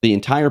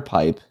entire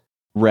pipe,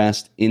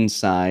 rest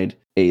inside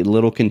a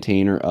little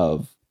container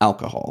of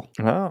alcohol.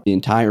 Oh. The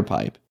entire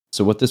pipe.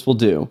 So what this will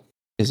do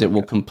is it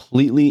will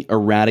completely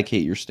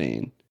eradicate your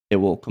stain. It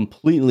will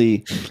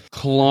completely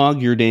clog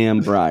your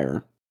damn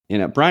briar.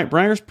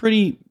 Briar's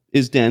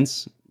is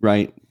dense,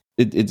 right?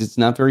 It's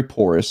not very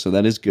porous, so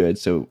that is good.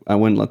 So I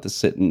wouldn't let this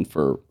sit in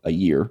for a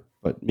year,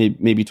 but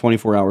maybe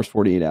 24 hours,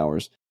 48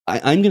 hours.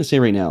 I'm going to say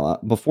right now,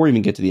 before we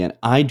even get to the end,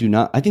 I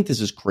think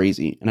this is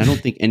crazy, and I don't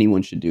think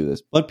anyone should do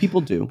this, but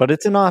people do. But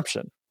it's an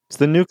option. It's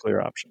the nuclear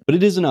option. But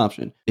it is an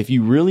option. If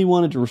you really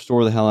wanted to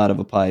restore the hell out of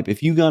a pipe,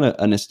 if you got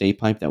an estate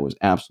pipe that was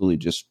absolutely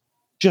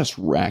just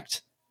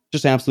wrecked,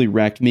 just absolutely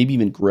wrecked, maybe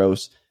even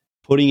gross,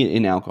 putting it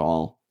in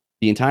alcohol,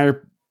 the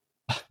entire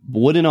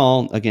wood and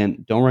all,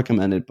 again, don't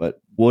recommend it,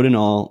 but wood and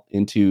all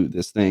into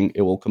this thing,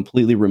 it will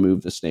completely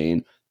remove the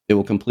stain. It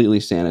will completely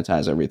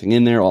sanitize everything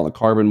in there. All the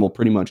carbon will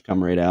pretty much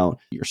come right out.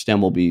 Your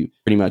stem will be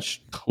pretty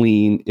much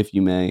clean, if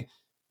you may.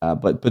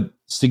 But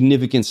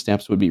significant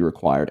steps would be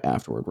required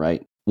afterward,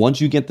 right?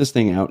 Once you get this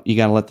thing out, you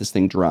got to let this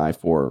thing dry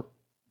for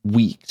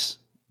weeks.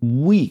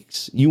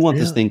 You want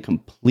this thing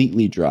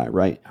completely dry,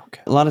 right?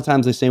 Okay. A lot of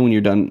times they say when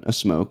you're done a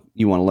smoke,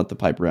 you want to let the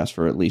pipe rest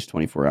for at least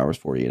 24 hours,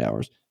 48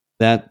 hours.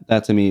 That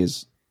to me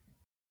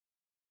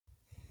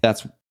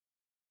that's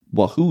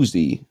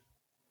wahoozy.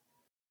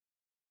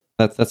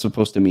 That's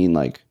supposed to mean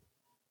like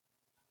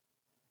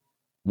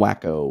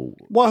wacko.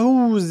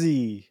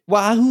 Wahoozy.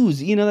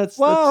 That's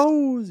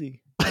Wahoozy.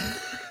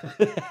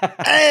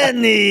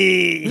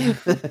 Annie.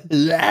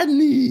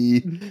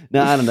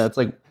 No, I don't know.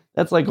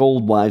 That's like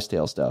old wives'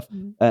 tale stuff.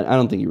 I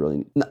don't think you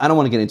really. I don't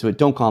want to get into it.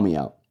 Don't call me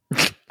out.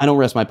 I don't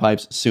rest my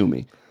pipes. Sue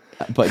me.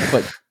 But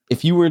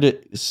if you were to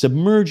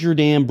submerge your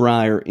damn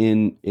briar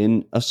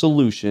in a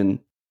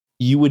solution,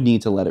 you would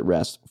need to let it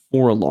rest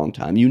for a long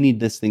time. You need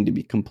this thing to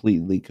be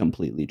completely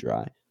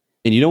dry,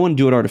 and you don't want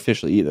to do it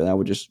artificially either. That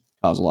would just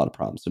cause a lot of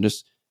problems. So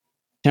just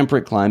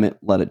temperate climate,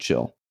 let it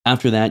chill.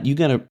 After that, you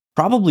got to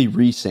probably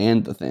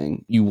resand the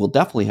thing. You will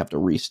definitely have to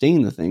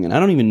restain the thing. And I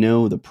don't even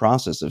know the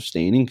process of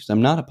staining because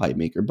I'm not a pipe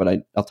maker,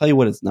 but I'll tell you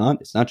what it's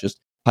not. It's not just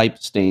pipe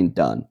stain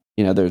done.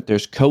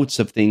 There's coats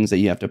of things that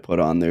you have to put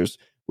on. There's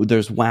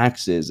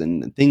waxes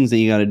and things that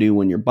you got to do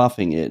when you're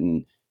buffing it.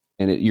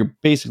 You're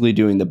basically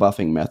doing the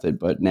buffing method,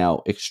 but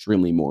now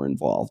extremely more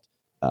involved.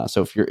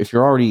 So if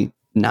you're already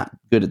not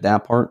good at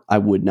that part, I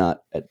would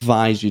not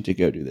advise you to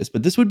go do this.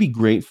 But this would be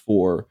great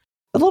for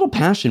a little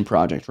passion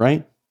project,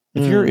 right?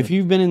 If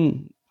you've been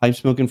in pipe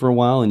smoking for a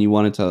while and you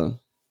wanted to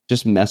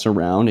just mess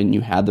around and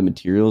you had the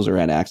materials or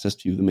had access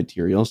to the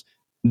materials,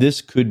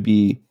 this could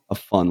be a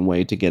fun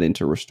way to get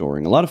into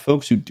restoring. A lot of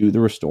folks who do the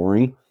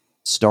restoring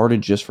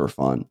started just for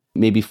fun.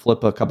 Maybe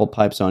flip a couple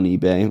pipes on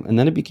eBay, and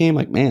then it became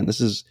like, man, this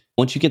is,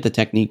 once you get the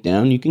technique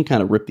down, you can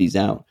kind of rip these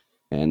out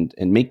and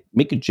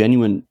make a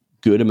genuine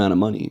good amount of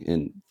money.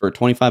 And for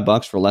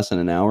 $25 for less than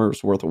an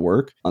hour's worth of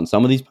work on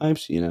some of these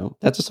pipes,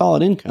 that's a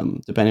solid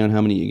income depending on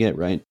how many you get,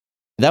 right?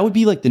 That would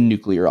be like the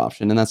nuclear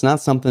option. And that's not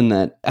something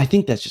that, I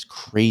think that's just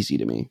crazy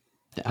to me.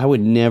 I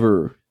would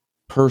never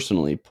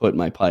personally put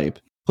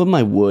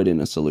my wood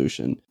in a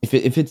solution.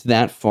 If it's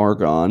that far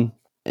gone,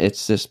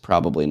 it's just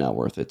probably not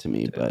worth it to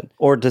me. But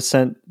or for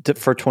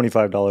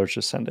 $25,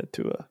 just send it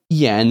to a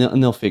and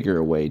they'll figure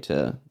a way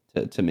to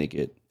make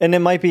it. And it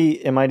might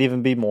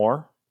even be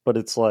more, but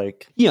it's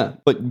like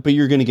but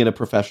you're going to get a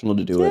professional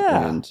to do it.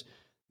 And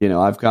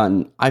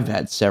I've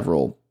had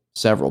several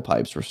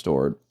pipes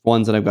restored.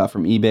 Ones that I've got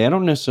from eBay. I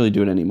don't necessarily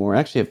do it anymore. I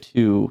actually have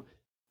two.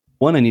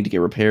 One I need to get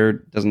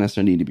repaired. Doesn't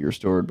necessarily need to be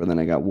restored. But then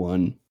I got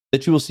one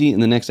that you will see in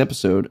the next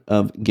episode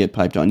of Get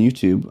Piped on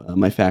YouTube,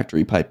 my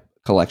factory pipe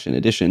collection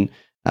edition.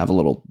 I have a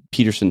little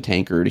Peterson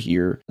tankard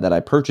here that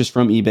I purchased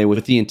from eBay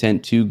with the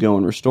intent to go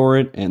and restore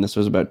it. And this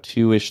was about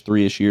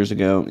 3-ish years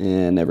ago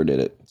and never did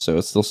it. So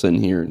it's still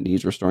sitting here and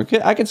needs restoring.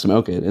 I can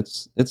smoke it.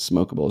 It's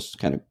smokable. It's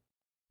kind of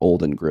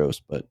old and gross,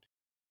 but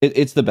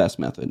it's the best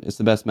method. It's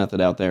the best method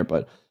out there.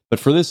 But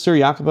for this Sir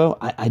Jacobo,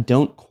 I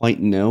don't quite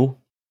know.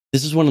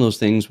 This is one of those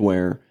things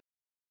where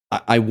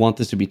I want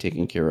this to be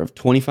taken care of.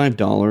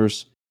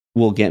 $25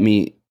 will get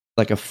me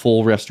like a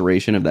full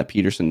restoration of that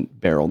Peterson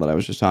barrel that I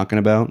was just talking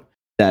about.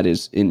 That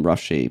is in rough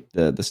shape.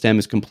 The stem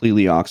is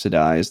completely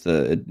oxidized.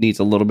 It needs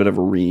a little bit of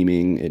a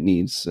reaming. It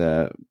needs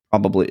to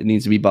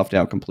be buffed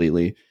out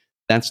completely.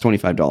 That's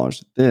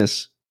 $25.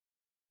 This,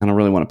 I don't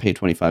really want to pay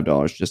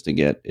 $25 just to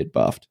get it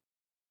buffed.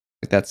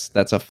 Like that's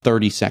a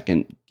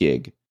 30-second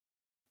gig.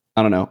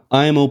 I don't know.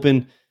 I am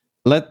open.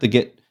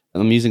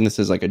 I'm using this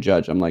as like a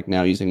judge. I'm like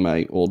now using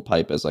my old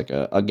pipe as like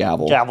a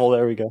gavel. Gavel,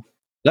 there we go.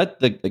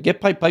 Let the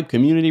Get Pipe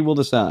community will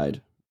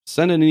decide.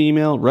 Send in an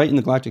email, write in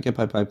the Galactic Get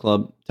Pipe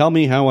Club. Tell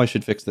me how I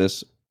should fix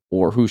this,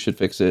 or who should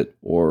fix it,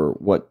 or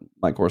what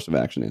my course of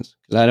action is.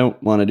 Because I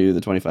don't want to do the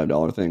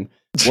 $25 thing.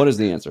 What is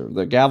the answer?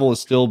 The gavel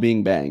is still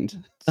being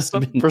banged.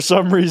 For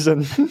some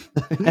reason,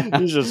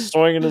 he's just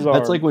swinging his arm.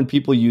 That's like when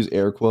people use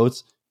air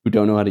quotes who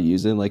don't know how to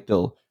use it. Like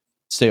they'll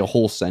say a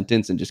whole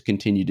sentence and just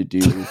continue to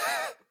do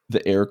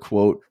the air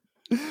quote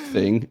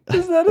thing.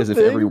 Is that as if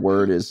every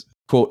word is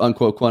quote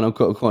unquote, quote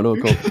unquote, quote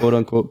unquote, quote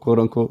unquote, quote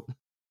unquote.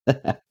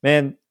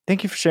 Man,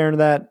 thank you for sharing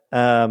that.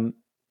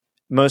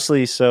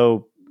 Mostly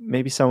so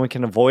maybe someone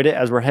can avoid it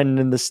as we're heading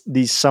in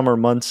these summer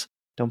months.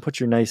 Don't put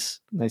your nice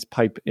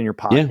pipe in your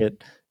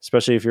pocket,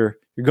 especially if you're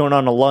going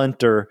on a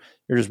lunt or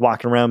you're just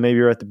walking around. Maybe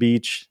you're at the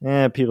beach.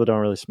 People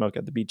don't really smoke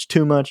at the beach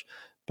too much,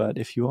 but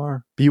if you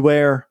are,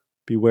 beware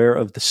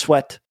of the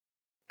sweat,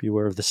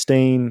 beware of the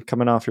stain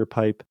coming off your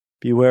pipe,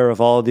 beware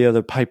of all the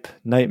other pipe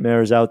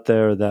nightmares out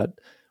there that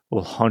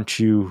will haunt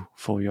you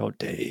for your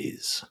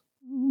days.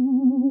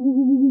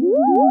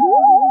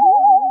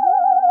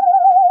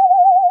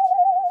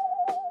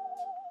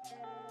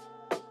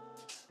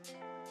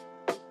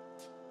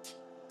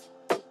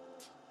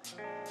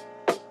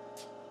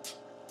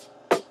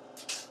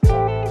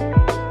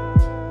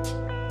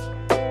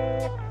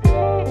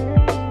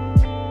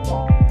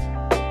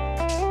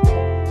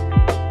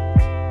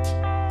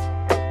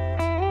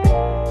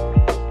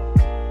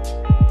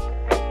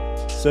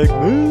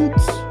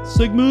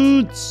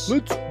 Segments.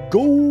 Let's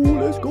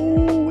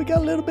go. We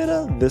got a little bit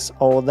of this,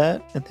 all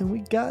that, and then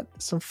we got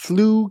some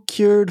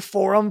flu-cured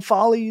forum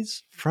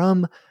follies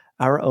from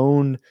our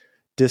own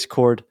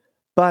Discord.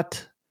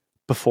 But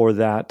before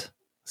that,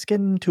 let's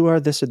get into our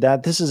this or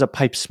that. This is a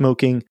pipe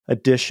smoking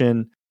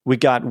edition. We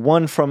got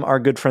one from our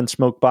good friend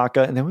Smoke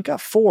Baka, and then we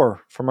got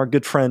 4 from our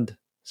good friend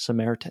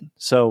Samaritan.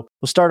 So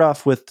we'll start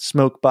off with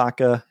Smoke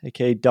Baka,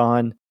 aka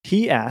Don.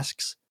 He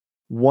asks,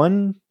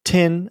 1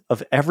 tin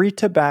of every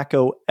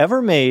tobacco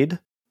ever made,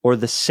 or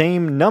the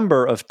same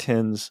number of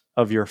tins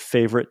of your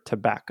favorite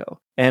tobacco?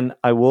 And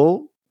I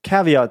will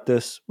caveat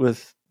this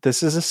with,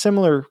 this is a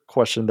similar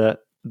question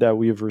that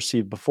we've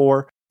received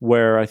before,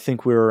 where I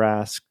think we were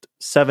asked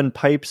 7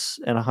 pipes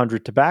and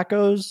 100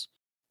 tobaccos,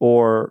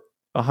 or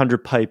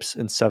 100 pipes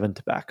and 7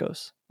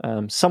 tobaccos.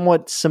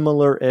 Somewhat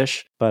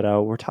similar-ish, but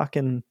we're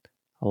talking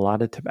a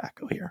lot of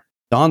tobacco here.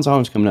 Don's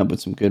always coming up with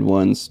some good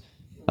ones.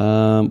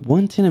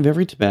 1 tin of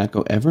every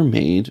tobacco ever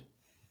made,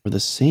 or the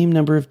same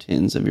number of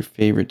tins of your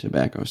favorite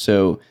tobacco.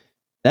 So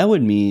that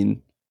would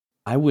mean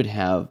I would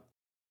have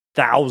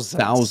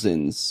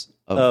thousands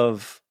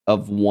of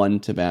one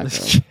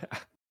tobacco. Yeah.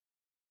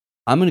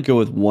 I'm going to go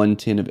with 1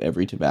 tin of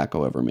every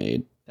tobacco ever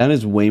made. That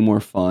is way more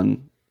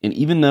fun. And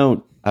even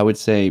though I would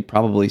say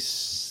probably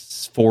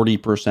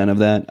 40% of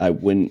that I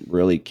wouldn't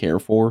really care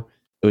for,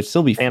 it would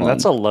still be fun. And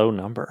that's a low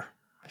number.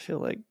 feel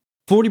like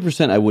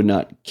 40% I would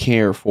not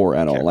care for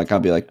at all. Care Like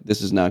I'd be like,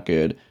 this is not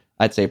good.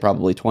 I'd say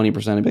probably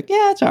 20% I'd be like,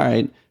 yeah, it's all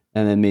right.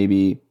 And then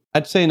maybe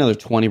I'd say another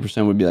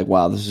 20% would be like,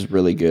 wow, this is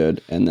really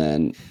good. And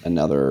then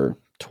another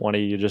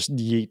 20, you just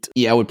yeet.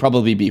 yeah, it would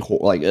probably be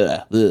like,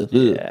 ugh.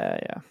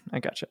 Yeah, I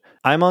gotcha.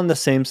 I'm on the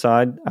same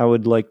side. I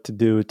would like to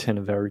do a tin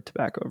of every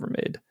tobacco ever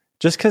made,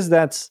 just because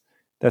that's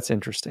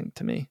interesting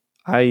to me.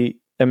 I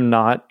am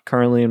not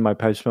currently in my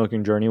pipe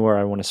smoking journey where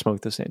I want to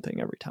smoke the same thing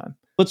every time.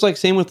 Well, it's like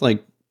same with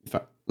like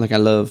I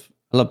love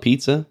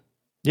pizza.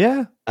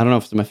 Yeah, I don't know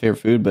if it's my favorite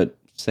food, but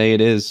say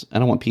it is. I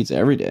don't want pizza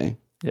every day.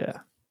 yeah.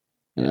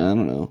 You know, I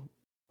don't know.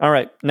 All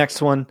right,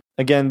 next one.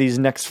 Again, these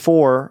next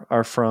 4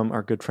 are from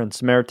our good friend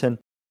Samaritan.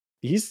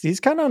 He's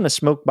kind of on a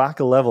smoke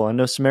baka level. I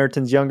know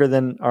Samaritan's younger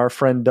than our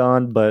friend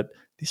Don, but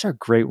these are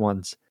great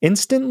ones.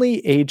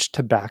 Instantly aged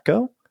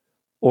tobacco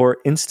or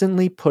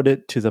instantly put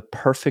it to the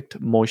perfect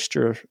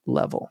moisture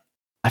level.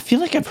 I feel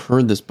like I've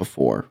heard this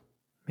before.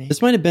 Maybe.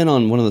 This might have been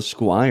on one of the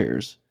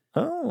Squires.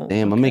 Oh,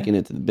 damn! okay. I'm making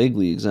it to the big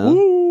leagues, huh?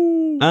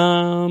 Ooh.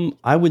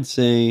 I would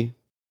say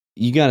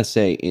you got to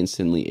say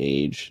instantly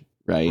age,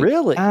 right?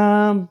 Really?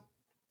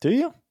 Do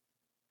you?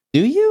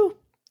 Do you?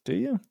 Do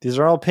you? These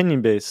are all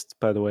opinion based,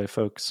 by the way,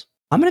 folks.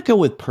 I'm gonna go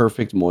with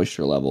perfect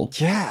moisture level.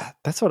 Yeah,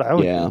 that's what I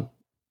would do.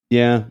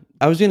 Yeah.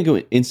 I was gonna go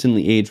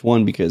instantly age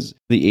one because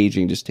the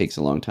aging just takes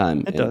a long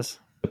time. It does.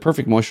 The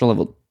perfect moisture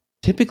level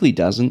typically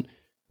doesn't.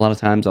 A lot of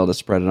times I'll just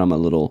spread it on my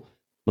little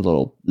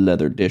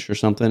leather dish or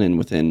something, and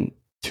within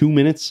 2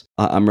 minutes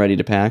I'm ready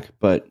to pack.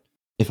 But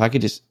if I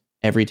could just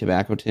every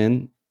tobacco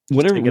tin,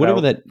 whatever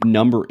that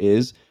number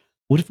is,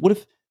 what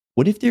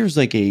if there's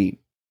like a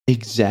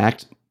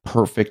exact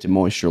perfect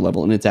moisture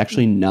level and it's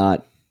actually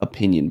not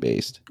opinion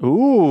based?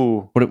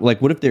 Ooh.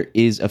 What if there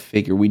is a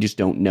figure, we just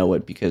don't know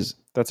it because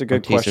that's a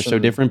good tastes question. are so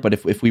different? But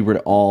if we were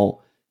to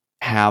all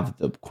have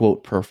the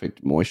quote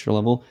perfect moisture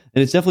level,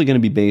 and it's definitely going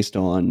to be based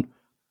on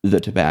the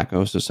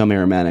tobacco. So some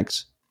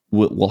aromatics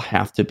will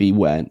have to be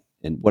wet,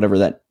 and whatever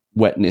that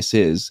wetness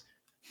is,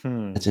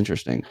 that's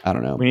interesting. I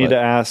don't know. We need to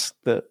ask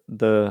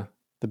the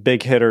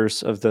big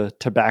hitters of the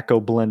tobacco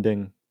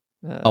blending.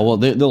 Well,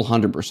 they'll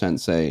 100%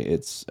 say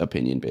it's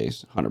opinion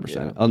based, 100%.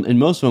 Yeah. And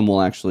most of them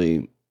will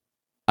actually,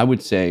 I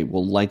would say,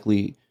 will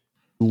likely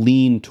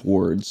lean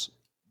towards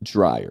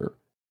drier.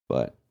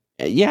 But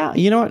yeah,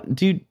 you know what,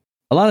 dude?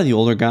 A lot of the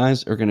older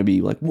guys are going to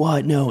be like,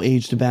 "What? No,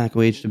 aged tobacco.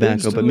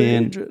 But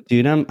man,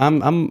 dude,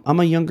 I'm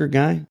a younger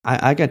guy.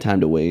 I got time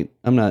to wait.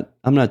 I'm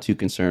not too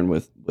concerned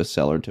with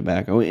cellar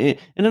tobacco. And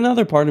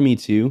another part of me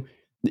too,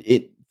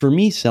 for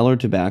me, cellar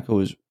tobacco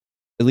is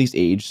at least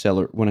aged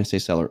cellar. When I say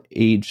cellar,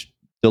 aged,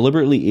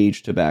 deliberately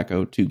aged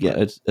tobacco to get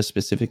a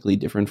specifically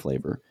different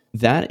flavor.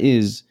 That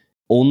is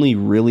only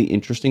really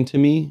interesting to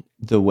me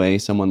the way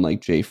someone like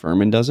Jay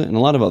Furman does it, and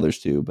a lot of others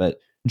too. But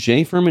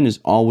Jay Furman is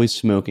always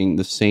smoking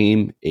the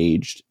same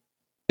aged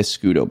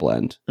Escudo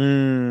blend.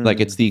 Like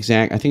it's the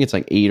exact, I think it's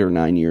like 8 or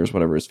 9 years,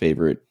 whatever his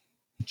favorite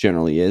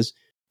generally is.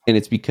 And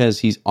it's because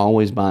he's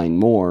always buying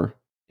more.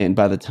 And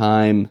by the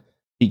time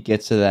he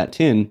gets to that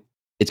tin,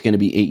 it's going to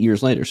be 8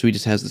 years later. So he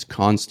just has this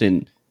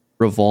constant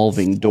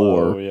revolving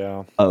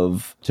door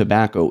of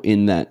tobacco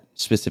in that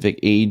specific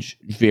age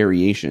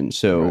variation.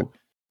 So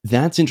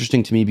that's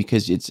interesting to me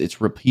because it's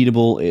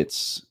repeatable.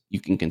 You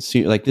can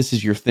consume, like, this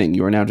is your thing.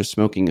 You are now just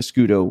smoking a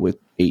Scudo with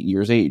 8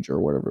 years age or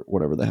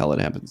whatever the hell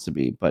it happens to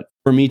be. But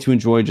for me to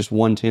enjoy just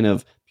one tin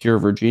of pure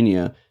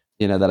Virginia,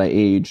 that I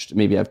aged,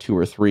 maybe I have 2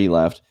 or 3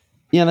 left.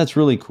 Yeah, that's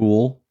really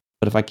cool.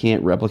 But if I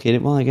can't replicate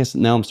it, well, I guess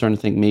now I'm starting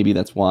to think maybe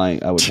that's why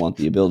I would want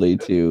the ability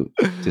to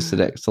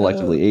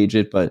selectively age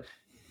it. But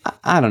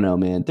I don't know,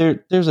 man.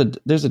 There's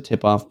a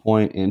tip off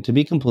point, and to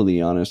be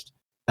completely honest,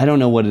 I don't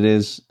know what it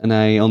is, and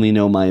I only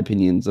know my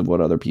opinions of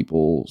what other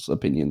people's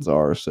opinions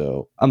are.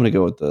 So I'm going to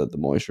go with the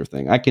moisture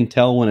thing. I can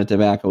tell when a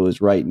tobacco is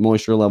right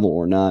moisture level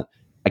or not.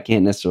 I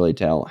can't necessarily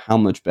tell how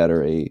much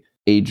better a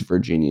aged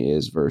Virginia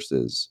is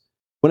versus,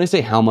 when I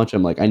say how much,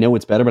 I'm like, I know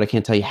it's better, but I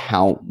can't tell you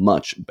how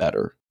much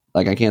better.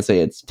 Like, I can't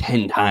say it's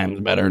 10 times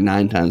better,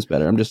 9 times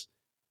better. I'm just,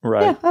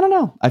 I don't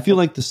know. I feel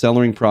like the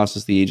cellaring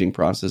process, the aging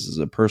process is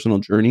a personal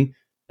journey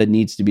that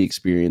needs to be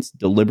experienced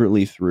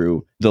deliberately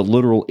through the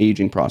literal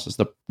aging process,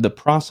 the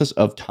process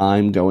of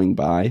time going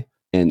by,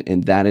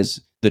 and that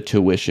is the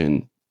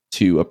tuition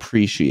to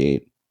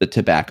appreciate the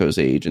tobacco's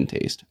age and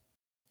taste.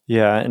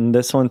 Yeah, and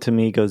this one to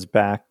me goes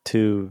back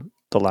to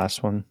the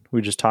last one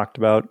we just talked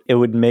about. It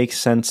would make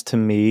sense to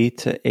me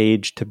to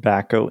age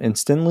tobacco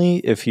instantly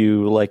if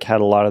you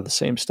had a lot of the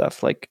same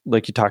stuff, like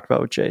you talked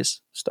about with Jay's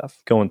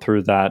stuff. Going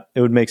through that,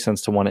 it would make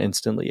sense to want to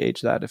instantly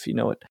age that if you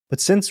know it. But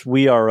since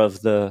we are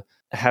of the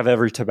have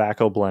every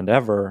tobacco blend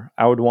ever,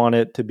 I would want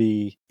it to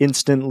be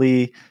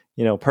instantly,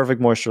 perfect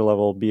moisture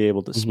level, be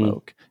able to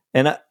smoke.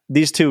 And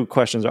these two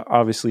questions are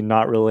obviously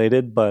not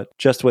related, but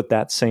just with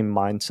that same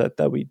mindset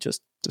that we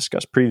just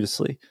discussed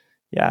previously,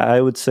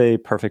 I would say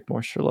perfect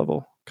moisture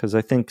level, because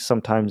I think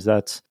sometimes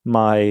that's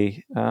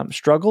my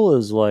struggle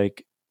is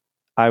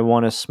I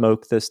want to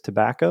smoke this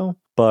tobacco,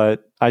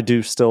 but I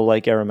do still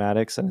like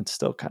aromatics, and it's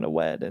still kind of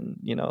wet. And,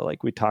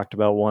 like we talked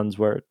about ones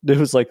where it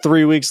was like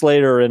 3 weeks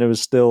later and it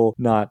was still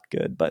not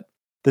good. But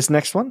this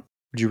next one,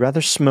 would you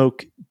rather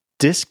smoke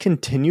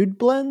discontinued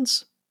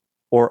blends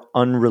or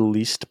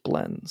unreleased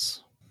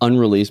blends?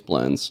 Unreleased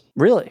blends.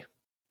 Really?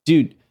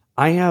 Dude,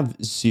 I have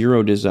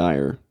zero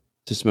desire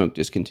to smoke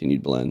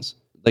discontinued blends.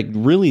 Like,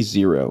 really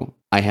zero.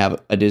 I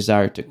have a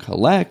desire to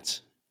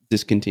collect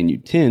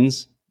discontinued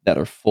tins that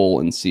are full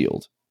and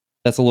sealed.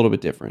 That's a little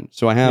bit different.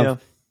 So I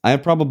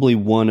have probably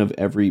one of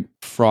every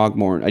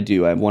Frogmorn. I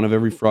do. I have one of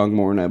every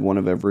Frogmorn. I have one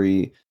of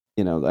every,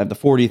 I have the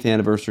 40th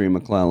anniversary of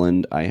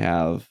McClelland. I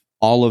have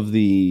all of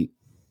the,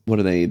 what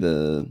are they?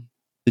 The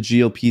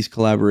GLP's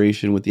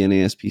collaboration with the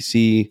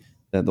NASPC,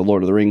 the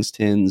Lord of the Rings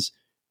tins.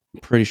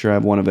 I'm pretty sure I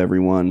have one of every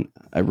one.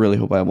 I really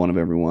hope I have one of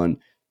every one.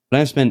 But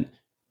I've spent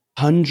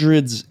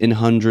hundreds and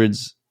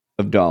hundreds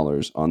of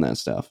dollars on that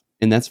stuff.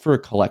 And that's for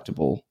a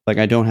collectible. Like,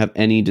 I don't have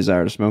any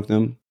desire to smoke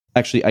them.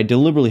 Actually, I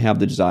deliberately have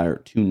the desire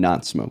to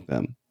not smoke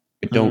them.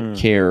 I don't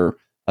care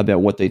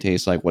about what they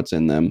taste like, what's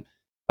in them.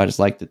 I just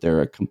like that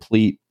they're a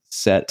complete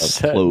set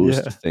of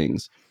closed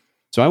things.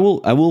 So I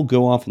will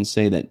go off and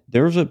say that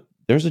there's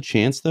a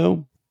chance,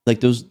 though. Like,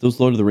 those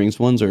Lord of the Rings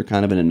ones are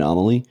kind of an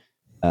anomaly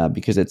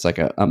because it's like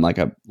I'm like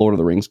a Lord of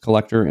the Rings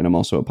collector, and I'm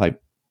also a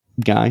pipe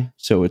guy.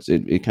 So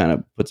it kind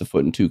of puts a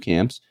foot in two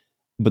camps.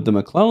 But the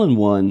McClelland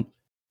one,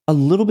 a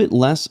little bit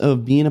less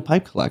of being a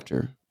pipe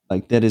collector.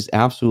 Like, that is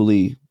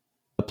absolutely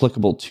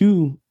applicable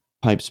to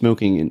pipe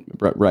smoking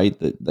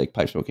and like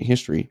pipe smoking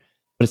history,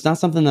 but it's not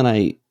something that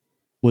I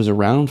was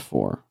around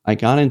for. I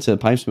got into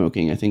pipe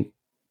smoking, I think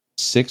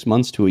 6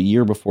 months to a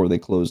year before they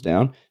closed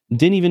down.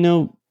 Didn't even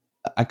know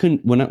I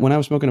couldn't when I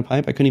was smoking a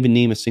pipe. I couldn't even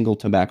name a single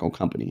tobacco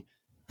company.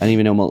 I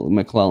didn't even know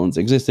McClelland's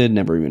existed.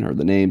 Never even heard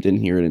the name. Didn't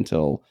hear it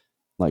until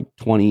like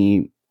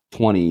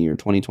 2020 or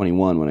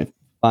 2021 when I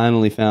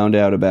finally found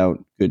out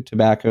about Good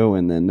Tobacco,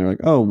 and then they're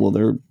like, "Oh, well,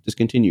 they're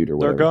discontinued or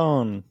whatever." They're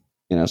gone.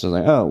 So I was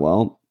like, oh,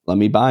 well, let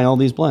me buy all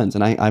these blends.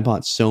 And I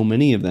bought so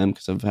many of them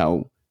because of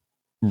how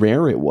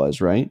rare it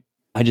was, right?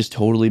 I just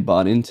totally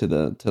bought into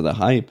the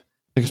hype.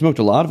 Like, I smoked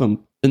a lot of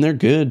them, and they're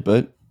good,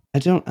 but I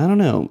don't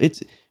know.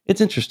 It's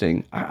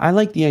interesting. I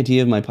like the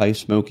idea of my pipe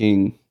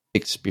smoking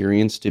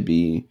experience to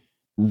be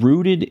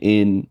rooted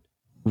in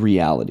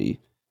reality.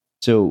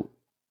 So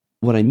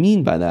what I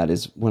mean by that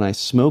is when I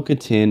smoke a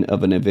tin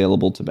of an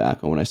available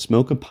tobacco, when I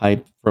smoke a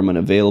pipe from an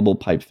available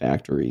pipe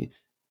factory,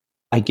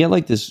 I get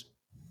like this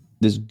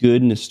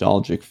good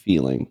nostalgic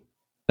feeling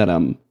that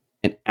I'm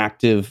an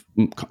active,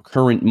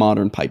 current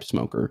modern pipe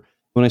smoker.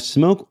 When I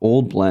smoke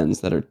old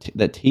blends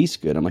that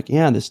taste good, I'm like,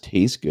 yeah, this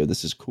tastes good.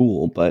 This is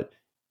cool. But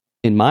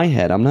in my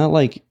head, I'm not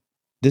like,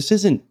 this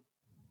isn't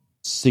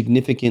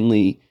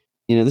significantly,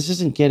 this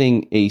isn't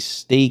getting a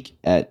steak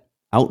at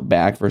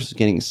Outback versus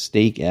getting a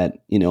steak at,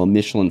 a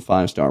Michelin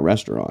 5-star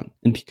restaurant.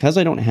 And because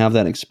I don't have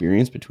that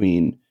experience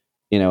between,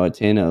 a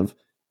tin of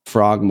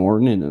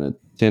Frogmorton and a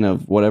tin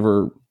of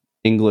whatever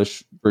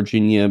English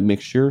Virginia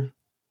mixture,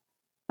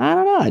 I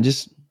don't know. I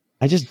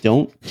just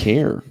don't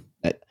care.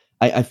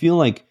 I feel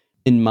like,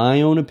 in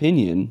my own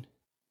opinion,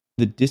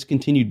 the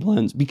discontinued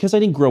blends, because I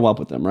didn't grow up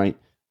with them, right?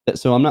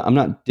 So I'm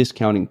not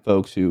discounting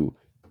folks who,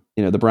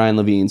 the Brian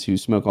Levines who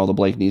smoke all the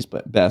Blakeney's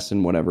best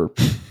and whatever.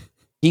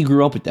 He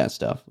grew up with that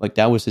stuff. Like,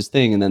 that was his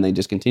thing, and then they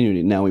discontinued it.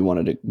 And now he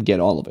wanted to get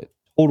all of it.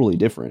 Totally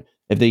different.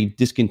 If they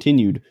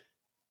discontinued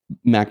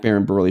Mac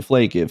Baron Burley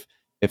Flake, if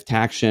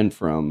Takshen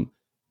from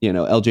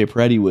LJ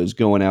Peretti was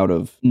going out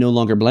of no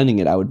longer blending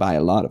it, I would buy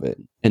a lot of it.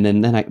 And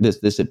then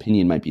this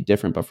opinion might be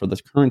different, but for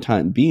the current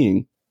time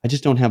being, I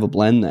just don't have a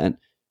blend that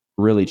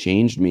really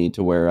changed me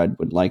to where I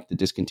would like the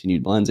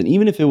discontinued blends. And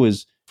even if it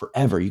was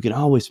forever, you can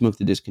always smoke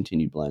the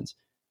discontinued blends.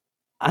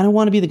 I don't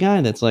want to be the guy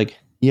that's like,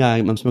 yeah,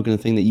 I'm smoking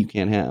the thing that you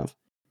can't have.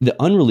 The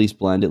unreleased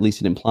blend, at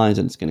least it implies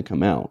that it's going to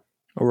come out.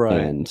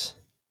 Right. And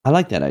I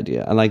like that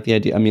idea. I like the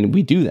idea. I mean,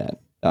 we do that.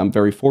 I'm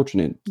very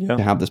fortunate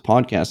to have this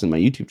podcast and my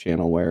YouTube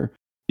channel where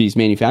these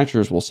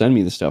manufacturers will send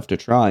me the stuff to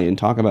try and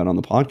talk about on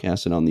the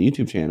podcast and on the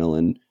YouTube channel.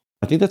 And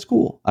I think that's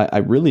cool. I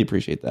really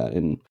appreciate that.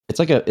 And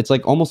it's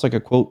like almost like a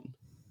quote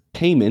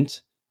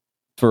payment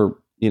for,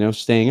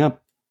 staying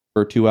up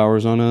for 2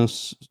 hours on a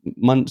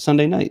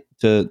Sunday night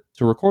to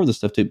record the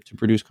stuff, to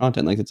produce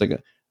content. Like, it's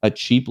like a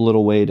cheap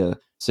little way to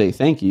say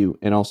thank you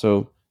and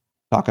also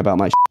talk about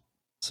my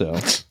So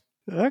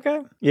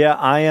okay. Yeah,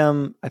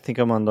 I think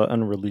I'm on the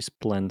unreleased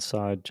blend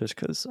side just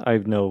because I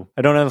don't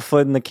have a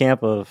foot in the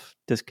camp of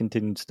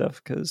discontinued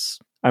stuff, because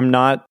I'm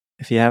not,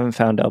 if you haven't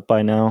found out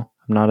by now,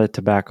 I'm not a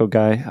tobacco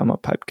guy. I'm a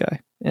pipe guy.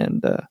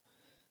 And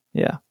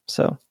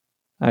so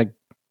I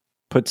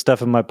put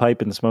stuff in my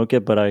pipe and smoke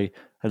it, but I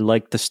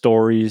like the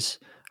stories.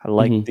 I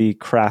like the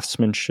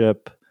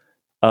craftsmanship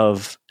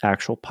of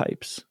actual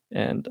pipes.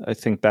 And I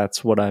think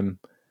that's what I'm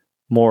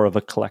more of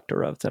a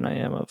collector of than I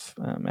am of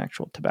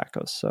actual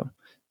tobaccos. So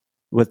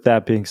with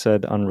that being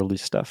said,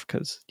 unreleased stuff,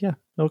 because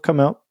it'll come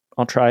out.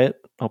 I'll try it.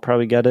 I'll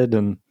probably get it,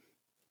 and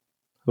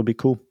it'll be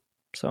cool.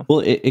 So, well,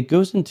 it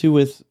goes into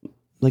with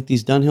like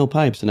these Dunhill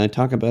pipes, and I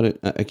talk about it.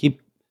 I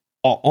keep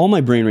all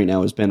my brain right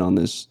now has been on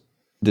this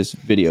this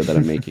video that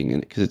I'm making,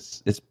 and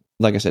because it's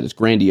like I said, it's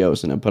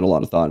grandiose, and I put a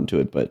lot of thought into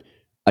it. But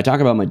I talk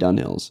about my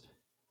Dunhills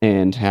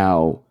and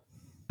how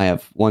I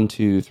have 1,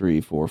 2,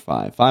 3, 4,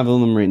 5 of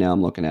them right now.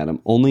 I'm looking at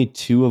them. Only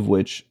 2 of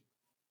which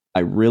I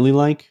really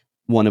like.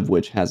 One of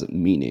which has a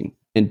meaning.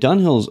 And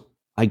Dunhills,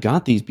 I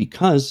got these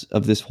because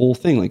of this whole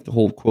thing, like the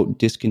whole quote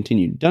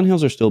discontinued.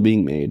 Dunhills are still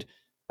being made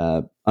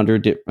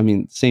under,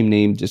 same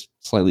name, just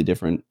slightly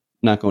different.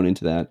 Not going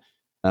into that.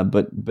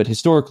 But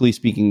historically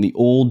speaking, the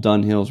old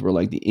Dunhills were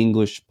like the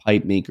English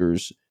pipe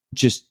makers,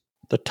 just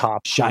the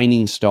top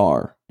shining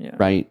star,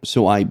 right?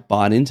 So I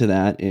bought into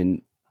that,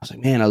 and I was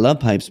like, man, I love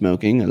pipe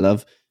smoking. I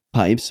love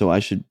pipes, so I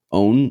should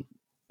own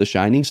the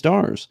shining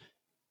stars.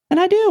 And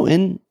I do,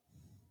 and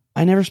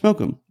I never smoke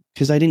them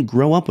because I didn't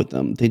grow up with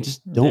them. They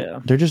just don't. Yeah.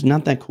 They're just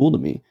not that cool to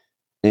me.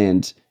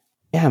 And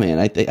yeah, man,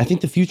 I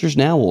think the future's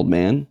now, old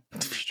man.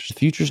 The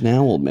future's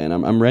now, old man.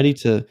 I'm ready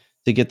to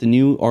get the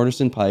new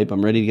artisan pipe.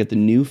 I'm ready to get the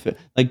new,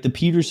 like the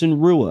Peterson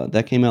Rua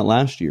that came out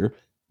last year.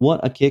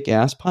 What a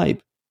kick-ass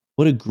pipe.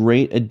 What a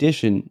great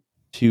addition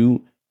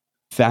to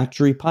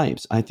factory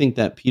pipes. I think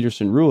that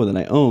Peterson Rua that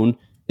I own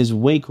is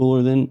way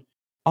cooler than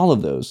all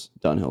of those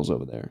Dunhills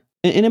over there.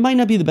 And it might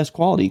not be the best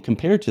quality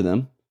compared to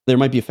them. There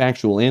might be a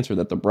factual answer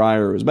that the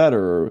Briar is better,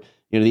 or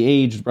the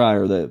aged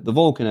Briar, the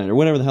Vulcanite, or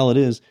whatever the hell it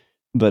is.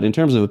 But in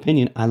terms of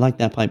opinion, I like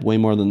that pipe way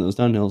more than those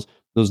Dunhills.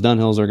 Those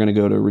Dunhills are going to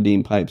go to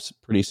Redeem Pipes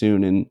pretty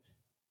soon, and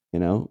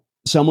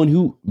someone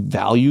who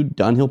valued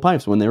Dunhill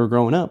pipes when they were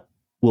growing up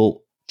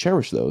will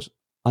cherish those.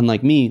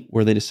 Unlike me,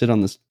 where they just sit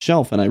on this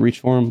shelf and I reach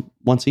for them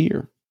once a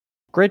year.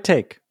 Great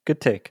take.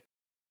 Good take.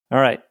 All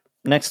right.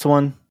 Next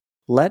one.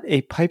 Let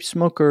a pipe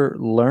smoker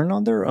learn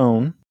on their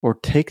own, or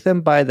take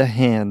them by the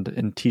hand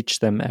and teach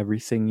them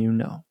everything you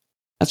know.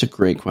 That's a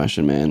great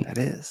question, man. That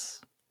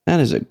is. That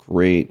is a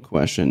great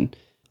question.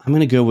 I'm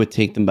going to go with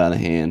take them by the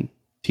hand,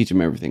 teach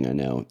them everything I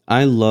know.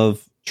 I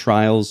love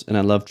trials and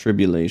I love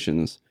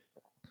tribulations.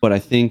 But I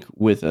think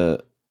with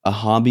a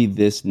hobby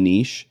this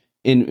niche,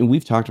 and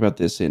we've talked about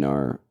this in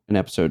an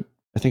episode,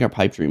 I think our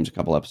Pipe Dreams a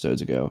couple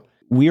episodes ago,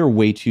 we are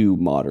way too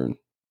modern.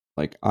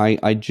 Like,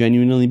 I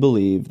genuinely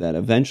believe that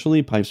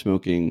eventually pipe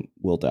smoking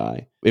will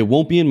die. It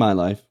won't be in my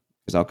life,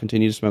 because I'll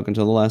continue to smoke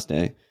until the last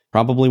day.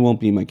 Probably won't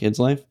be in my kids'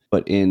 life,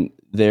 but in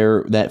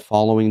that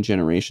following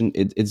generation,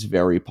 it's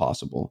very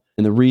possible.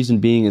 And the reason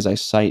being is I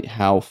cite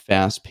how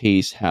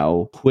fast-paced,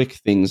 how quick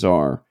things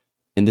are,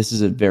 and this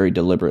is a very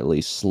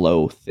deliberately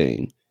slow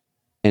thing.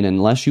 And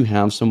unless you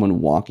have someone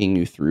walking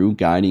you through,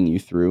 guiding you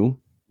through,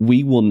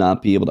 we will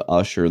not be able to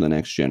usher the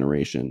next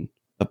generation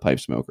of pipe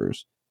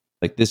smokers.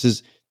 Like, this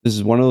is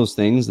one of those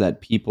things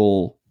that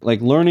people,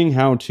 like, learning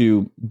how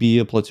to be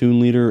a platoon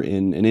leader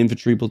in an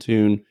infantry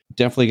platoon,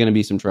 definitely going to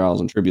be some trials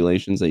and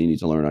tribulations that you need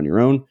to learn on your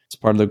own. It's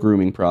part of the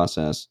grooming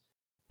process.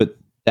 But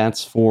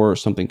that's for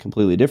something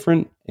completely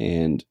different,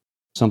 and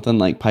something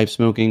like pipe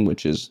smoking,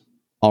 which is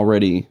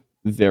already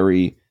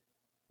very,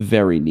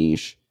 very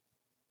niche.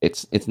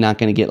 It's not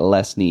going to get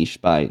less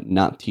niche by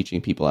not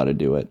teaching people how to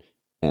do it.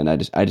 And I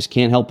just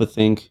can't help but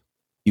think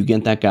you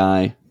get that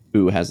guy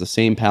who has the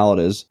same palate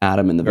as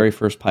Adam, and the very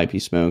first pipe he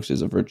smokes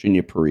is a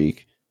Virginia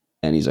Perique,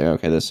 and he's like,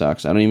 okay, this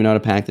sucks. I don't even know how to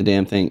pack the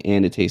damn thing,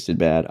 and it tasted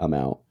bad. I'm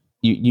out.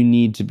 You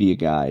need to be a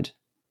guide.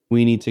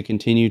 We need to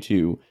continue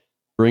to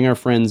bring our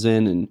friends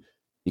in, and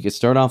you could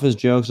start off as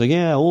jokes like,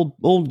 yeah,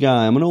 old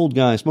guy, I'm an old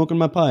guy smoking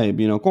my pipe,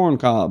 corn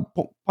cob,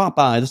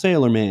 Popeye, the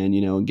Sailor Man,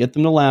 and get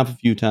them to laugh a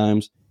few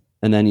times.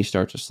 And then you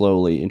start to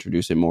slowly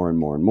introduce it more and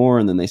more and more.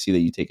 And then they see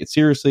that you take it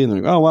seriously. And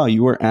they're like, oh, wow,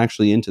 you were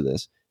actually into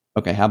this.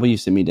 Okay, how about you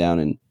sit me down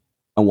and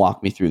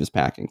walk me through this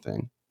packing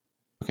thing?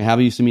 Okay, how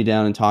about you sit me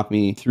down and talk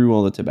me through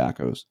all the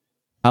tobaccos?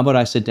 How about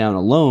I sit down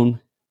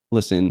alone,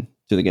 listen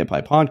to the Get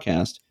Pipe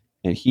podcast,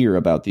 and hear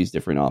about these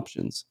different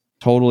options?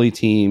 Totally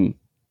team,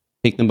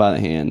 take them by the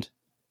hand,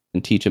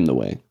 and teach them the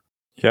way.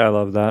 Yeah, I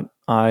love that.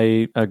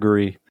 I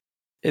agree.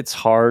 It's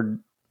hard.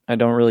 I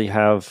don't really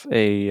have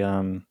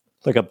a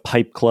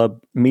pipe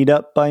club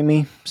meetup by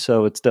me,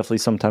 so it's definitely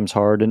sometimes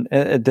hard. And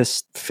at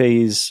this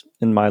phase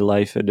in my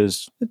life,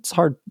 it's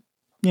hard,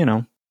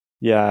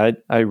 Yeah,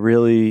 I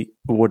really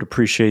would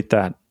appreciate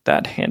that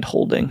hand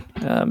holding,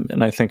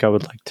 and I think I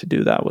would like to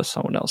do that with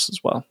someone else as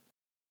well.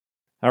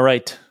 All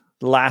right,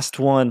 last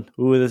one.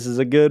 Ooh, this is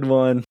a good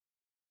one.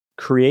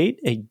 Create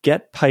a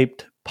Get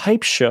Piped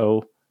pipe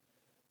show,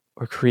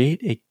 or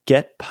create a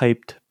Get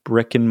Piped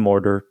brick and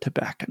mortar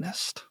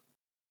tobacconist.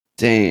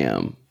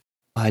 Damn.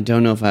 I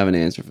don't know if I have an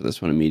answer for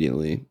this one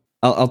immediately.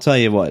 I'll tell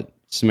you what,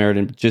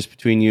 Samaritan, just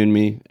between you and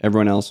me,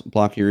 everyone else,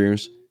 block your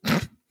ears.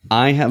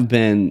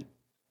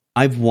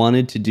 I've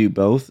wanted to do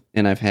both,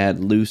 and I've had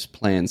loose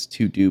plans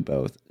to do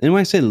both. And when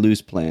I say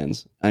loose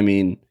plans, I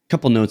mean a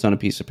couple notes on a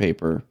piece of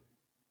paper,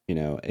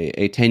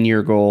 a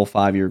 10-year goal,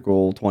 5-year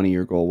goal,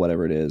 20-year goal,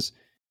 whatever it is.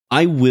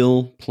 I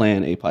will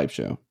plan a pipe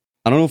show.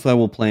 I don't know if I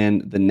will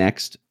plan the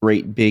next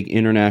great big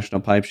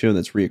international pipe show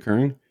that's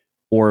reoccurring,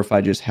 or if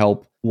I just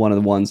help one of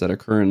the ones that are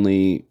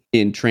currently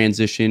in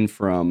transition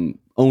from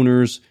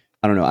owners.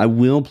 I don't know. I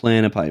will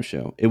plan a pipe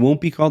show. It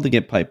won't be called the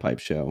Get Pipe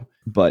Show,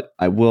 but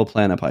I will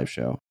plan a pipe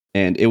show.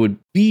 And it would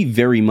be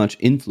very much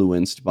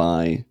influenced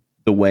by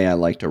the way I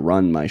like to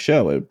run my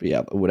show. It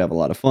would have a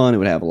lot of fun. It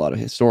would have a lot of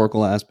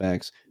historical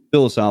aspects,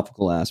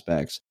 philosophical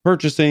aspects,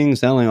 purchasing,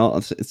 selling,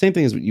 all same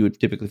thing as what you would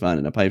typically find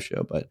in a pipe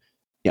show. But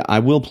yeah, I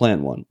will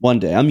plan one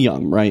day. I'm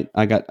young, right?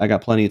 I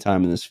got plenty of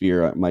time in this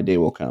sphere. My day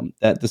will come.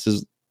 This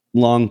is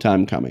long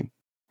time coming.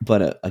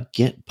 But a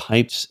Get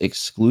Pipes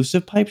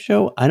exclusive pipe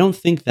show, I don't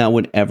think that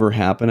would ever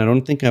happen. I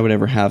don't think I would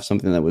ever have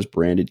something that was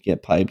branded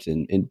Get Piped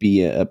and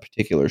be a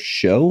particular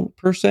show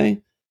per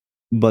se.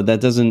 But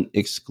that doesn't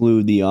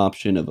exclude the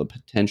option of a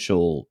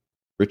potential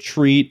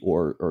retreat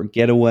or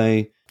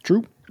getaway.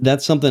 True.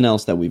 That's something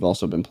else that we've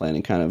also been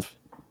planning kind of,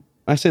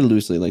 I say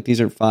loosely, like these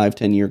are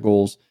 5-10 year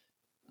goals.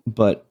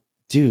 But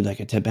dude, like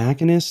a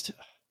tobacconist,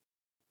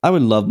 I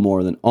would love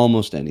more than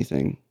almost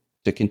anything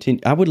to continue.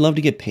 I would love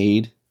to get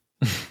paid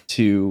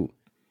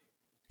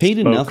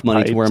enough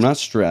money to where I'm not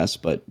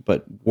stressed, but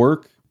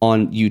work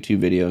on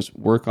YouTube videos,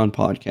 work on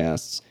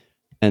podcasts,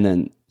 and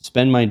then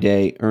spend my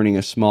day earning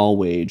a small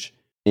wage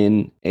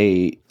in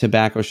a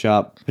tobacco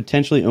shop,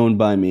 potentially owned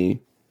by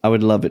me. I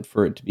would love it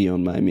for it to be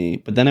owned by me,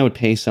 but then I would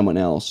pay someone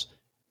else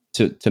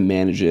to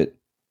manage it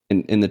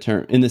in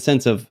the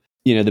sense of,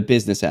 the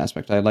business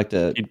aspect. I'd like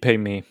to. You'd pay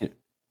me.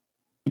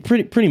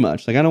 Pretty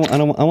much. Like I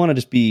want to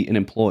just be an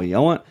employee. I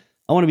want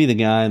to be the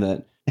guy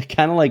that,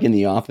 kind of like in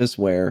The Office,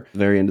 where at the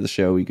very end of the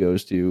show he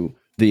goes to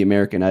the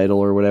American Idol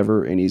or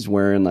whatever, and he's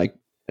wearing like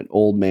an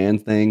old man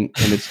thing,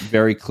 and it's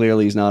very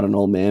clearly he's not an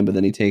old man, but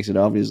then he takes it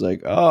off and he's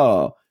like,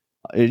 "Oh,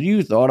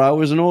 you thought I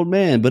was an old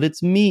man, but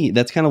it's me."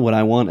 That's kind of what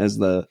I want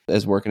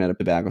as working at a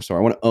tobacco store.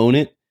 I want to own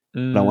it,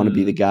 but I want to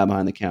be the guy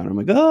behind the counter. I'm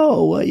like,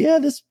 "Oh, well, yeah,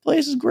 this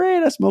place is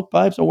great. I smoke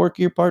pipes. I'll work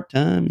here part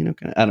time."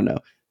 I don't know.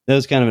 That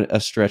was kind of a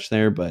stretch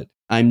there, but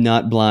I'm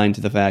not blind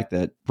to the fact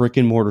that brick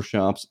and mortar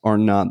shops are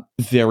not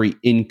very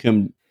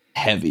income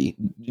heavy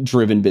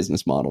driven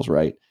business models,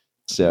 right?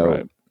 So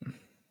right.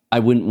 I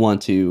wouldn't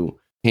want to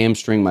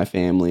hamstring my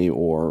family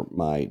or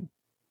my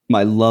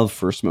love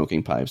for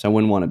smoking pipes. I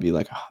wouldn't want to be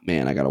like, oh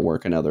man, I got to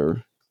work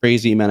another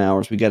crazy amount of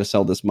hours. We got to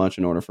sell this much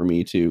in order for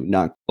me to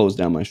not close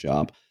down my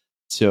shop.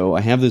 So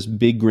I have this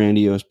big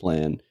grandiose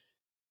plan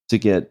to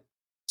get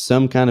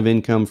some kind of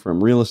income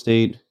from real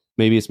estate.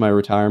 Maybe it's my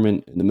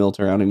retirement in the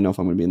military. I don't even know if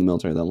I'm going to be in the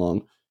military that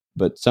long,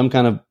 but some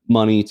kind of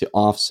money to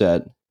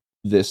offset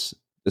this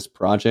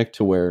project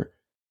to where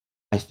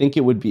I think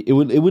it would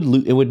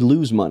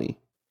lose money.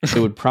 It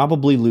would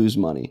probably lose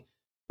money,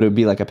 but it would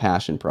be like a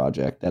passion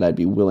project that I'd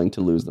be willing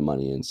to lose the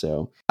money in.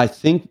 So I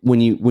think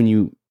when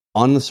you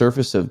on the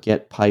surface of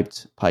Get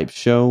Piped pipe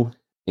show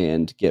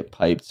and Get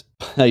Piped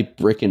pipe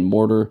brick and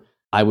mortar,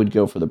 I would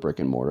go for the brick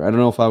and mortar. I don't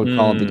know if I would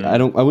call it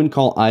I wouldn't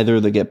call either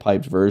the Get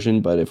Piped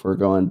version, but if we're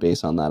going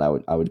based on that,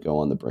 I would go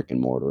on the brick and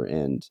mortar,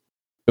 and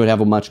it would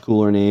have a much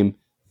cooler name.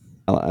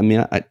 I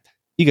mean,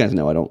 you guys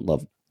know I don't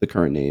love the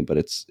current name, but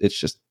it's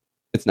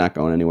not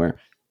going anywhere.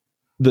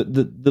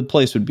 The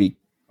place would be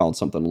called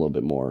something a little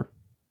bit more,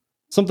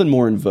 something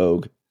more in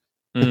vogue.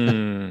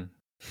 I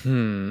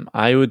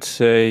would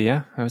say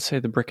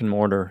the brick and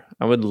mortar.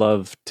 I would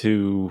love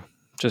to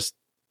just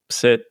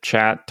sit,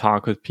 chat,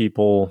 talk with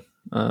people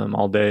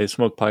all day,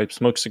 smoke pipes,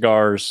 smoke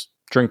cigars,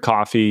 drink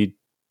coffee,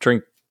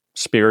 drink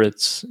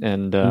spirits,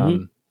 and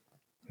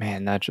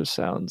man, that just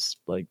sounds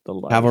like the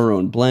life. Have our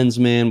own blends,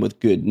 man, with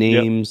good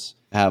names. Yep.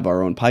 Have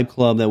our own pipe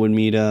club that would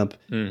meet up.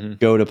 Mm-hmm.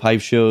 Go to pipe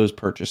shows,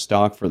 purchase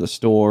stock for the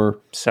store,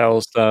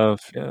 sell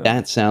stuff. Yeah.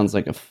 That sounds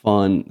like a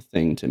fun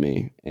thing to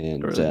me,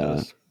 and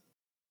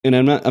and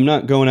I'm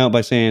not going out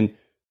by saying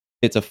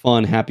it's a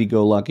fun,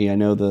 happy-go-lucky. I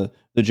know the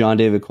John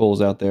David Coles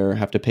out there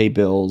have to pay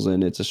bills,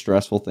 and it's a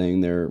stressful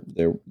thing.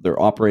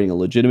 They're operating a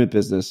legitimate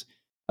business.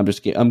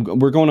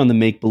 We're going on the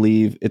make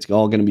believe. It's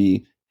all going to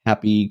be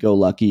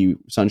happy-go-lucky,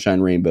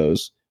 sunshine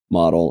rainbows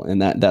model,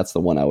 and that's the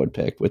one I would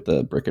pick with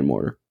the brick and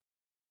mortar.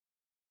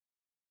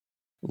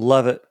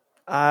 Love it.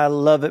 I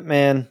love it,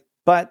 man.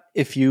 But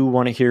if you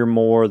want to hear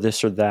more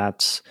this or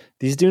that,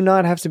 these do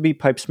not have to be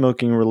pipe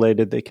smoking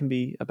related. They can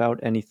be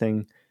about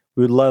anything.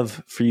 We would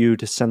love for you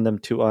to send them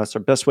to us.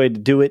 Our best way to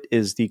do it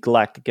is the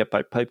Galactic Get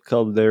Pipe Pipe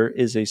Club. There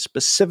is a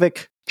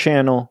specific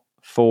channel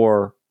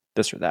for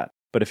this or that.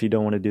 But if you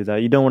don't want to do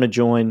that, you don't want to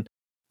join,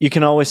 you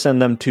can always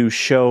send them to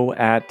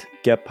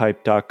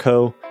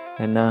show@getpipe.co.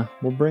 And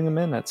we'll bring them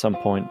in at some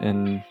point,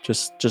 and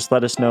just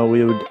let us know.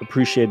 We would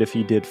appreciate if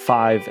you did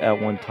 5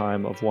 at one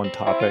time of one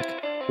topic,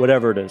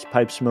 whatever it is,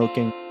 pipe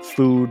smoking,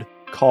 food,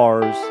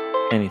 cars,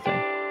 anything.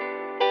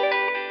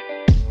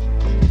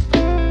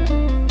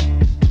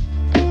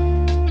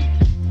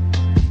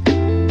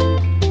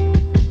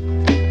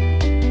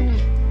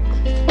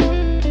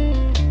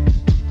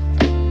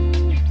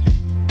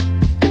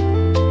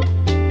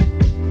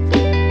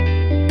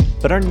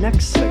 But our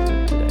next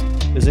segment today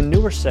is a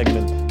newer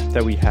segment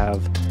that we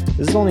have.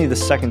 This is only the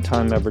second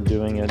time ever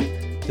doing it.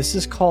 This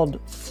is called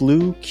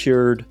Flu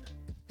Cured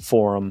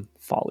Forum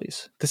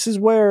Follies. This is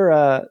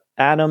where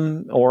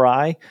Adam or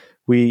I,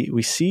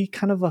 we see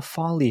kind of a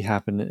folly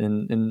happen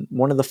in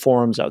one of the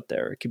forums out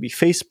there. It could be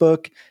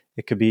Facebook,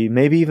 it could be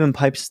maybe even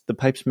the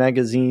Pipes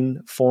Magazine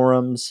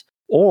forums,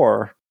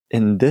 or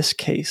in this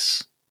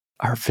case,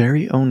 our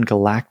very own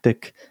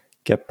Galactic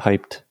Get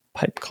Piped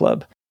Pipe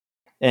Club.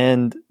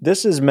 And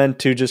this is meant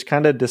to just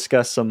kind of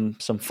discuss some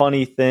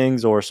funny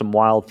things or some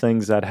wild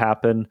things that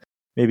happen,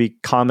 maybe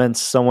comments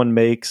someone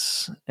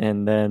makes,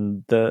 and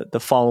then the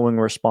following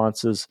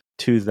responses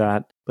to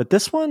that. But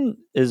this one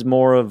is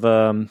more of,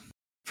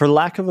 for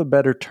lack of a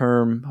better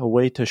term, a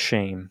way to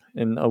shame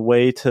and a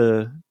way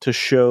to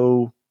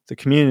show the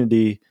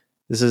community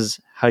this is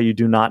how you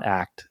do not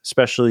act,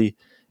 especially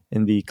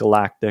in the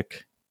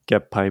Galactic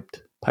Get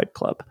Piped Pipe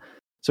Club.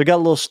 So I got a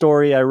little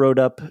story I wrote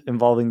up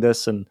involving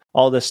this, and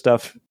all this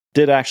stuff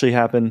did actually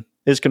happen,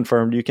 is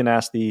confirmed. You can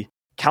ask the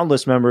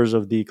countless members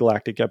of the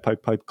Galactic Get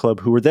Piped Pipe Club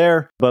who were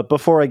there. But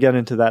before I get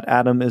into that,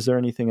 Adam, is there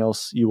anything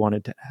else you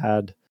wanted to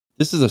add?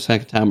 This is the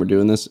second time we're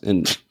doing this,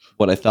 and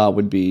what I thought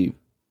would be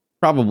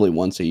probably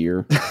once a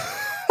year.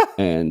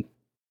 And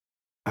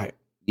I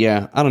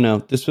don't know.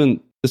 This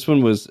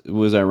one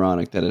was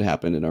ironic that it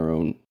happened in our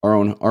own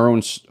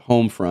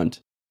home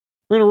front.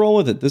 We're gonna roll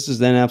with it. This is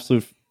then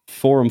absolute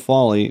forum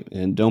folly,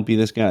 and don't be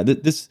this guy.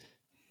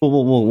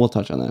 We'll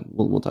touch on that.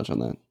 We'll touch on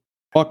that.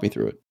 Walk me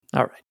through it.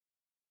 All right.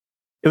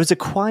 It was a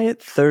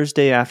quiet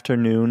Thursday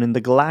afternoon in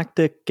the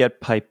Galactic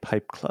Get Pipe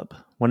Pipe Club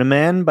when a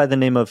man by the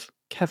name of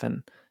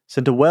Kevin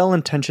sent a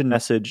well-intentioned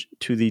message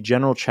to the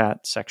general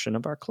chat section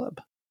of our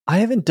club. I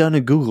haven't done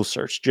a Google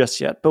search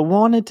just yet, but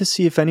wanted to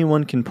see if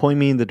anyone can point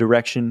me in the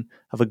direction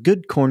of a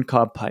good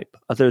corncob pipe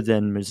other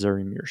than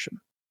Missouri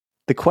Meerschaum.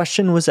 The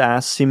question was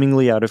asked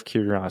seemingly out of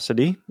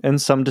curiosity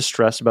and some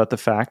distress about the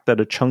fact that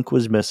a chunk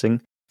was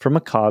missing from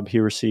a cob he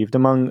received,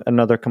 among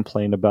another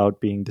complaint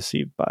about being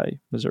deceived by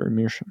Missouri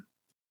Meerschaum.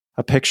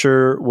 A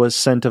picture was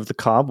sent of the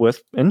cob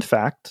with, in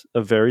fact,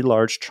 a very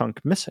large chunk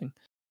missing,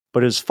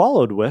 but is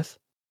followed with,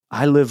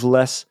 I live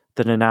less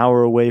than an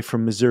hour away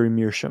from Missouri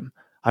Meerschaum.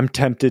 I'm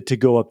tempted to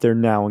go up there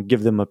now and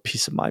give them a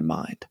piece of my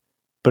mind.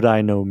 But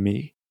I know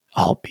me.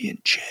 I'll be in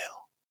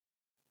jail.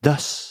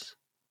 Thus,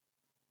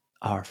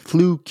 our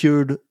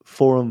flu-cured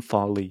forum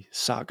folly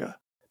saga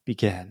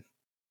began.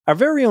 Our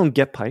very own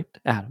Get Piped,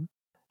 Adam,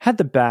 had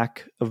the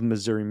back of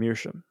Missouri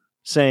Meerschaum,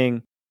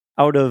 saying,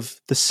 out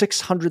of the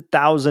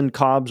 600,000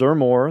 cobs or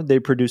more they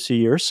produce a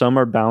year, some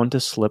are bound to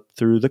slip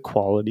through the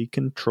quality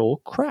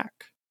control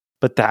crack.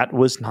 But that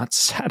was not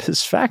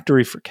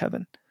satisfactory for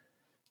Kevin.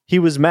 He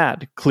was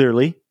mad,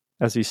 clearly,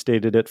 as he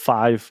stated it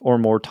 5 or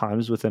more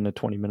times within a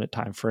 20-minute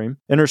time frame,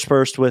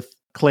 interspersed with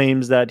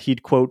claims that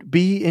he'd, quote,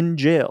 be in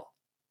jail,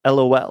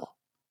 LOL,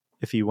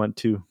 if he went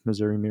to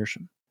Missouri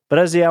Meerschaum. But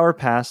as the hour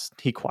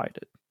passed, he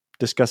quieted,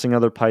 discussing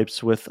other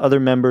pipes with other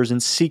members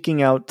and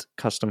seeking out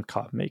custom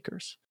cob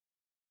makers.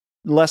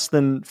 Less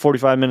than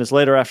 45 minutes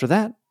later after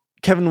that,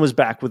 Kevin was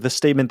back with a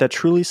statement that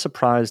truly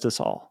surprised us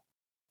all.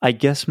 I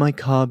guess my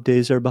cob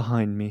days are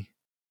behind me,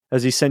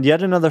 as he sent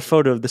yet another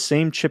photo of the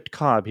same chipped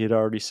cob he had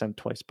already sent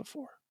twice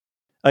before.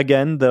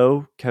 Again,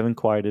 though, Kevin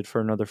quieted for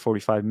another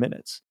 45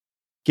 minutes,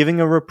 giving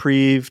a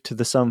reprieve to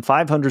the some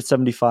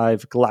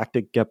 575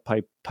 Galactic Get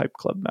Pipe Pipe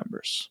Club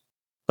members.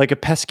 Like a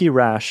pesky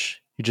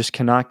rash you just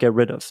cannot get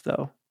rid of,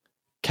 though,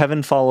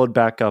 Kevin followed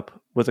back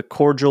up with a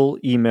cordial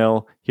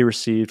email he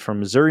received from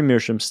Missouri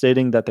Meerschaum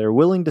stating that they're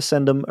willing to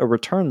send him a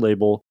return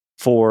label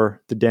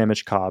for the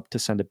damaged cob to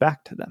send it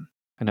back to them.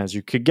 And as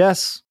you could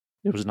guess,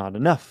 it was not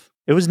enough.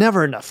 It was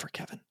never enough for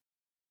Kevin.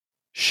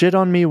 Shit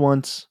on me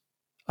once,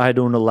 I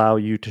don't allow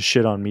you to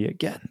shit on me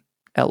again.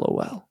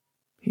 LOL,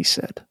 he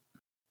said.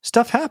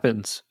 Stuff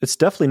happens. It's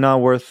definitely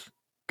not worth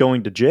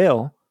going to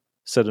jail,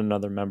 said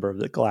another member of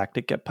the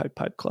Galactic Get Pipe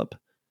Pipe Club.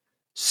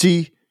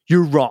 See,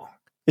 you're wrong.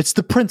 It's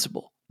the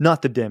principle,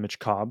 not the damaged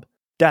cob.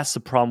 That's the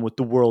problem with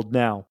the world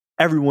now.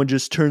 Everyone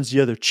just turns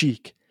the other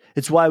cheek.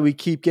 It's why we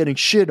keep getting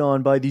shit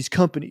on by these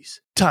companies.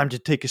 Time to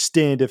take a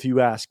stand if you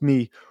ask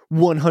me.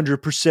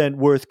 100%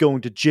 worth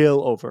going to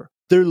jail over.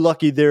 They're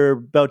lucky they're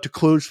about to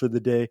close for the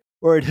day,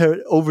 or I'd head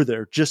over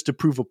there just to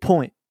prove a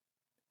point.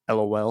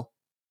 LOL.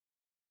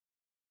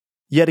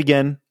 Yet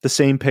again, the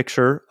same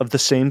picture of the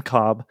same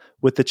cob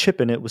with the chip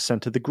in it was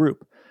sent to the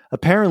group,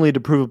 apparently to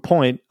prove a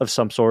point of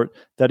some sort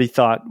that he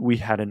thought we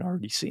hadn't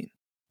already seen.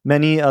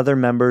 Many other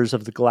members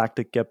of the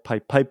Galactic Get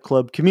Pipe Pipe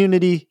Club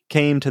community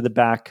came to the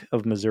back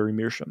of Missouri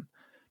Meerschaum,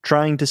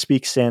 trying to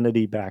speak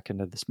sanity back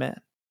into this man.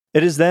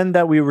 It is then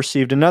that we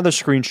received another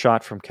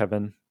screenshot from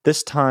Kevin,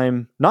 this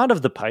time not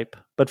of the pipe,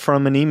 but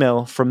from an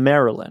email from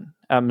Marilyn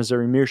at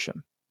Missouri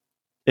Meerschaum.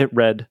 It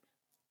read,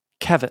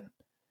 Kevin,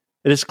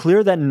 it is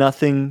clear that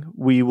nothing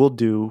we will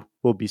do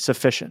will be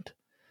sufficient.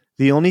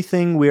 The only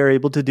thing we are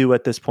able to do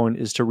at this point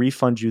is to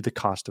refund you the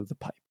cost of the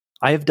pipe.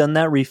 I have done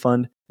that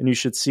refund, and you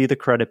should see the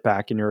credit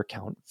back in your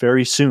account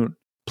very soon.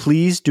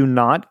 Please do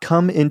not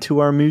come into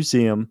our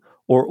museum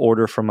or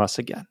order from us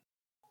again.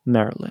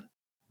 Marilyn.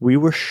 We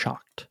were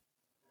shocked.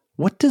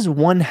 What does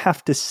one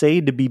have to say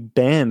to be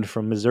banned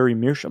from Missouri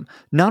Meerschaum?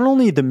 Not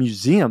only the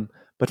museum,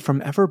 but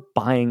from ever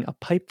buying a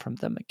pipe from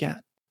them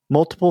again.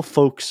 Multiple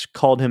folks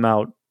called him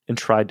out and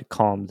tried to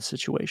calm the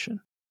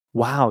situation.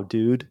 Wow,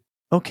 dude.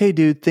 Okay,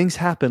 dude, things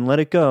happen. Let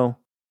it go.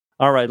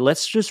 All right,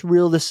 let's just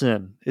reel this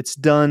in. It's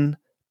done.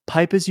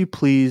 Pipe as you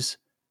please.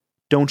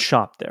 Don't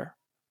shop there.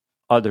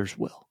 Others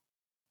will.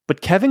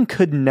 But Kevin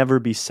could never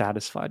be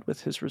satisfied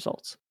with his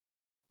results.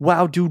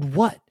 Wow, dude,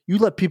 what? You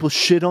let people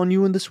shit on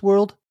you in this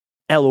world?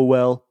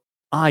 LOL.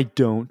 I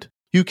don't.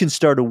 You can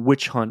start a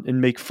witch hunt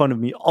and make fun of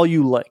me all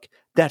you like.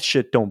 That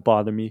shit don't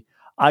bother me.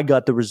 I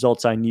got the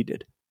results I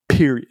needed.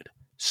 Period.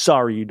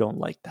 Sorry you don't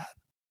like that.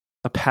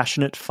 A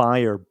passionate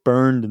fire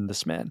burned in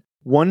this man,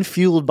 one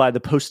fueled by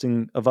the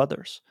posting of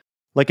others.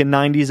 Like a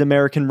 90s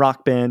American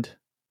rock band,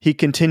 he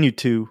continued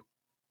to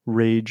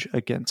rage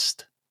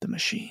against the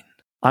machine.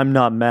 I'm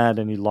not mad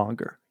any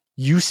longer.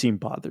 You seem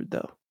bothered,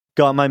 though.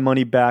 Got my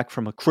money back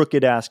from a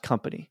crooked-ass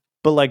company.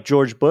 But like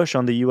George Bush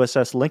on the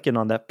USS Lincoln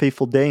on that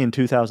fateful day in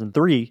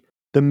 2003,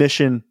 the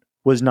mission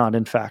was not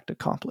in fact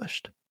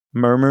accomplished.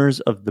 Murmurs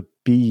of the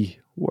B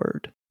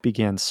word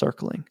began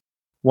circling.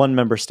 One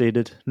member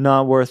stated,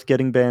 not worth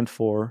getting banned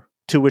for,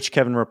 to which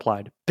Kevin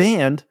replied,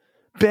 banned?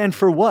 Banned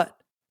for what?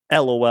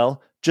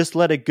 LOL. Just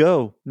let it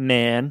go,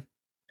 man.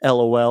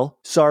 LOL.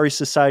 Sorry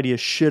society has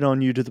shit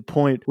on you to the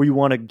point where you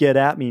want to get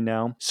at me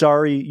now.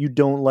 Sorry you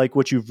don't like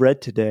what you've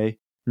read today.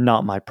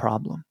 Not my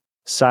problem.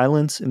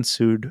 Silence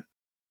ensued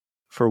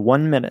for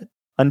 1 minute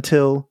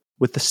until,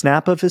 with the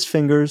snap of his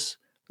fingers,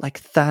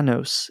 like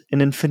Thanos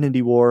in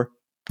Infinity War,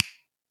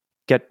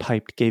 Get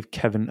Piped gave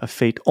Kevin a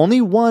fate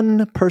only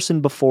one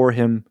person before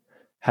him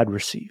had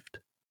received.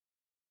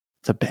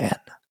 The ban.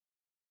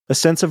 A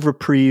sense of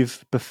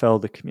reprieve befell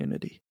the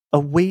community. A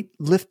weight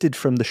lifted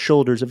from the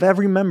shoulders of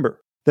every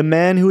member. The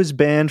man who was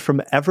banned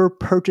from ever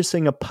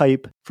purchasing a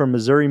pipe from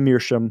Missouri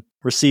Meerschaum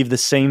received the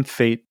same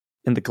fate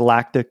in the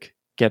Galactic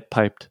Get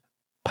Piped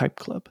Pipe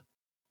Club.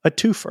 A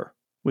twofer,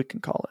 we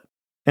can call it.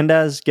 And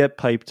as Get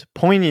Piped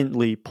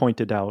poignantly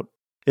pointed out,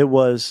 it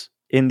was,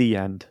 in the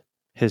end,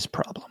 his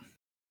problem.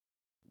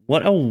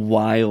 What a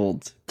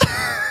wild,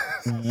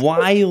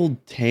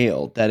 wild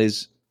tale that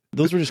is.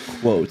 Those were just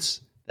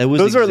quotes. That was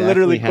those exactly are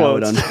literally how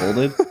quotes. It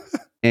unfolded.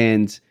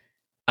 And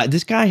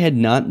this guy had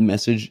not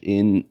messaged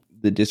in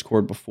the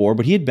Discord before,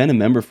 but he had been a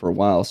member for a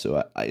while.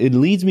 So it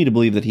leads me to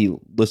believe that he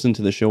listened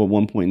to the show at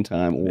one point in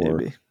time, or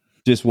Maybe.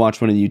 just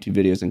watched one of the YouTube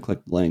videos and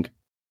clicked the link.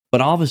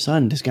 But all of a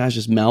sudden, this guy's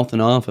just mouthing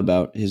off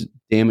about his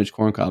damaged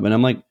corn cob. And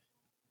I'm like,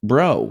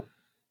 bro,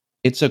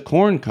 it's a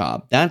corn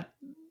cob.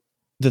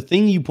 The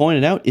thing you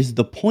pointed out is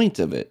the point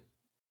of it.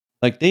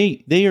 Like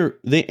they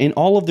in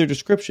all of their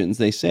descriptions,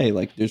 they say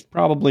like there's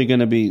probably going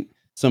to be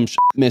some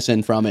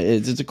missing from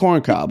it. It's a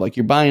corn cob. Like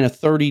you're buying a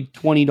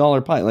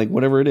 $20 pipe, like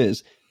whatever it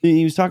is.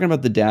 He was talking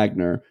about the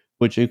Dagner,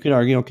 which you could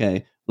argue, okay,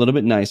 a little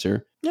bit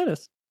nicer. Yeah, it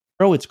is.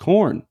 Bro, it's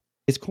corn.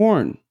 It's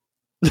corn.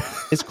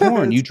 It's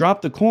corn. You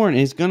drop the corn,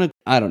 and it's gonna.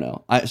 I don't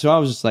know. So I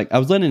was just like, I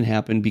was letting it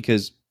happen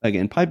because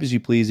again, pipe as you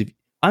please.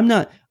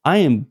 I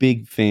am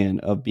big fan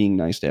of being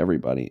nice to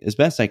everybody as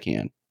best I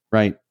can.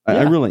 Right. Yeah.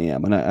 I really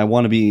am. And I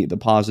want to be the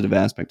positive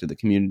aspect of the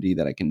community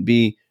that I can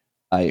be.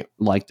 I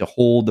like to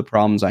hold the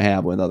problems I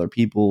have with other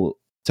people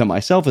to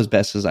myself as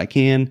best as I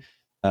can,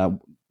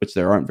 which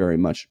there aren't very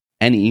much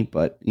any,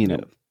 but you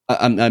know,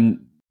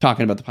 I'm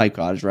talking about the pipe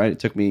cottage, right? It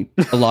took me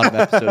a lot of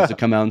episodes to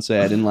come out and say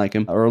I didn't like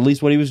him, or at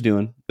least what he was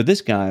doing. But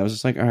this guy, I was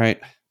just like, all right,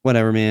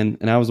 whatever, man.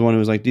 And I was the one who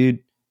was like, dude,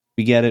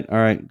 we get it. All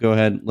right, go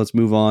ahead. Let's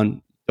move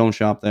on. Don't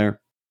shop there.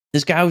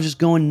 This guy was just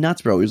going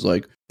nuts, bro. He was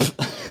like,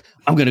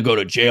 I'm going to go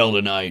to jail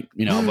tonight,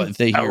 you know, but if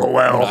they hear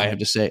what I have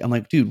to say, I'm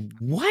like, dude,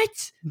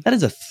 what? That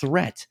is a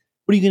threat.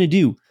 What are you going to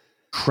do?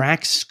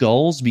 Crack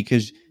skulls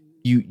because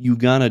you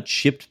got a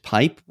chipped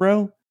pipe,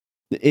 bro?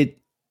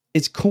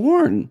 It's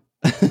corn.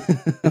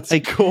 It's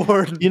like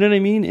corn. You know what I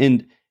mean?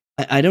 And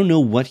I don't know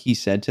what he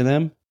said to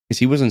them because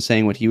he wasn't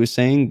saying what he was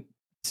saying.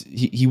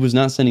 He was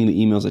not sending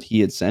the emails that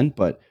he had sent,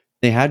 but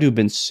they had to have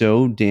been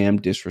so damn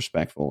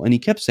disrespectful. And he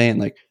kept saying,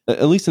 like,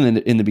 at least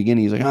in the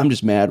beginning, he's like, I'm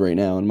just mad right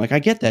now. And I'm like, I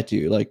get that,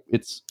 dude. Like,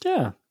 it's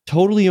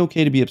totally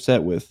okay to be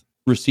upset with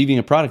receiving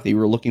a product that you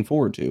were looking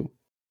forward to.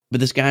 But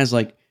this guy's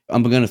like,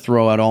 I'm going to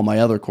throw out all my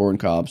other corn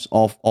cobs,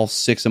 all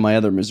 6 of my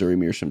other Missouri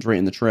Meerschaums right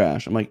in the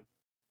trash. I'm like,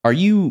 are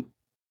you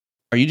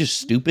just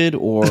stupid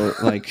or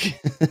like,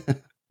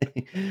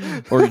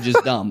 or are you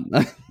just dumb?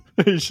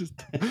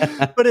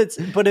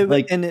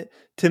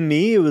 To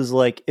me, it was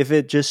like if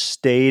it just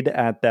stayed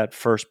at that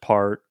first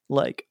part,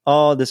 like,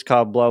 oh, this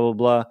cob, blah, blah,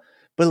 blah.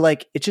 But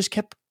like it just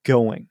kept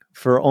going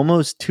for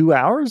almost 2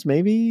 hours,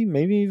 maybe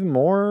even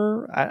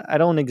more. I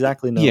don't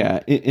exactly know. Yeah.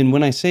 And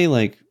when I say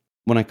like,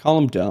 when I call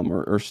him dumb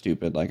or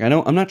stupid, like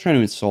I'm not trying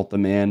to insult the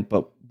man,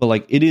 but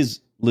like it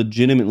is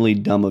legitimately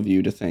dumb of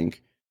you to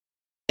think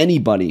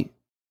anybody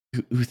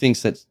who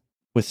thinks that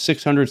with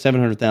 600,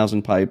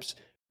 700,000 pipes,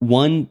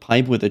 one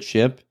pipe with a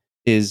chip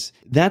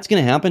that's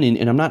going to happen.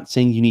 And I'm not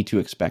saying you need to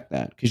expect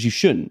that because you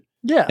shouldn't.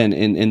 Yeah.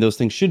 And those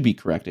things should be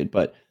corrected.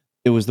 But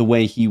it was the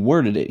way he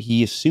worded it.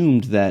 He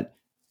assumed that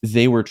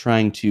they were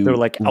trying to They're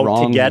like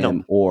out to get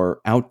him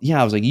or out.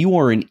 Yeah. I was like, you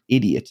are an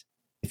idiot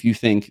if you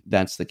think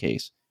that's the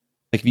case.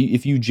 Like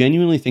if you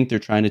genuinely think they're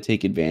trying to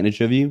take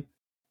advantage of you,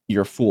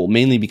 you're a fool.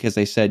 Mainly because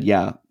they said,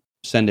 yeah,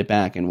 send it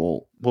back and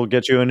we'll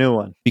get you a new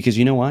one. Because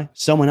you know why?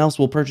 Someone else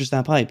will purchase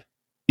that pipe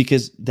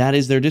because that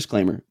is their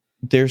disclaimer.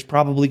 there's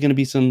probably going to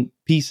be some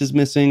pieces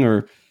missing,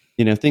 or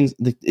things.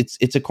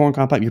 It's a corn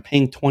cob pipe. You're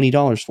paying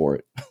 $20 for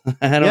it.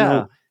 I don't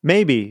know.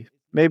 Maybe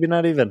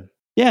not even.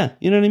 Yeah,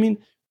 you know what I mean.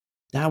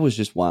 That was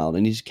just wild,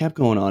 and he just kept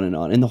going on,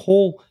 and the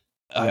whole.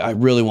 I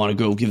really want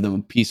to go give them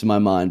a piece of my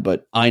mind,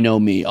 but I know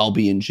me. I'll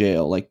be in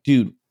jail. Like,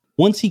 dude.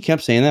 Once he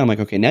kept saying that, I'm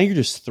like, okay, now you're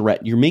just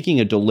you're making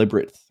a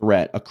deliberate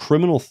threat, a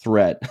criminal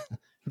threat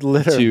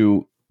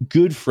to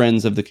good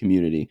friends of the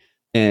community.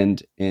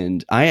 And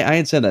I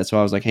had said that. So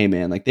I was like, hey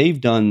man, like they've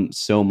done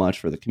so much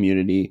for the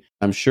community.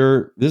 I'm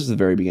sure this is the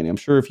very beginning. I'm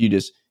sure if you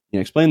just,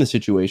 explain the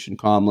situation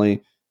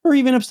calmly or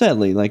even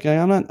upsetly, like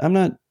I'm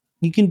not,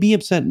 you can be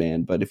upset,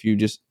 man. But if you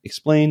just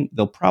explain,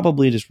 they'll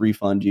probably just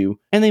refund you,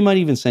 and they might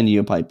even send you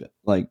a pipe,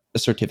 like a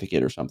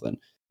certificate or something.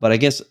 But I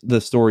guess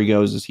the story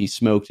goes is he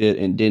smoked it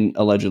and didn't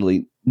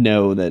allegedly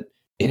know that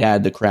it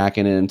had the crack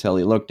in it until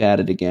he looked at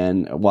it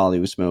again while he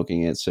was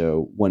smoking it.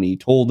 So when he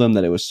told them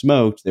that it was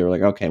smoked, they were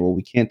like, okay, well,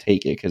 we can't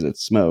take it because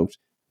it's smoked,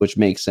 which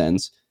makes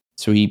sense.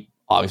 So he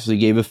obviously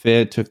gave a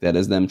fit, took that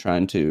as them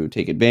trying to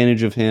take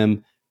advantage of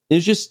him. It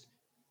was just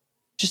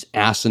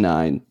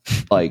asinine.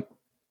 Like,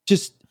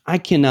 I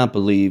cannot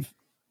believe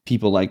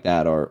people like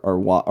that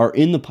are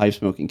in the pipe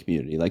smoking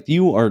community. Like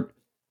you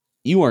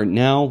are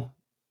now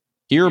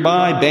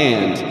hereby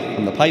banned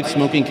from the pipe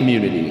smoking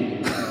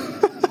community.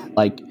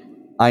 Like,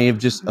 I have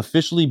just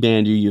officially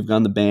banned you. You've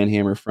gone the ban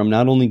hammer from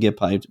not only Get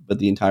Piped, but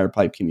the entire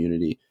pipe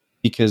community.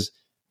 Because,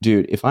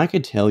 dude, if I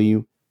could tell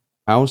you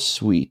how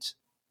sweet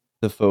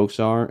the folks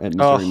are at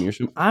Missouri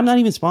Meerschaum, I'm not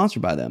even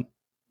sponsored by them.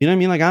 You know what I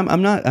mean? Like,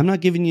 I'm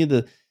not giving you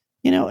the,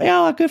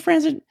 good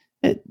friends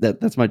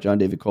that's my John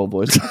David Cole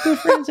voice. Good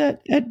friends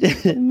at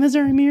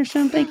Missouri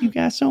Meerschaum. Thank you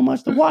guys so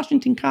much. The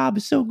Washington Cobb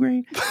is so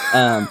great.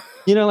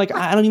 Like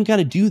I don't even got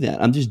to do that.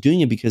 I'm just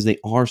doing it because they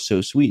are so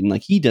sweet. And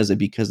like he does it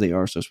because they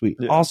are so sweet.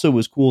 Yeah. Also, it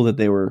was cool that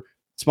they were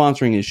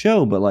sponsoring his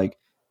show, but like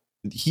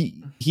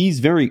he's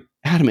very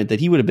adamant that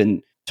he would have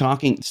been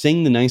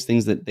saying the nice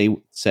things that they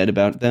said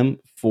about them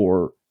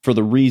for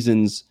the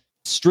reasons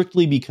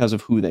strictly because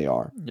of who they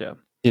are. Yeah.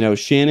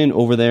 Shannon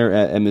over there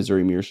at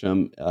Missouri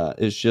Meerschaum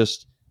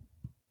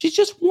she's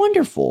just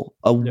wonderful.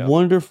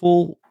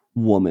 Wonderful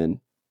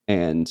woman.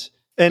 And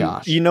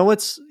gosh. You know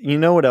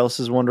what else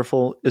is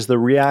wonderful is the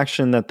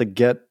reaction that the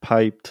Get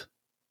Piped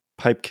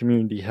pipe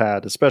community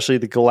had, especially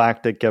the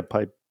Galactic Get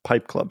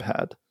Pipe Club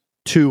had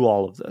to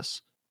all of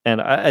this.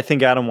 And I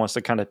think Adam wants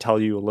to kind of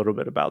tell you a little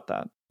bit about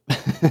that.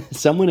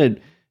 Someone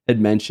had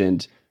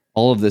mentioned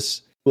all of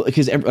this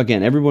because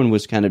again, everyone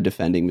was kind of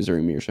defending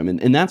Missouri Meerschaum,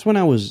 and that's when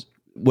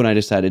I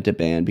decided to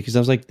ban, because I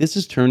was like, this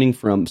is turning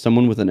from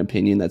someone with an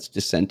opinion that's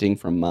dissenting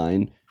from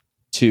mine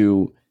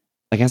to,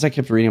 like, as I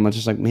kept reading, I'm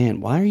just like,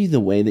 man, why are you the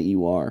way that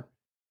you are?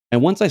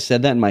 And once I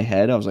said that in my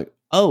head, I was like,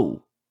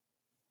 oh,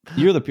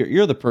 you're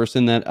the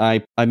person that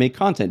I make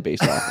content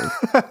based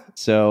off of.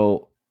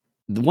 So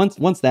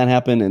once that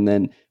happened, and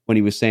then when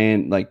he was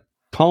saying, like,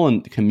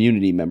 calling the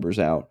community members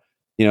out,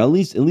 at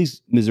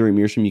least Missouri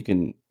Meerschaum you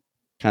can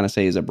kind of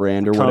say is a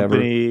brand or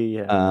company,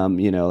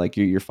 whatever. Yeah. Like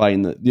you're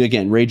fighting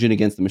raging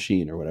against the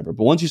machine or whatever.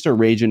 But once you start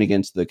raging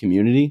against the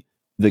community,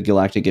 the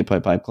Galactic Get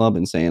Pipe Club,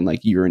 and saying like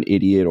you're an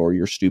idiot or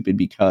you're stupid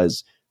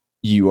because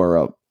you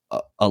are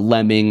a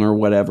lemming or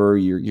whatever,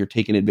 you're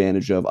taken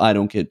advantage of. I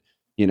don't get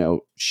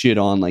shit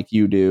on like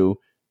you do.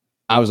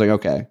 I was like,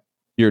 okay,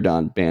 you're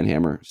done. Ban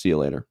hammer. See you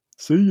later.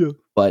 See ya.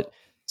 But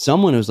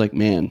someone was like,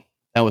 man,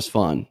 that was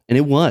fun, and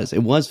it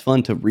was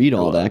fun to read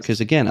all that, because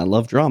again, I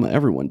love drama.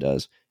 Everyone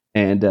does.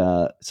 And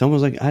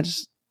someone was like, I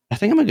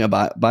think I'm gonna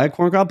buy a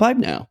corn cob pipe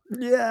now.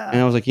 Yeah. And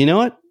I was like, you know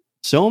what?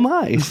 So am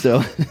I.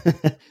 So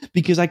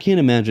because I can't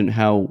imagine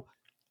how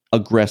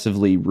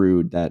aggressively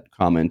rude that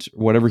comment,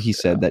 whatever he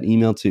said, that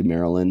email to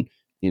Marilyn,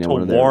 to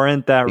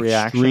warrant that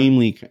reaction.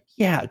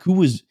 Who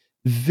was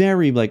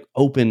very like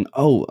open.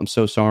 Oh, I'm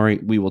so sorry.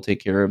 We will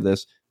take care of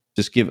this.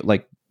 Just give it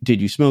like,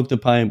 did you smoke the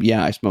pipe?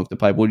 Yeah, I smoked the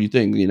pipe. What do you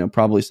think?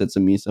 Probably said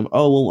some mean stuff.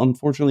 Oh, well,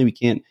 unfortunately we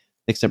can't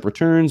accept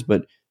returns,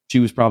 but she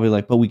was probably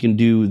like, but we can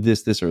do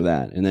this, or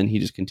that. And then he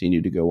just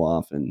continued to go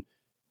off. And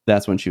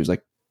that's when she was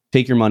like,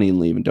 take your money and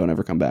leave and don't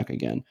ever come back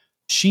again.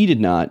 She did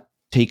not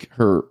take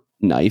her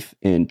knife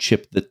and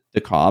chip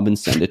the cob and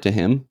send it to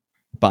him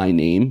by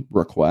name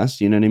request.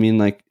 You know what I mean?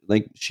 Like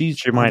she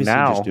might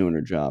now just doing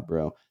her job,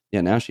 bro.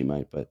 Yeah, now she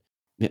might, but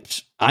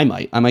I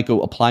might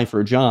go apply for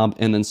a job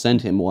and then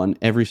send him one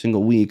every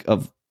single week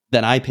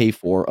that I pay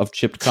for of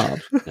chipped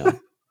cobs. No.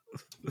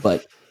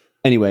 But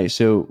anyway,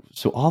 so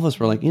all of us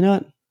were like, you know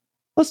what?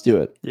 Let's do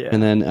it. Yeah.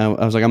 And then I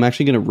was like, I'm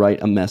actually going to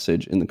write a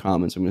message in the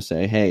comments. I'm going to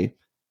say, hey,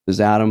 this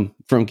is Adam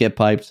from Get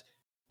Piped.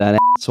 That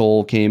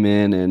asshole came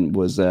in and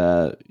was,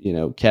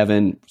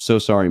 Kevin. So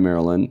sorry,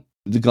 Marilyn.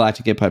 The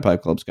Galactic Get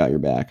Pipe Club's got your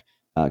back,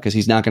 because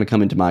he's not going to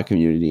come into my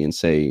community and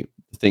say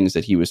the things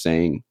that he was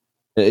saying.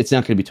 It's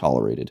not going to be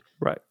tolerated.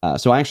 Right.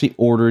 So I actually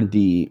ordered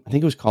I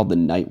think it was called the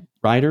Night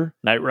Rider.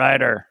 Night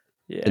Rider.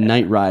 Yeah. The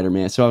Night Rider,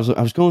 man. So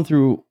I was going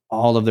through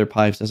all of their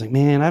pipes. I was like,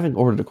 man, I haven't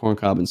ordered a corn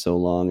cob in so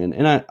long.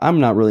 And I'm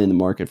not really in the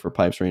market for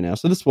pipes right now.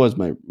 So this was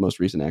my most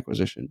recent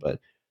acquisition. But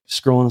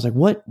scrolling, I was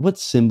like, what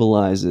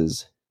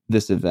symbolizes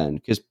this event?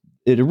 Because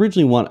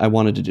I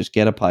wanted to just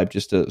get a pipe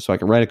so I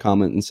could write a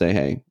comment and say,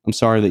 hey, I'm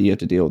sorry that you have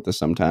to deal with this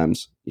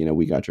sometimes.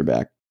 We got your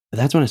back. But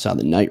that's when I saw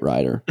the Night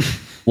Rider.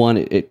 One,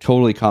 it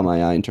totally caught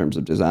my eye in terms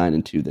of design,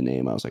 and two, the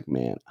name. I was like,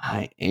 man,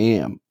 I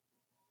am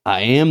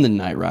the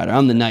Night Rider.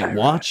 I'm the Night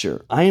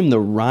Watcher. I am the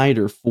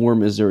rider for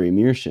Missouri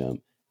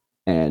Meerschaum.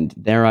 And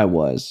there I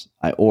was.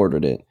 I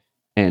ordered it,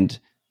 and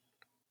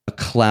a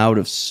cloud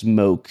of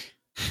smoke,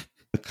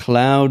 a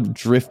cloud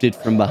drifted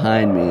from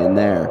behind me, and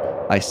there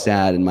I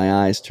sat, and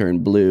my eyes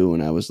turned blue,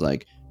 and I was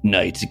like,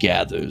 night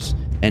gathers,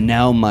 and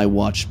now my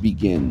watch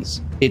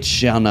begins. It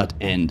shall not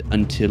end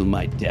until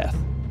my death.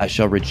 I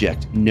shall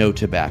reject no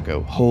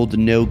tobacco, hold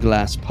no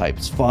glass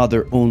pipes,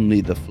 father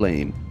only the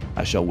flame.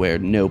 I shall wear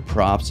no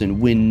props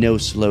and win no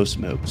slow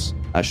smokes.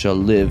 I shall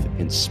live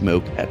and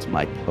smoke at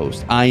my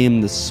post. I am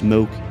the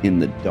smoke in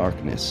the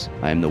darkness.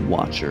 I am the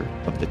watcher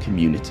of the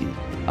community.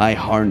 I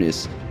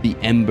harness the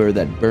ember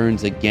that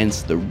burns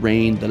against the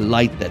rain, the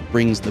light that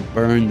brings the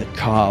burn, the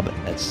cob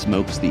that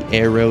smokes the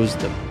arrows,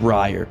 the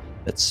briar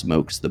that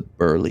smokes the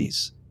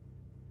burleys.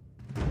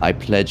 I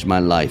pledge my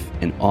life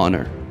and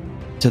honor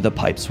to the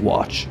Pipe's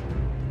watch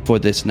for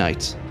this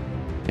night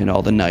and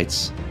all the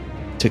nights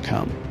to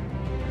come.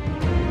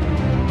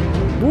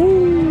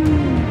 Woo!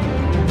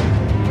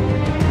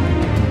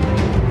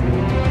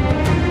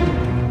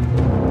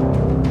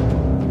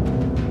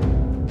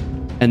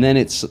 And then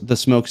the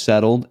smoke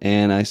settled,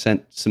 and I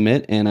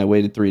submit, and I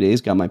waited 3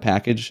 days, got my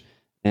package,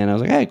 and I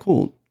was like, hey,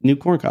 cool, new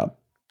corn cob.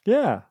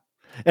 Yeah.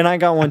 And I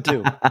got one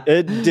too.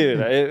 And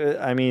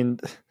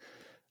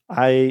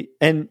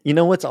you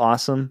know what's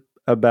awesome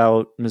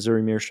about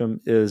Missouri Meerschaum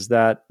is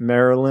that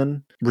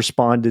Marilyn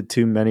responded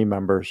to many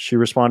members. She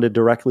responded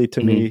directly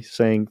to me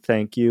saying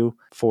thank you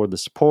for the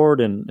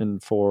support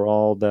and for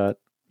all that,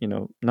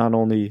 not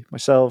only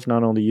myself,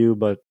 not only you,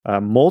 but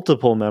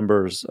multiple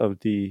members of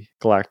the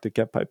Galactic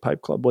Get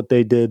Pipe Club. What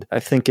they did, I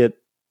think it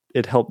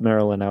helped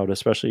Marilyn out,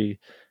 especially,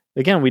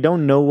 again, we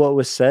don't know what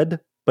was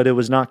said, but it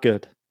was not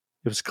good.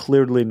 It was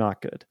clearly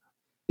not good.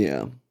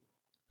 Yeah.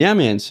 Yeah,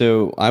 man.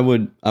 So I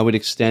would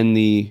extend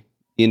the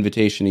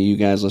invitation to you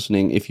guys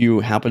listening. If you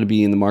happen to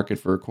be in the market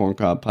for a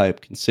corncob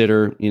pipe,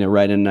 consider,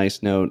 write a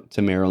nice note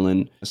to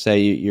Marilyn. Say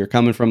you're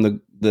coming from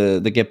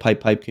the Get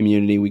Pipe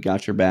community. We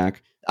got your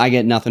back. I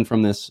get nothing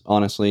from this,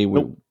 honestly.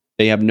 Nope.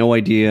 They have no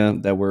idea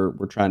that we're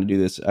trying to do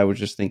this. I was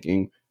just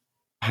thinking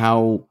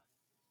because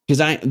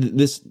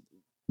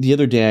the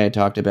other day I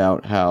talked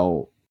about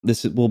how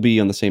this will be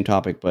on the same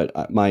topic,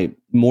 but my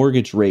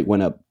mortgage rate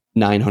went up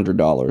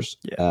 $900,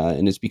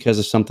 and it's because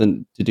of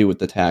something to do with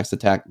the tax.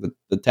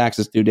 The tax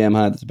is too damn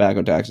high. The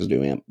tobacco tax is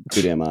too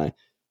damn high.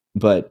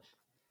 But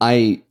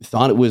I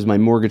thought it was my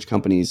mortgage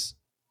company's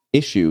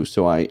issue,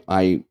 so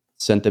I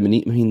sent them an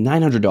email. I mean,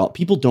 $900.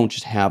 People don't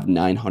just have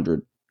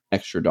 $900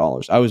 extra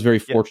dollars. I was very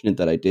fortunate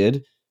that I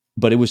did,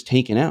 but it was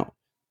taken out.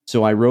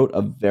 So I wrote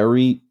a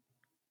very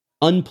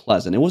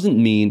unpleasant. It wasn't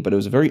mean, but it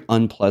was a very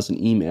unpleasant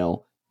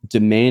email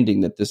demanding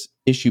that this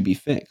issue be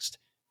fixed.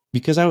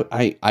 Because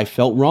I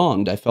felt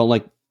wronged. I felt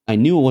like I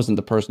knew it wasn't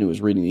the person who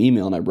was reading the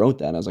email, and I wrote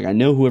that. I was like, I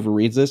know whoever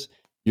reads this,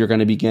 you're going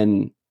to be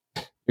getting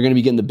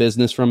the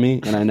business from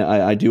me, and I know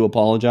I do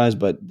apologize,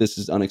 but this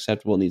is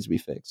unacceptable. It needs to be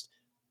fixed.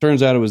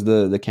 Turns out it was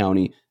the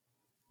county.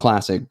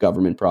 Classic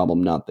government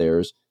problem, not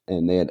theirs.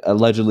 And they had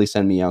allegedly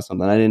sent me out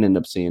something. I didn't end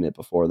up seeing it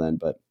before then,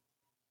 but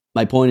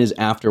my point is,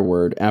 after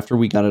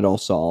we got it all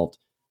solved,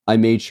 I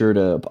made sure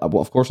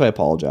of course I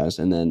apologized,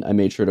 and then I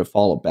made sure to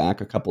follow back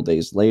a couple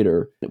days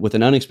later with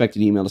an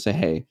unexpected email to say,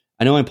 hey,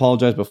 I know I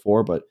apologized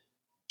before, but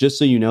just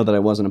so you know that I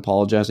wasn't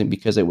apologizing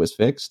because it was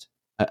fixed,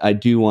 I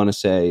do want to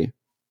say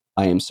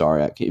I am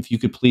sorry. If you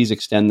could please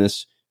extend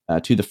this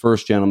to the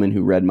first gentleman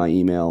who read my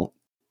email,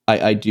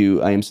 I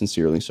am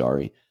sincerely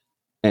sorry.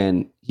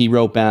 And he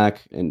wrote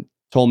back and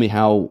told me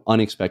how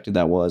unexpected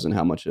that was and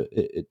how much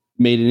it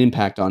made an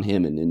impact on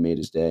him and made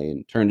his day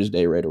and turned his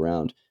day right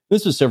around.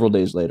 This was several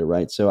days later,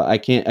 right? So I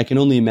can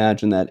only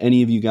imagine that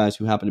any of you guys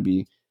who happen to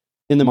be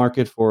in the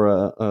market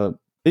for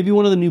maybe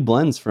one of the new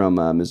blends from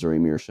Missouri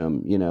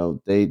Meerschaum,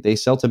 they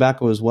sell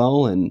tobacco as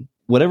well. And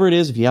whatever it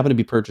is, if you happen to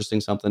be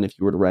purchasing something, if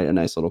you were to write a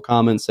nice little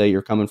comment, say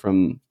you're coming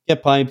from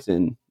Get Piped,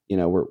 and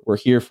we're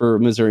here for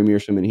Missouri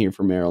Meerschaum and here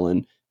for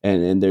Maryland,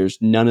 and there's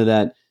none of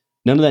that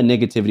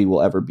negativity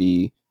will ever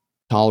be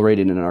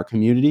tolerated in our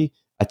community.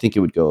 I think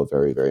it would go a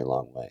very, very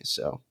long way.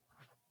 So,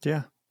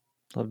 yeah.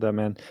 Love that,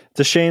 man. It's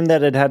a shame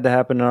that it had to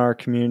happen in our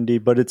community,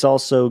 but it's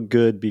also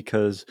good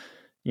because,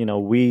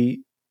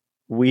 we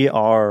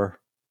are,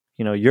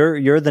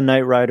 you're the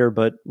Night Rider,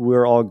 but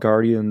we're all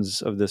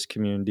guardians of this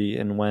community.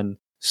 And when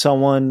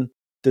someone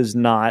does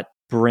not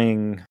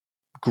bring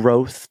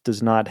growth,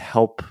 does not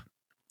help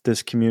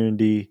this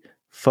community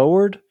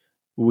forward,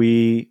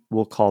 we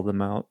will call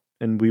them out,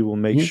 and we will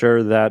make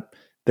sure that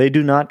they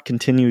do not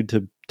continue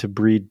to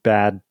breed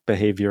bad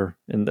behavior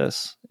in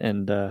this.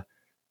 And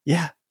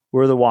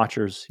we're the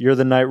watchers. You're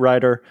the Night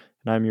Rider,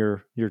 and I'm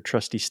your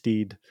trusty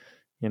steed.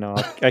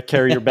 I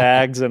carry your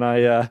bags and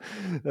I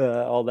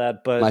all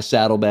that. But my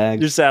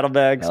saddlebags. Your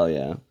saddlebags. Hell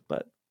yeah.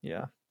 But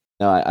yeah.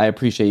 No, I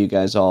appreciate you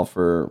guys all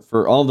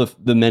for all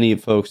the many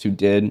folks who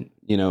did,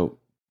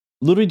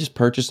 literally just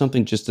purchase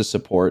something just to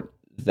support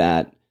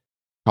that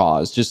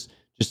cause, just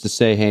to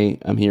say, hey,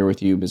 I'm here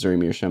with you, Missouri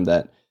Meerschaum.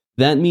 That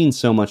means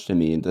so much to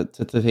me. To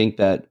think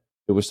that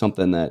it was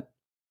something that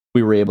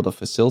we were able to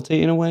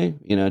facilitate in a way,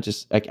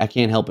 just I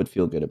can't help but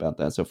feel good about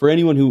that. So for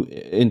anyone who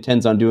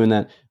intends on doing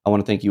that, I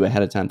want to thank you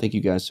ahead of time. Thank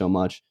you guys so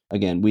much.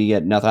 Again, we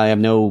get nothing. I have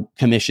no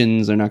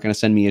commissions. They're not going to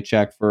send me a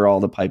check for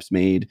all the pipes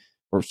made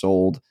or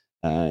sold.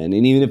 And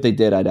even if they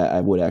did,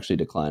 I would actually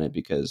decline it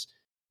because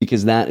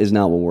that is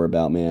not what we're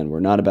about, man. We're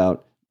not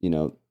about,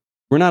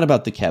 we're not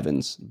about the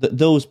Kevins,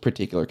 those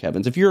particular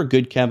Kevins. If you're a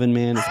good Kevin,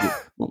 man,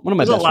 one of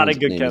my best friends'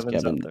 name is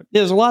Kevin. Yeah,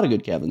 there's a lot of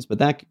good Kevins, but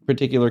that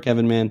particular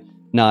Kevin, man,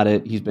 not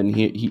it. He's been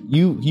here.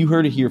 You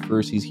heard it here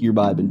first. He's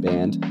hereby been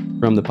banned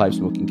from the pipe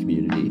smoking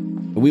community.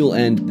 And we will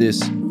end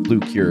this flu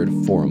cured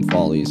forum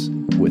follies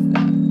with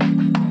that.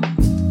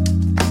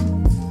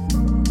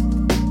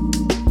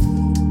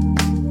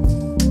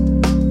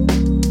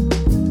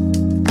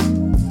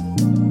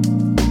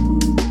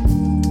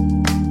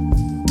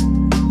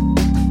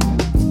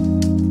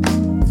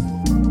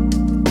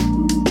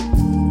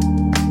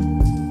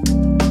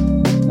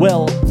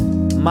 Well,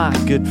 my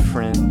good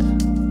friend,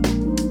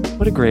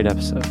 what a great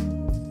episode.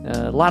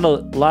 A lot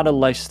of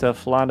life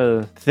stuff, a lot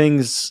of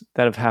things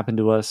that have happened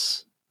to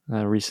us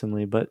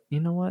recently. But you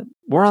know what?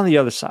 We're on the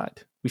other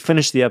side. We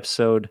finished the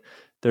episode.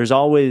 There's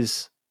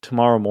always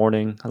tomorrow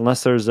morning,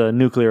 unless there's a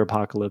nuclear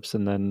apocalypse,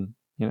 and then,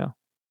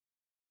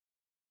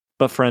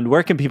 But friend,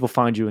 where can people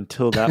find you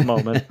until that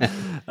moment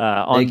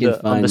on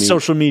the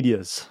social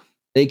medias?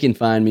 They can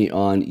find me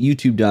on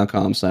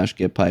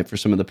youtube.com/getpipe for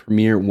some of the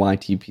premier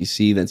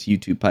YTPC, that's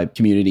YouTube Pipe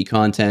community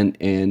content.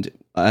 And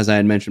as I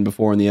had mentioned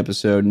before in the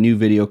episode, new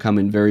video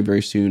coming very,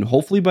 very soon,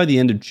 hopefully by the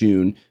end of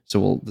June.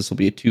 So this will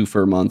be a 2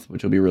 for a month,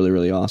 which will be really,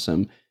 really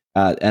awesome.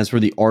 As for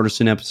the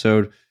Artisan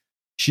episode,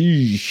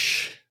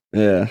 sheesh.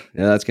 Yeah,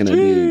 that's going to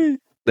be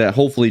that.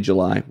 Hopefully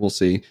July. We'll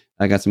see.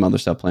 I got some other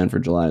stuff planned for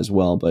July as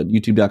well, but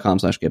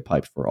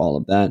youtube.com/getpiped for all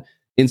of that.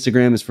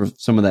 Instagram is for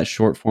some of that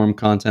short form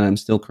content. I'm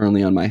still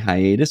currently on my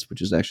hiatus,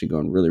 which is actually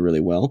going really, really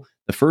well.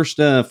 The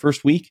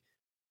first week,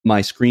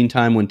 my screen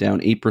time went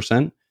down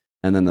 8%.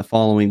 And then the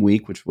following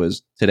week, which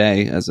was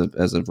today, as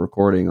of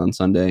recording on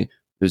Sunday, it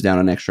was down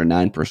an extra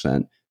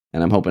 9%.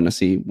 And I'm hoping to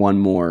see one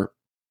more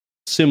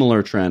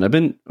similar trend. I've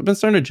been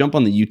starting to jump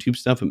on the YouTube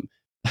stuff. And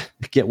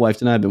Get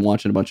Wifed and I have been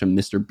watching a bunch of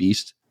Mr.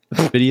 Beast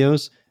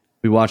videos.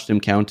 We watched him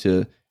count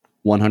to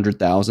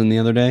 100,000 the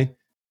other day.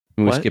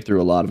 And we skipped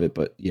through a lot of it,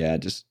 but yeah,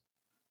 just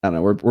I don't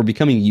know. We're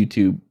becoming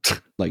YouTube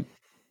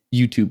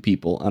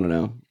people. I don't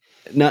know.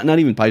 Not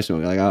even pipe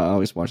smoking. Like I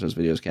always watch those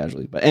videos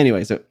casually. But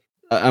anyway, so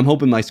I'm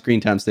hoping my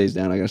screen time stays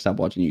down. I gotta stop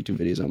watching YouTube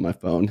videos on my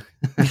phone.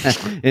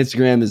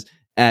 Instagram is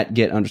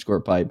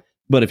 @get_pipe.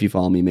 But if you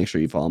follow me, make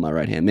sure you follow my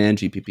right hand man,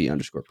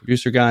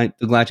 GPP_producer guy.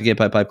 The Galactic Gay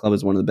Pipe Club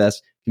is one of the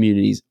best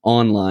communities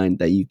online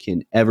that you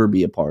can ever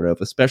be a part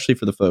of, especially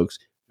for the folks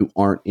who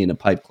aren't in a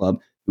pipe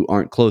club, who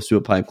aren't close to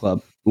a pipe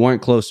club, who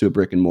aren't close to a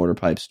brick and mortar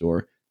pipe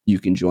store. You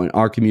can join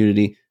our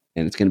community,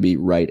 and it's going to be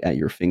right at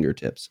your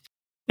fingertips.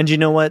 And you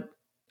know what?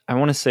 I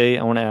want to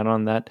add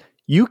on that.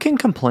 You can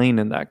complain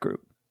in that group.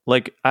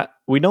 Like,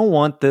 we don't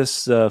want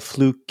this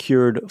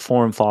flu-cured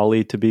forum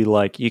folly to be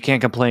like, you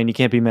can't complain, you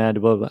can't be mad,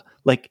 blah, blah.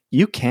 Like,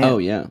 you can. Oh,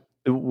 yeah.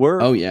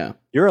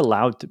 You're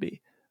allowed to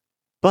be.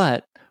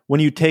 But when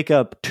you take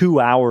up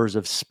 2 hours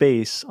of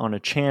space on a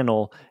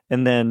channel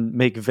and then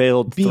make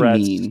veiled threats.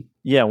 Mean.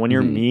 Yeah, when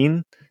you're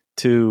mean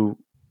to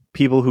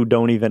people who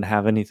don't even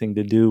have anything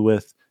to do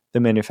with the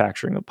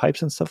manufacturing of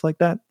pipes and stuff like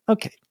that.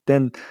 Okay,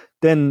 then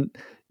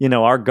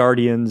our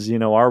guardians,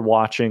 our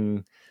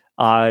watching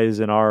eyes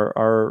and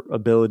our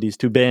abilities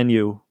to ban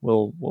you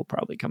will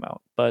probably come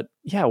out. But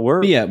yeah,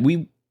 we're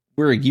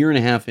a year and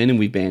a half in and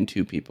we banned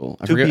 2 people.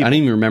 I didn't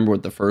even remember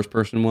what the first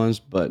person was,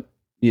 but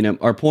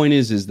our point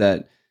is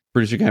that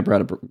producer guy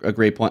brought up a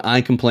great point.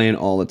 I complain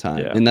all the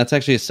time, and that's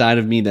actually a side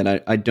of me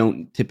that I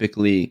don't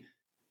typically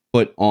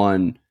put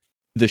on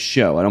the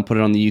show. I don't put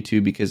it on the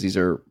YouTube because these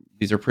are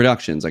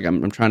productions. Like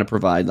I'm trying to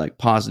provide like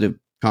positive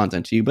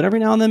content to you, but every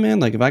now and then, man,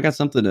 like if I got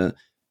something to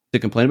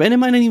complain about, and it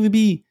might not even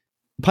be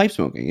pipe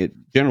smoking, it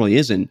generally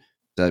isn't.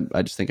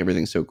 I just think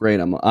everything's so great.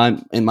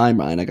 I'm in my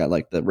mind, I got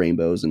like the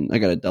rainbows, and I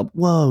got a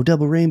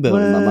double rainbow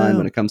in my mind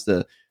when it comes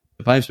to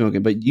the pipe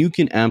smoking. But you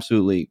can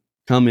absolutely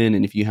come in,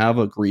 and if you have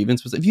a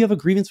grievance with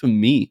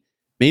me,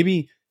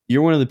 maybe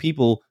you're one of the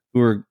people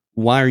who are,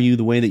 why are you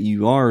the way that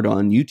you are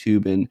on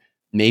YouTube? And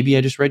maybe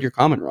I just read your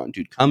comment wrong,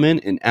 dude. Come in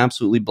and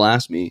absolutely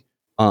blast me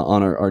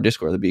on our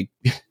Discord. That'd be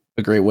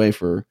a great way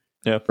for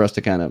us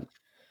to kind of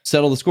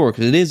settle the score,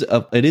 because it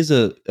is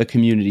a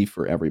community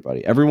for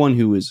everybody. Everyone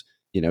who is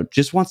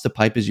just wants to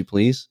pipe as you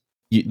please.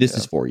 This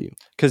is for you.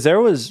 Because there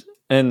was,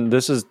 and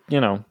this is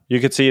you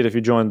could see it if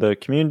you joined the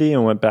community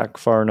and went back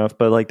far enough.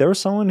 But like there was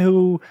someone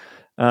who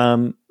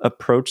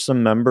approached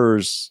some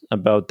members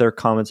about their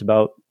comments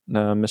about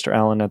Mr.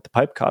 Allen at the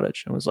Pipe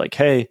Cottage and was like,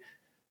 hey,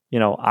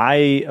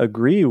 I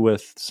agree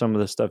with some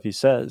of the stuff he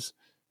says.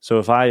 So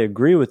if I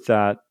agree with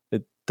that,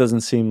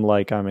 doesn't seem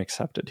like I'm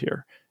accepted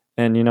here.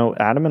 And,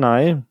 Adam and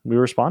I, we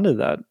responded to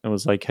that and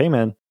was like, hey,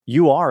 man,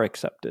 you are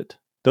accepted.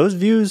 Those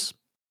views,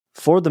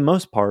 for the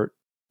most part,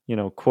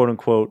 quote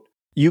unquote,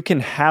 you can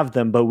have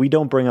them, but we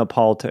don't bring up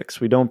politics.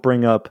 We don't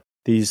bring up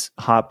these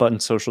hot button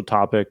social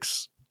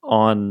topics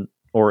on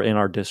or in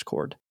our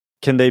Discord.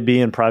 Can they be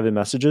in private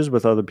messages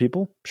with other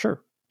people?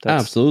 Sure.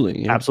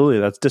 Absolutely. Yeah. Absolutely.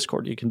 That's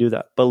Discord. You can do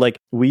that. But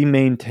we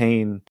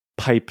maintain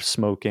pipe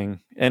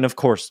smoking and, of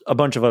course, a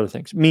bunch of other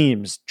things,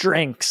 memes,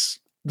 drinks,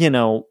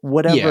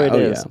 whatever it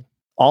is,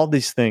 all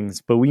these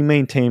things. But we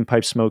maintain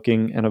pipe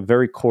smoking and a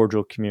very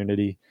cordial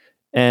community.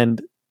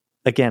 And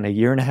again, a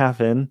year and a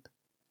half in,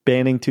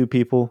 banning 2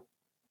 people,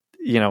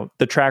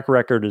 the track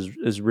record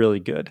is really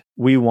good.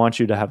 We want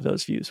you to have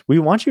those views. We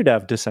want you to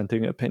have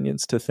dissenting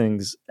opinions to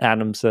things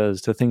Adam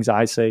says, to things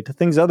I say, to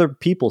things other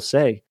people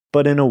say,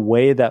 but in a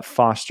way that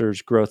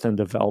fosters growth and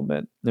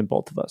development in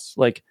both of us.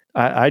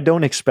 I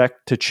don't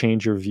expect to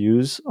change your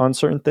views on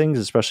certain things,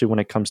 especially when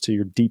it comes to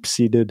your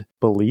deep-seated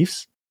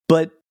beliefs.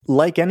 But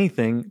like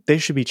anything, they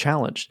should be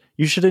challenged.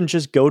 You shouldn't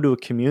just go to a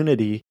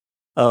community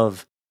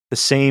of the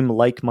same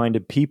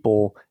like-minded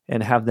people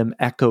and have them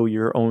echo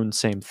your own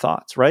same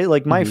thoughts,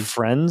 right? My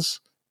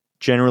friends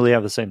generally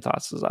have the same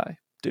thoughts as I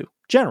do,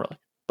 generally,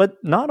 but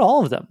not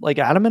all of them.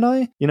 Adam and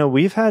I,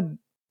 we've had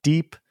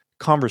deep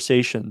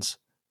conversations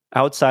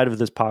outside of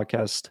this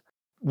podcast,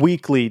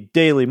 weekly,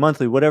 daily,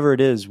 monthly, whatever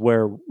it is,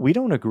 where we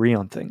don't agree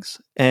on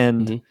things.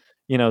 And,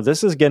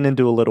 this is getting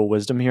into a little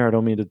wisdom here. I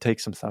don't mean to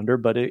take some thunder,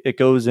 but it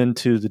goes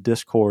into the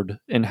Discord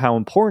and how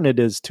important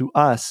it is to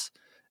us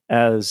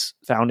as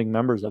founding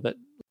members of it.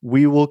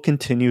 We will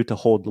continue to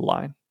hold the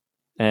line.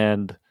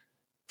 And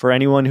for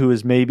anyone who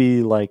is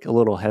maybe a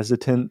little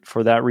hesitant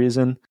for that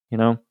reason,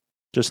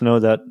 just know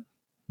that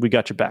we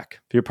got your back.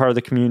 If you're part of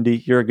the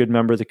community, you're a good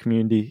member of the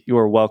community, you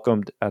are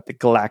welcomed at the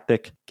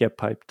Galactic Get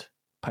Piped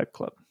Pipe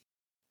Club.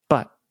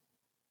 But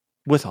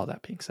with all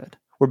that being said,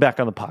 we're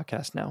back on the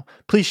podcast now.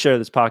 Please share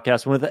this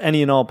podcast with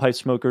any and all pipe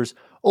smokers,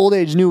 old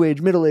age, new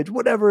age, middle age,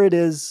 whatever it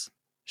is,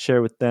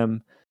 share with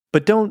them.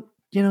 But don't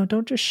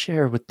just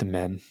share with the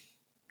men.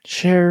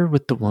 Share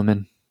with the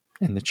woman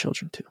and the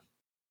children too.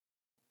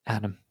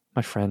 Adam,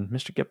 my friend,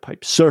 Mr. Get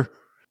Pipe, sir,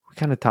 we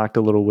kind of talked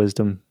a little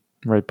wisdom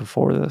right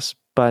before this,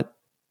 but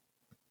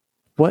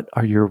what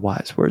are your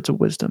wise words of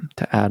wisdom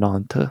to add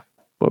on to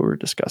what we were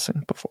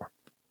discussing before?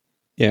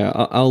 Yeah,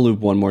 I'll loop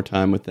one more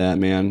time with that,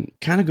 man.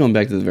 Kind of going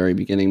back to the very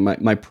beginning,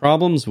 my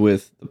problems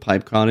with the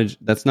Pipe Cottage,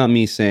 that's not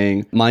me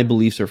saying my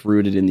beliefs are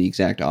rooted in the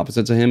exact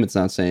opposites of him. It's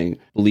not saying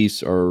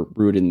beliefs are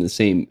rooted in the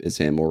same as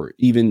him or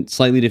even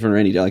slightly different or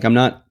any. I'm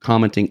not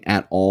commenting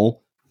at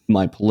all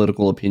my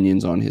political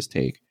opinions on his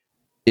take.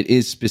 It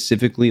is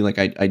specifically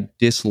I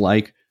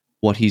dislike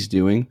what he's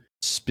doing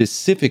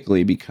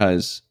specifically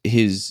because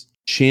his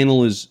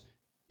channel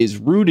is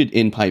rooted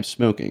in pipe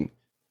smoking.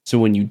 So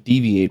when you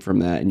deviate from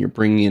that and you're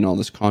bringing in all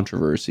this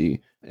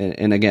controversy,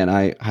 and again,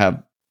 I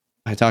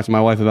talk to my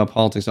wife about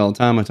politics all the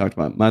time. I talk to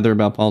my mother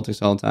about politics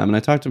all the time, and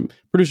I talk to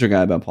producer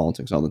guy about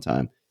politics all the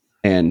time.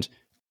 And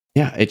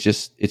yeah, it's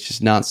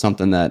just not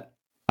something that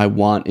I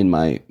want in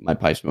my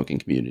pipe smoking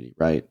community,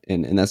 right?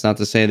 And that's not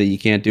to say that you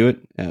can't do it.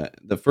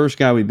 The first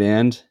guy we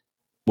banned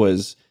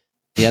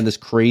he had this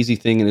crazy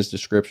thing in his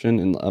description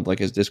and of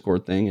his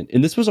Discord thing,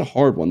 and this was a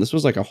hard one. This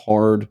was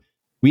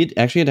we had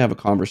had to have a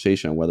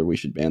conversation on whether we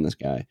should ban this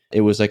guy.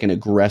 It was an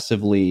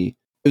aggressively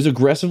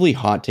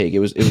hot take. It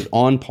was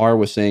on par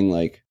with saying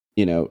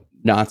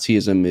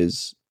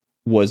Nazism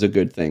was a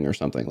good thing or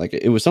something.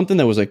 It was something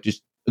that was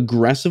just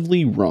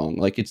aggressively wrong.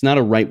 It's not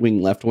a right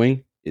wing, left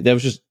wing. That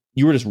was just,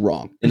 you were just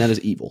wrong, and that is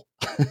evil.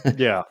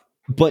 Yeah.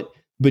 But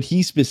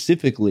he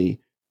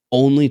specifically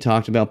only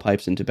talked about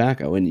pipes and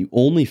tobacco, and you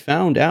only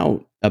found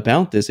out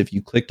about this if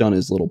you clicked on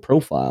his little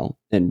profile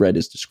and read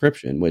his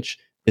description, which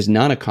is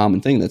not a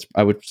common thing.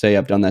 I would say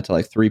I've done that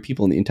to 3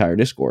 people in the entire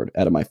Discord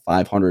out of my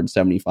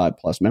 575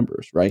 plus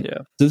members, right? Yeah.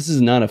 So this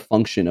is not a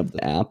function of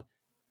the app,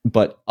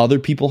 but other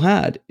people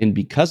had. And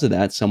because of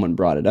that, someone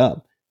brought it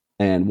up.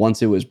 And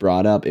once it was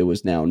brought up, it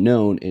was now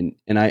known.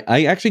 And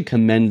I actually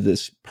commend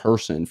this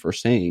person for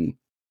saying,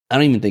 I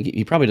don't even think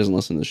he probably doesn't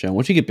listen to the show.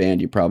 Once you get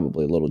banned, you're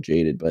probably a little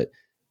jaded, but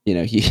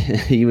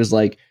he was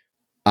like,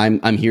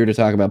 I'm here to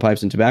talk about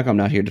pipes and tobacco. I'm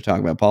not here to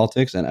talk about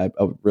politics. And I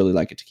would really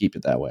like it to keep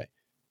it that way.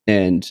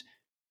 And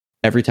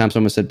every time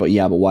someone said, but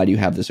why do you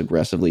have this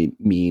aggressively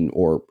mean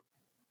or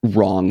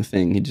wrong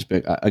thing? He'd just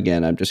be,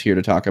 again, I'm just here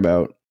to talk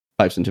about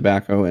pipes and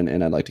tobacco,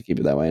 and I'd like to keep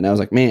it that way. And I was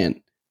like,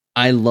 man,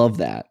 I love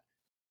that.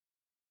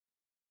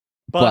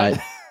 But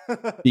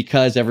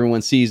because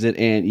everyone sees it,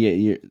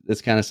 and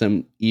that's kind of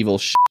some evil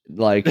shit.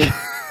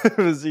 It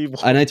was evil.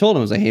 And I told him,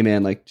 I was like, hey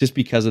man, just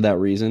because of that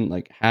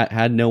reason,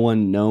 had no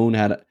one known,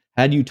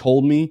 had you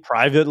told me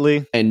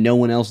privately and no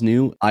one else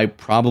knew, I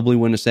probably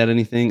wouldn't have said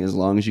anything as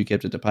long as you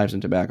kept it to pipes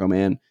and tobacco,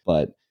 man.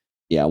 But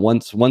yeah,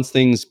 once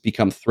things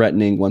become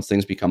threatening, once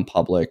things become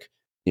public,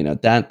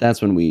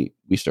 that's when we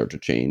start to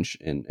change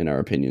and our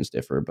opinions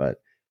differ. But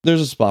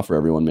there's a spot for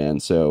everyone, man.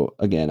 So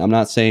again, I'm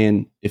not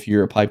saying if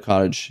you're a Pipe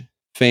Cottage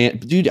fan.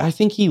 Dude, I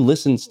think he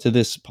listens to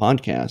this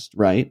podcast,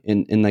 right?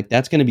 And like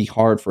that's going to be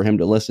hard for him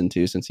to listen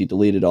to since he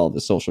deleted all of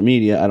his social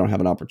media. I don't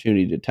have an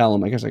opportunity to tell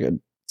him. I guess I could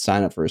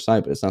sign up for his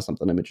site, but it's not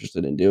something I'm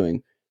interested in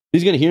doing.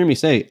 He's going to hear me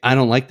say, I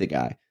don't like the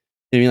guy.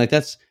 I mean, like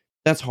that's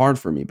hard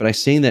for me. But I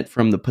say that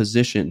from the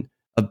position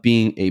of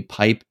being a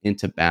pipe and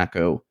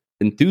tobacco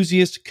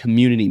enthusiast,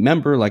 community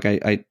member. Like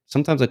I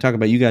sometimes I talk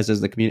about you guys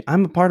as the community.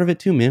 I'm a part of it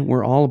too, man.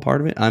 We're all a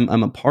part of it.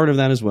 I'm a part of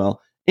that as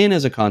well. And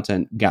as a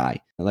content guy,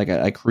 like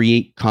I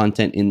create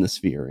content in the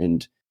sphere,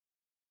 and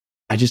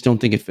I just don't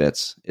think it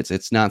fits.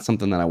 It's not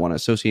something that I want to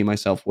associate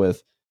myself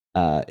with.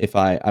 If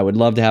I would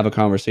love to have a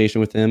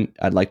conversation with him.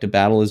 I'd like to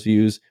battle his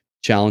views,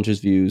 challenge his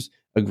views,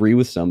 agree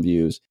with some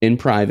views in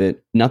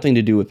private. Nothing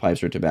to do with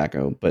pipes or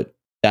tobacco, but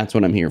that's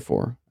what I'm here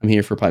for. I'm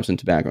here for pipes and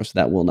tobacco, so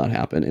that will not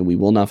happen, and we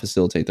will not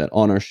facilitate that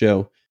on our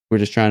show. We're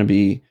just trying to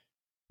be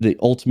the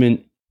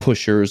ultimate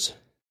pushers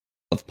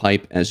of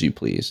pipe as you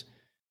please.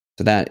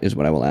 So that is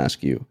what I will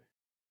ask you.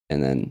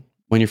 And then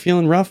when you're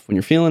feeling rough, when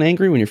you're feeling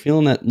angry, when you're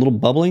feeling that little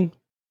bubbling,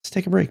 let's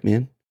take a break,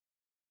 man.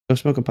 Go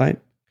smoke a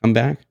pipe, come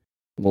back.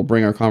 We'll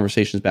bring our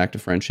conversations back to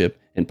friendship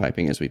and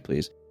piping as we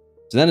please.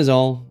 So that is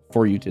all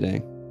for you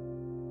today,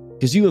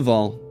 because you have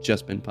all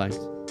just been piped.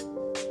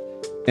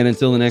 And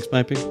until the next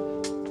piping,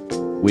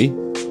 we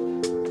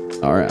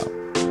are out.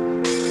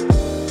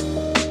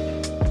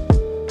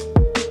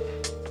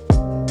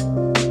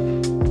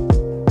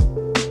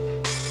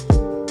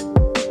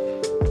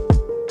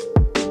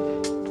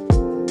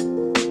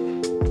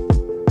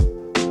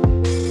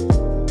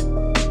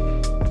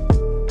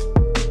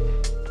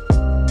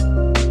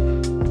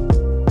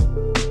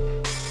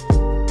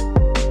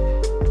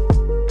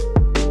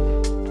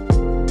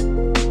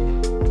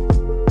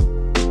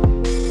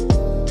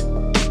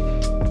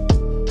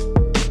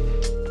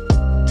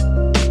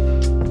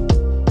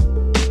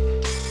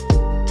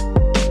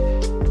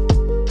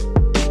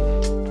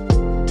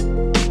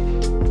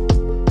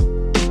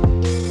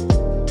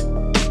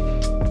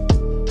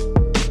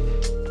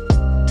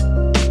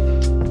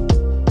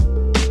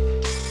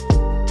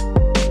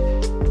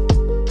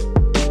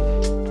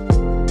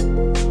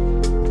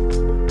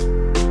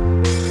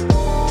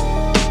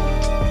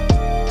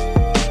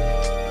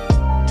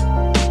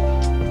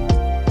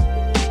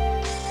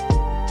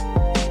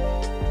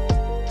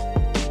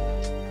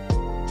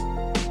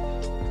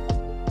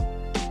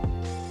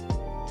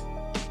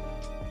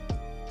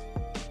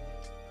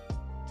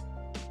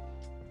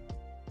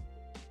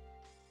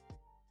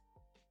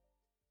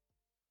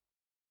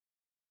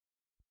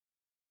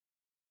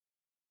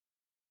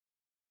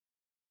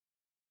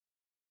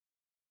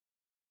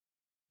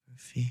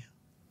 Feel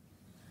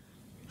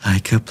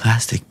like a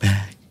plastic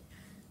bag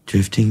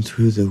drifting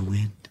through the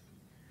wind,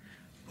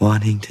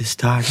 wanting to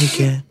start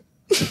again.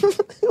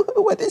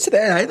 What is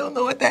that? I don't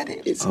know what that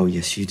is. Oh,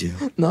 yes, you do.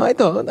 No, I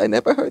don't. I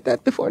never heard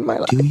that before in my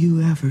life. Do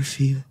you ever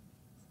feel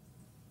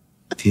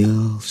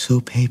so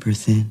paper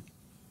thin,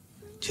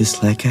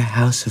 just like a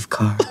house of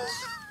cards?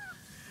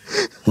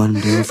 One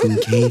door from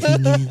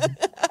caving in.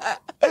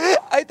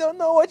 I don't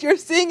know what you're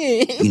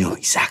singing. You know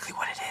exactly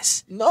what it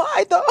is. No,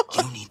 I don't.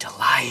 You don't need to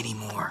lie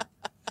anymore.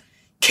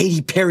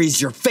 Katy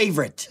Perry's your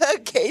favorite.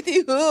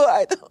 Katy who?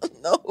 I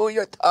don't know who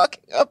you're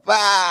talking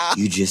about.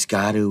 You just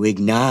got to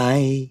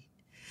ignite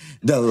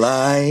the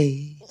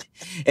light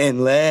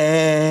and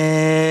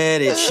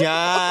let it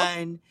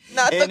shine.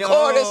 Not the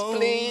chorus,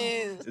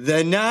 please.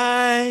 The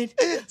night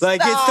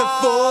like it's the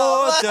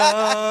 4th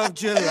of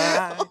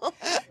July.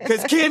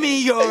 'Cause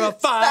Kimmy, you're a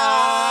firework.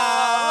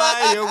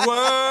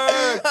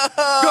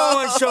 Go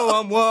and show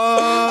them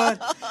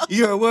what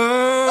you're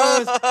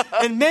worth.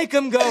 And make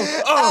them go,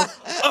 oh,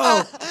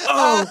 oh,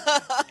 oh.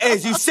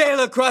 As you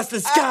sail across the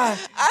sky,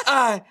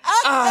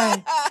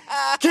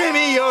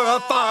 Kimmy, you're a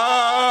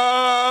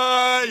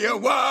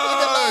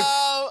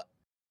firework.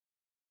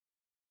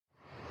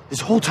 This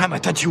whole time I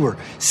thought you were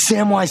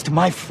Samwise to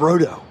my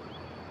Frodo.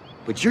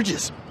 But you're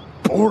just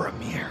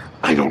Boromir.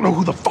 I don't know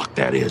who the fuck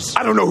that is.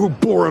 I don't know who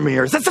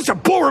Boromir is. That's such a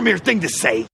Boromir thing to say.